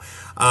officially. So,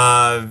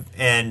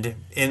 and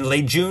in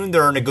late June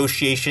there are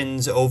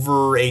negotiations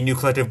over a new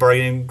collective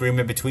bargaining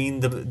agreement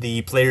between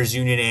the players'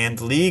 union and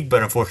the league,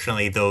 but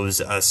unfortunately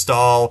those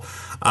stall.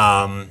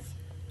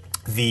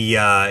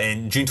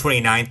 In June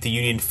 29th, the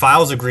union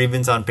files a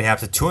grievance on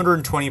behalf of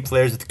 220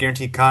 players with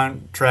guaranteed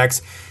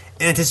contracts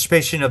in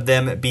anticipation of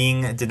them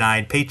being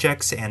denied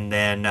paychecks. And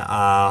then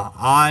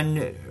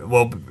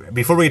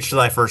before we get to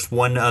July 1st,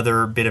 one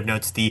other bit of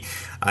notes: the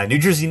New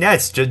Jersey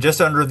Nets,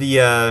 just under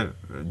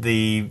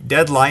the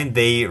deadline,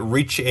 they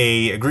reach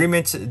a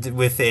agreement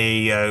with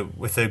a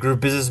group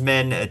of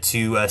businessmen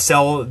to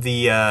sell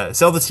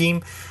the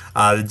team.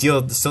 The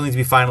deal still needs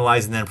to be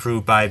finalized and then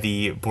approved by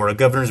the Board of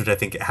Governors, which I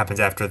think happens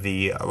after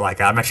the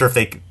lockout. I'm not sure if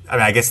they. I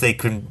mean, I guess they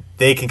can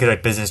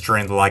conduct business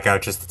during the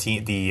lockout. Just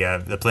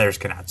the players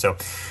cannot. So,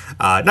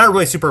 not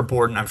really super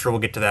important. I'm sure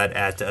we'll get to that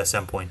at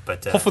some point.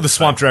 But hopefully the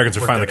Swamp Dragons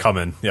are finally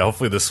coming. Yeah,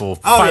 hopefully this will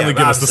finally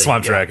give us the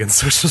Swamp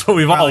Dragons, which is what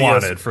we've all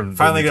wanted from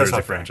the New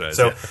Jersey franchise.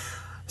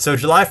 So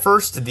July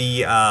 1st,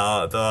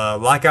 the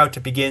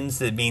lockout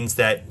begins. It means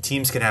that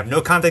teams can have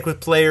no contact with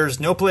players,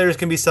 no players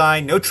can be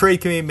signed, no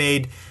trade can be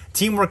made.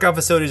 Team workout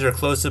facilities are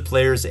closed to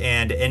players,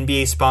 and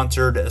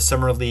NBA-sponsored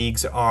summer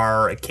leagues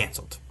are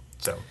canceled.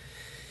 So,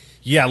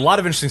 yeah, a lot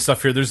of interesting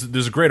stuff here.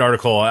 There's a great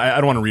article. I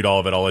don't want to read all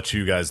of it. I'll let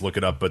you guys look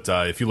it up. But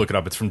if you look it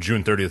up, it's from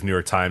June 30th, New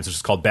York Times. It's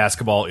just called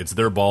Basketball. It's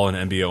their ball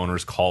and NBA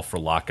owners call for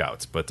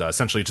lockouts. But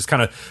essentially, it just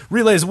kind of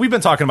relays. We've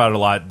been talking about it a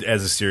lot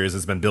as a series.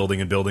 It's been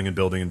building and building and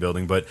building and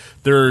building. But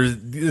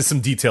there's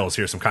some details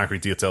here, some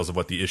concrete details of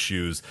what the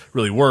issues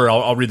really were.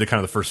 I'll read the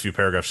kind of the first few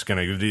paragraphs just kind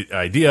of give you the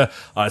idea.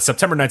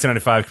 September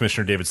 1995,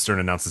 Commissioner David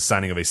Stern announced the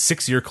signing of a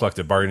 6-year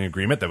collective bargaining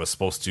agreement that was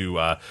supposed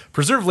to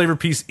preserve labor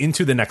peace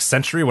into the next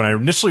century. When I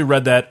initially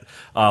read that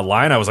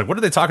line, I was like, what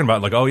are they talking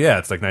about? Like, oh yeah,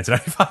 it's like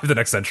 1995. The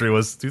next century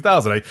was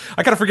 2000.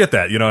 I kind of forget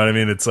that. You know what I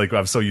mean? It's like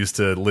I'm so used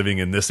to living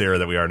in this era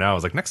that we are now. I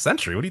was like, next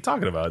century? What are you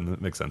talking about? And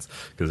it makes sense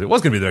because it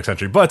was going to be the next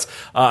century. But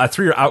a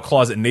 3-year out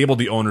clause enabled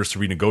the owners to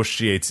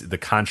renegotiate the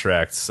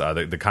contracts,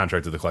 the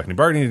contract of the collective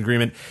bargaining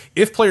agreement,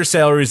 if player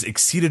salaries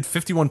exceeded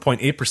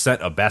 51.8%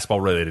 of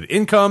basketball-related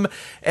income,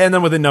 and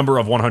then with a number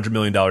of $100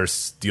 million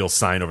deals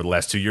signed over the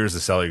last 2 years,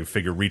 the salary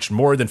figure reached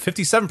more than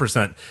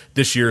 57%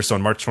 this year. So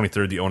on March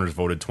 23rd, the owners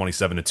voted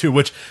 27-2,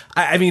 which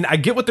I mean, I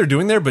get what they're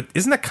doing there, but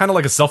isn't that kind of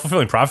like a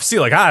self-fulfilling prophecy?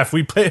 Like,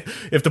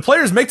 if the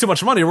players make too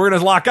much money, we're going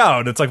to lock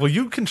out. It's like, well,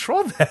 you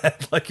control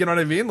that. Like, you know what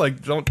I mean?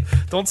 Like,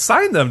 don't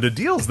sign them to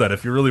deals then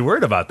if you're really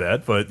worried about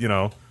that. But, you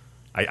know,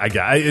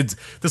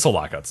 this whole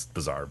lockout's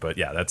bizarre. But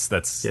yeah, that's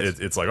yes.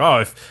 It's like, oh,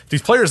 if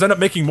these players end up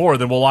making more,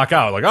 then we'll lock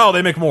out. Like, oh,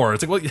 they make more.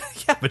 It's like, well,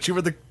 yeah, but you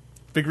were the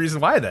big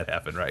reason why that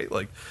happened, right?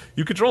 Like,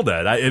 you controlled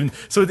that, and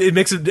so it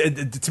makes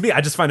it to me.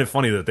 I just find it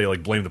funny that they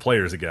like blame the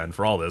players again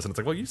for all this, and it's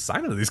like, well, you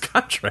signed into these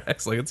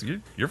contracts, like it's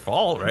your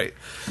fault, right?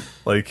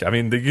 Like, I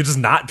mean, you just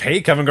not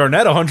pay Kevin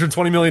Garnett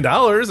 $120 million.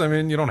 I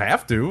mean, you don't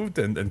have to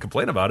and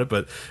complain about it,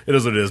 but it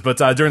is what it is. But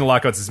during the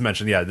lockouts, as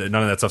mentioned, yeah,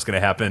 none of that stuff's going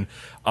to happen.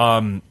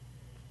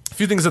 A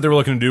few things that they were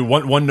looking to do.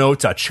 One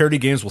note, charity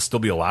games will still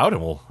be allowed,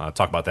 and we'll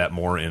talk about that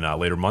more in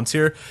later months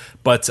here.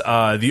 But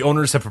the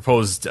owners have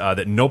proposed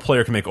that no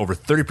player can make over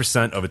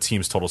 30% of a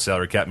team's total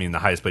salary cap, meaning the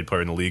highest paid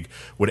player in the league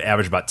would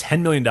average about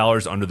 $10 million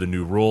under the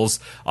new rules.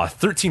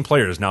 13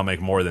 players now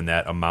make more than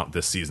that amount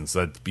this season, so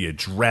that'd be a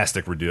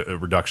drastic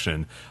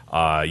reduction.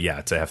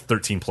 To have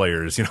 13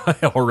 players, you know,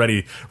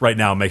 already right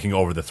now making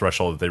over the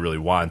threshold that they really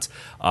want.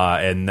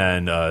 And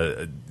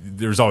then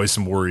there's always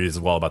some worries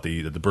as well about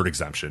the bird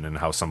exemption and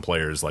how some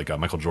players like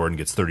Michael Jordan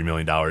gets $30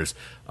 million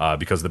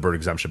because of the bird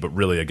exemption. But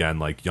really, again,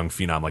 like young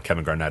phenom like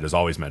Kevin Garnett is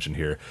always mentioned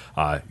here,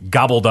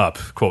 gobbled up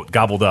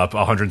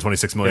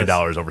 $126 million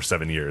over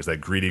 7 years. That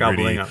greedy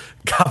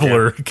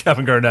gobbler, yeah.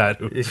 Kevin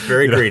Garnett. He's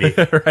very greedy.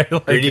 Right?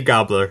 Like, greedy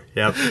gobbler.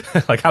 Yep.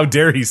 Like, how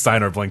dare he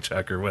sign our blank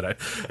check or what?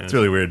 It's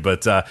really weird.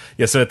 But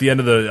yeah, so at the end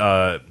of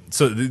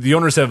the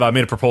owners have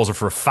made a proposal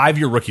for a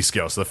 5-year rookie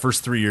scale. So the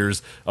first 3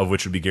 years of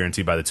which would be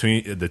guaranteed by the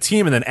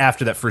team, and then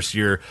after that first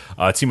year,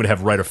 a team would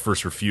have right of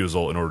first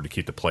refusal in order to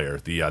keep the player.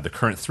 The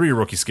current 3-year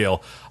rookie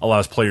scale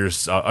allows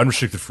players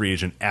unrestricted free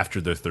agent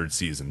after their third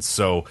season.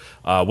 So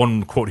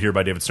one quote here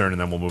by David Stern, and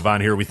then we'll move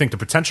on here. We think the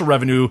potential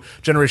revenue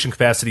generation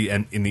capacity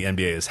in the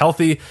NBA is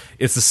healthy.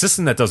 It's the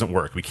system that doesn't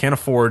work. We can't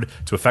afford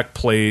to affect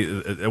play.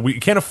 We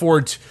can't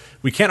afford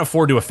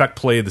to affect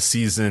play the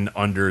season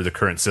under the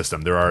current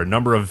system. There are a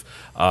number of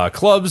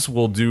clubs that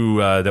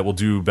will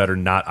do better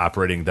not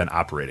operating than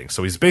operating.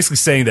 So he's basically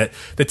saying that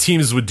the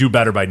teams would do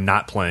better by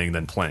not playing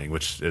than playing,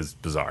 which is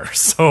bizarre.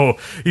 So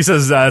he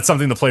says it's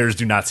something the players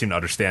do not seem to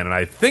understand. And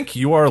I think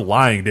you are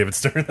lying, David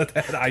Stern,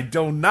 that I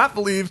do not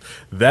believe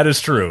that is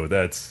true.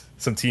 That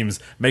some teams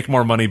make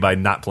more money by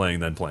not playing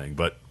than playing.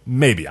 But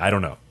maybe. I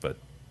don't know. But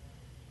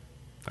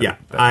yeah,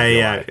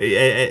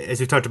 as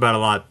we've talked about a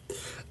lot,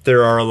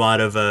 there are a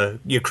lot of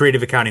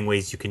creative accounting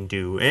ways you can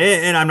do,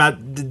 and I'm not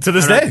to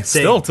this day.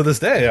 Still to this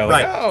day, I'm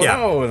like, right?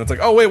 No, and it's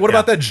like, oh wait, what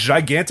about that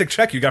gigantic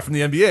check you got from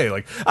the NBA?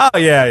 Like, oh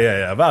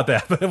yeah, about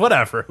that, but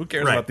whatever. Who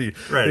cares about the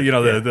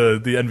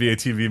NBA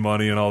TV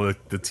money and all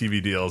the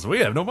TV deals? We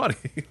have no money.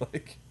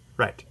 Like,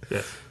 right?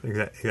 Yeah,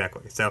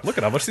 exactly. So look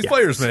at how much these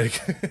players make.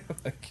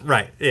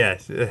 Right? Yeah.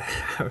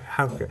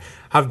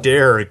 How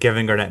dare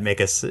Kevin Garnett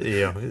make us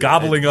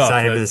gobbling up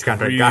sign him to this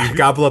contract,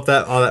 gobble up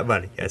all that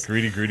money? Yes,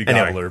 greedy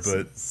gobbler.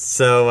 But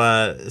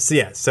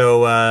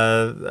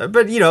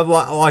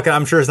but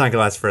I'm sure it's not going to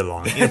last very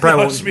long. It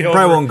probably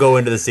won't go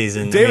into the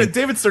season.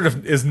 David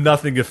Stern is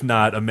nothing if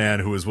not a man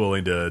who is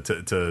willing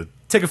to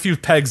take a few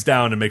pegs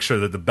down and make sure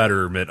that the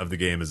betterment of the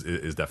game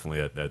is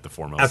definitely at the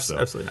foremost.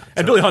 Absolutely not.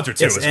 And Billy Hunter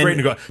too. It's great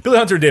to go. Billy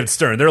Hunter and David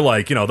Stern, they're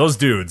like, those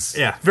dudes.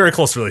 Yeah. Very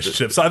close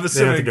relationship. So I'm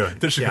assuming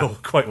this should go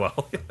quite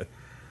well.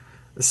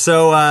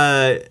 So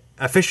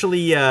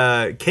officially,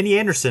 Kenny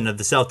Anderson of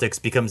the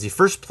Celtics becomes the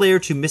first player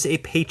to miss a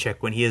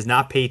paycheck when he has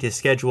not paid his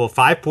schedule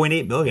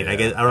 $5.8 million. I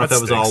guess I don't know if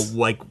that was all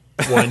like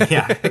one.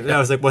 Yeah, that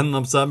was like one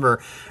lump sum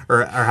or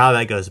how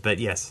that goes. But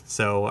yes,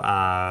 so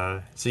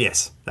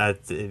yes, that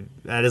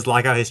is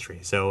lockout history.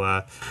 So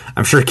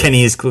I'm sure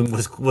Kenny was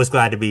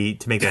glad to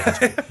make that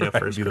history. Right,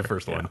 first be the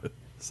first one.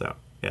 So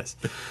yes.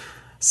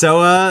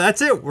 So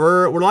that's it.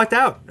 We're locked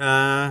out.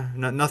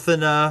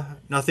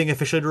 Nothing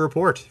officially to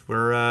report.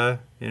 We're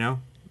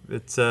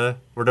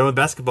we're done with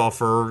basketball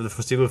for the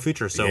foreseeable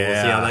future. So we'll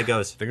see how that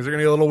goes. Things are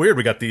gonna get a little weird.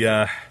 We got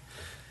the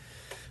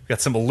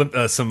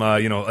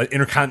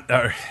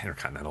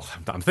intercontinental.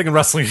 I'm thinking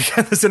wrestling.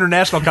 This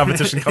international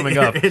competition coming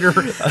up.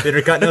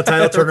 Intercontinental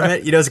title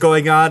tournament. It's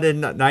going on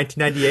in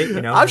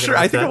 1998. I'm sure.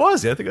 I think it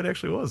was. Yeah, I think it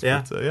actually was.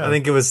 Yeah, but, I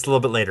think it was a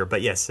little bit later,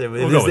 but yes, it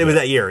was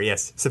that year.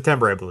 Yes,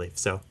 September, I believe.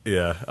 So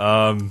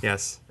yeah.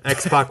 Yes,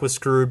 X-Pac was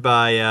screwed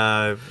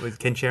by with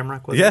Ken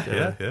Shamrock. Was it?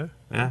 Yeah.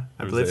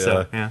 I believe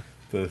so. Yeah.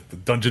 The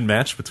dungeon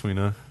match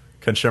between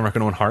Ken Shamrock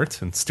and Owen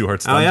Hart and Stu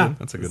Hart's dungeon. Oh, yeah.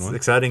 That's a good one.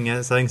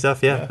 Exciting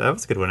stuff. Yeah, that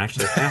was a good one,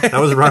 actually. Yeah, that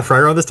was right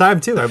around this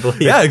time, too, I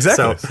believe. Yeah,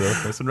 exactly. So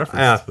there's some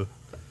references.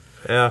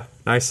 Yeah,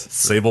 nice.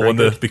 Sable won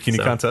the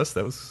bikini contest.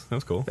 That was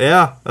cool.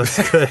 Yeah,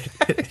 that's good.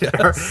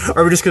 Yes.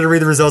 Are we just going to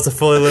read the results of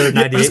Fully Loaded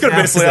 98?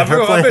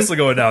 I'm basically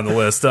going down the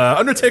list.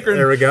 Undertaker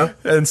there we go.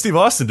 And Steve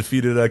Austin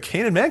defeated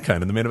Kane and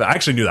Mankind in the main event. I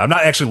actually knew that. I'm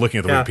not actually looking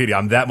at the Wikipedia.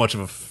 I'm that much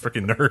of a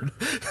freaking nerd.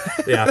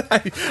 Yeah.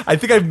 I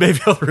think I may be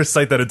able to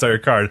recite that entire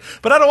card.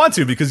 But I don't want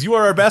to because you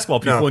are our basketball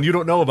people and you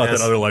don't know about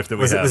that other life that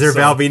we have. Was there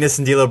Val Venus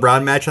and D'Lo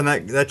Brown match on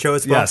that show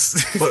as well? Yes.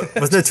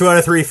 Wasn't there 2 out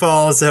of 3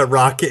 falls,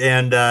 Rock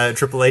and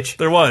Triple H?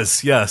 There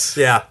was, yes.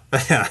 Yeah.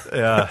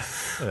 Yeah.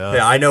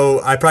 I know.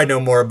 I probably know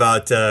more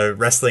about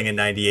wrestling in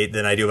 '98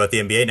 than I do about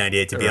the NBA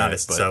 '98, to be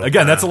honest. So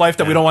again, that's a life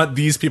that we don't want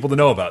these people to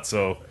know about.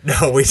 So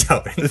no, we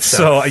don't.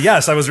 So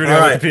yes, I was reading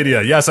on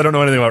Wikipedia. Yes, I don't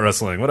know anything about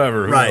wrestling.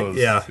 Whatever. Who knows?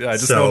 Yeah. I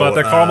just know about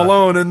that Karl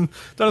Malone and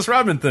Dennis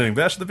Rodman thing.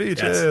 Bash at the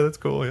Beach. Yes. Yeah, that's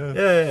cool. Yeah.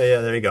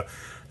 Yeah. There you go.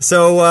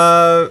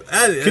 So,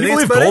 can you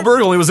believe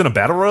Goldberg only was in a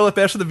battle royal at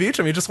Bash of the Beach?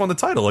 I mean, he just won the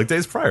title like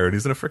days prior, and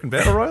he's in a freaking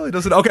battle royal. He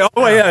doesn't. Okay.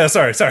 Oh, yeah.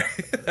 Sorry. It's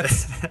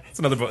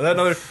another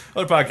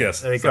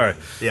podcast. There you sorry. Go.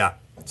 Yeah.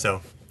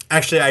 So,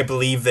 actually, I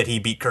believe that he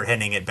beat Kurt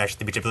Hennig at Bash at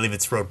the Beach. I believe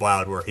it's Road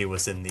Wild where he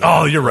was in the.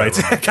 Oh, you're right.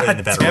 God in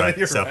the battle damn it, royal.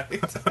 you're right.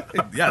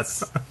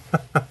 Yes.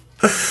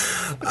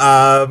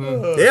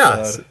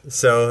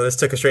 So this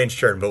took a strange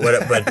turn, but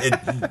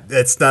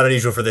it's not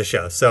unusual for this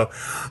show. So,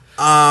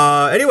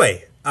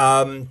 anyway.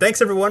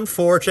 Thanks everyone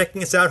for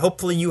checking us out.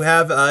 Hopefully you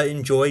have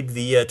enjoyed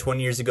the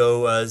 20 years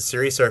ago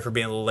series. Sorry for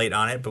being a little late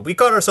on it, but we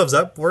caught ourselves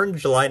up. We're in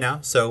July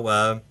now,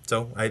 so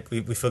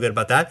we feel good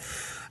about that.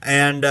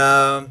 And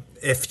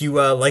if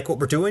you like what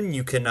we're doing,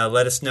 you can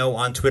let us know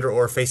on Twitter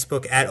or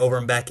Facebook at Over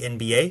and Back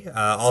NBA.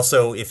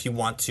 Also, if you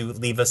want to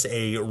leave us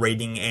a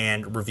rating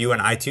and review on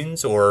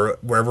iTunes or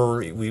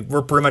wherever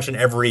we're pretty much in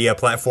every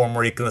platform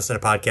where you can listen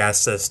to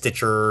podcasts,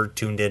 Stitcher,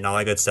 Tuned In, all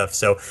that good stuff.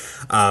 So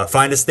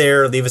find us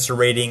there, leave us a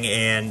rating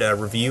and a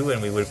review,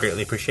 and we would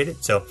greatly appreciate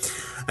it. So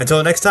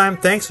until next time,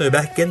 thanks. We'll be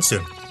back again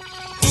soon.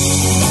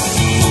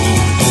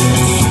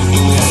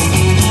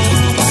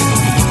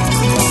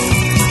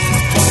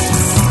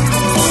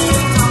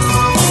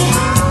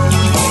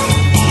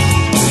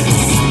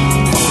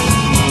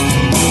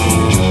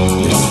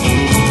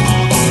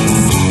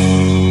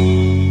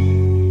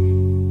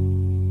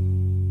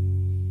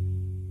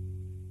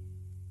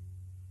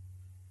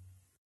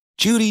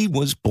 Judy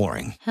was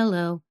boring.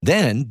 Hello.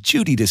 Then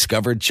Judy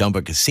discovered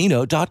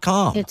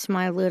ChumbaCasino.com. It's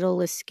my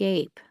little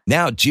escape.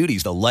 Now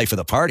Judy's the life of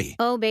the party.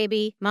 Oh,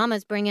 baby,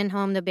 mama's bringing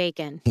home the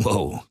bacon.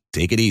 Whoa,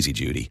 take it easy,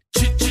 Judy.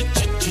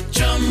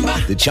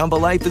 The Chumba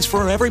life is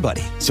for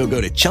everybody. So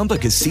go to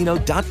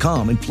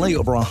ChumbaCasino.com and play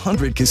over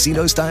 100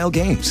 casino-style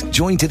games.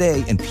 Join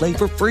today and play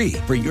for free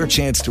for your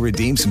chance to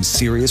redeem some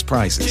serious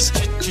prizes.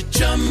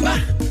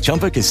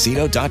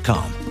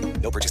 ChumbaCasino.com.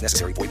 No purchase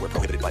necessary. Void where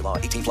prohibited by law.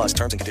 18+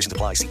 terms and conditions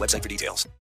apply. See website for details.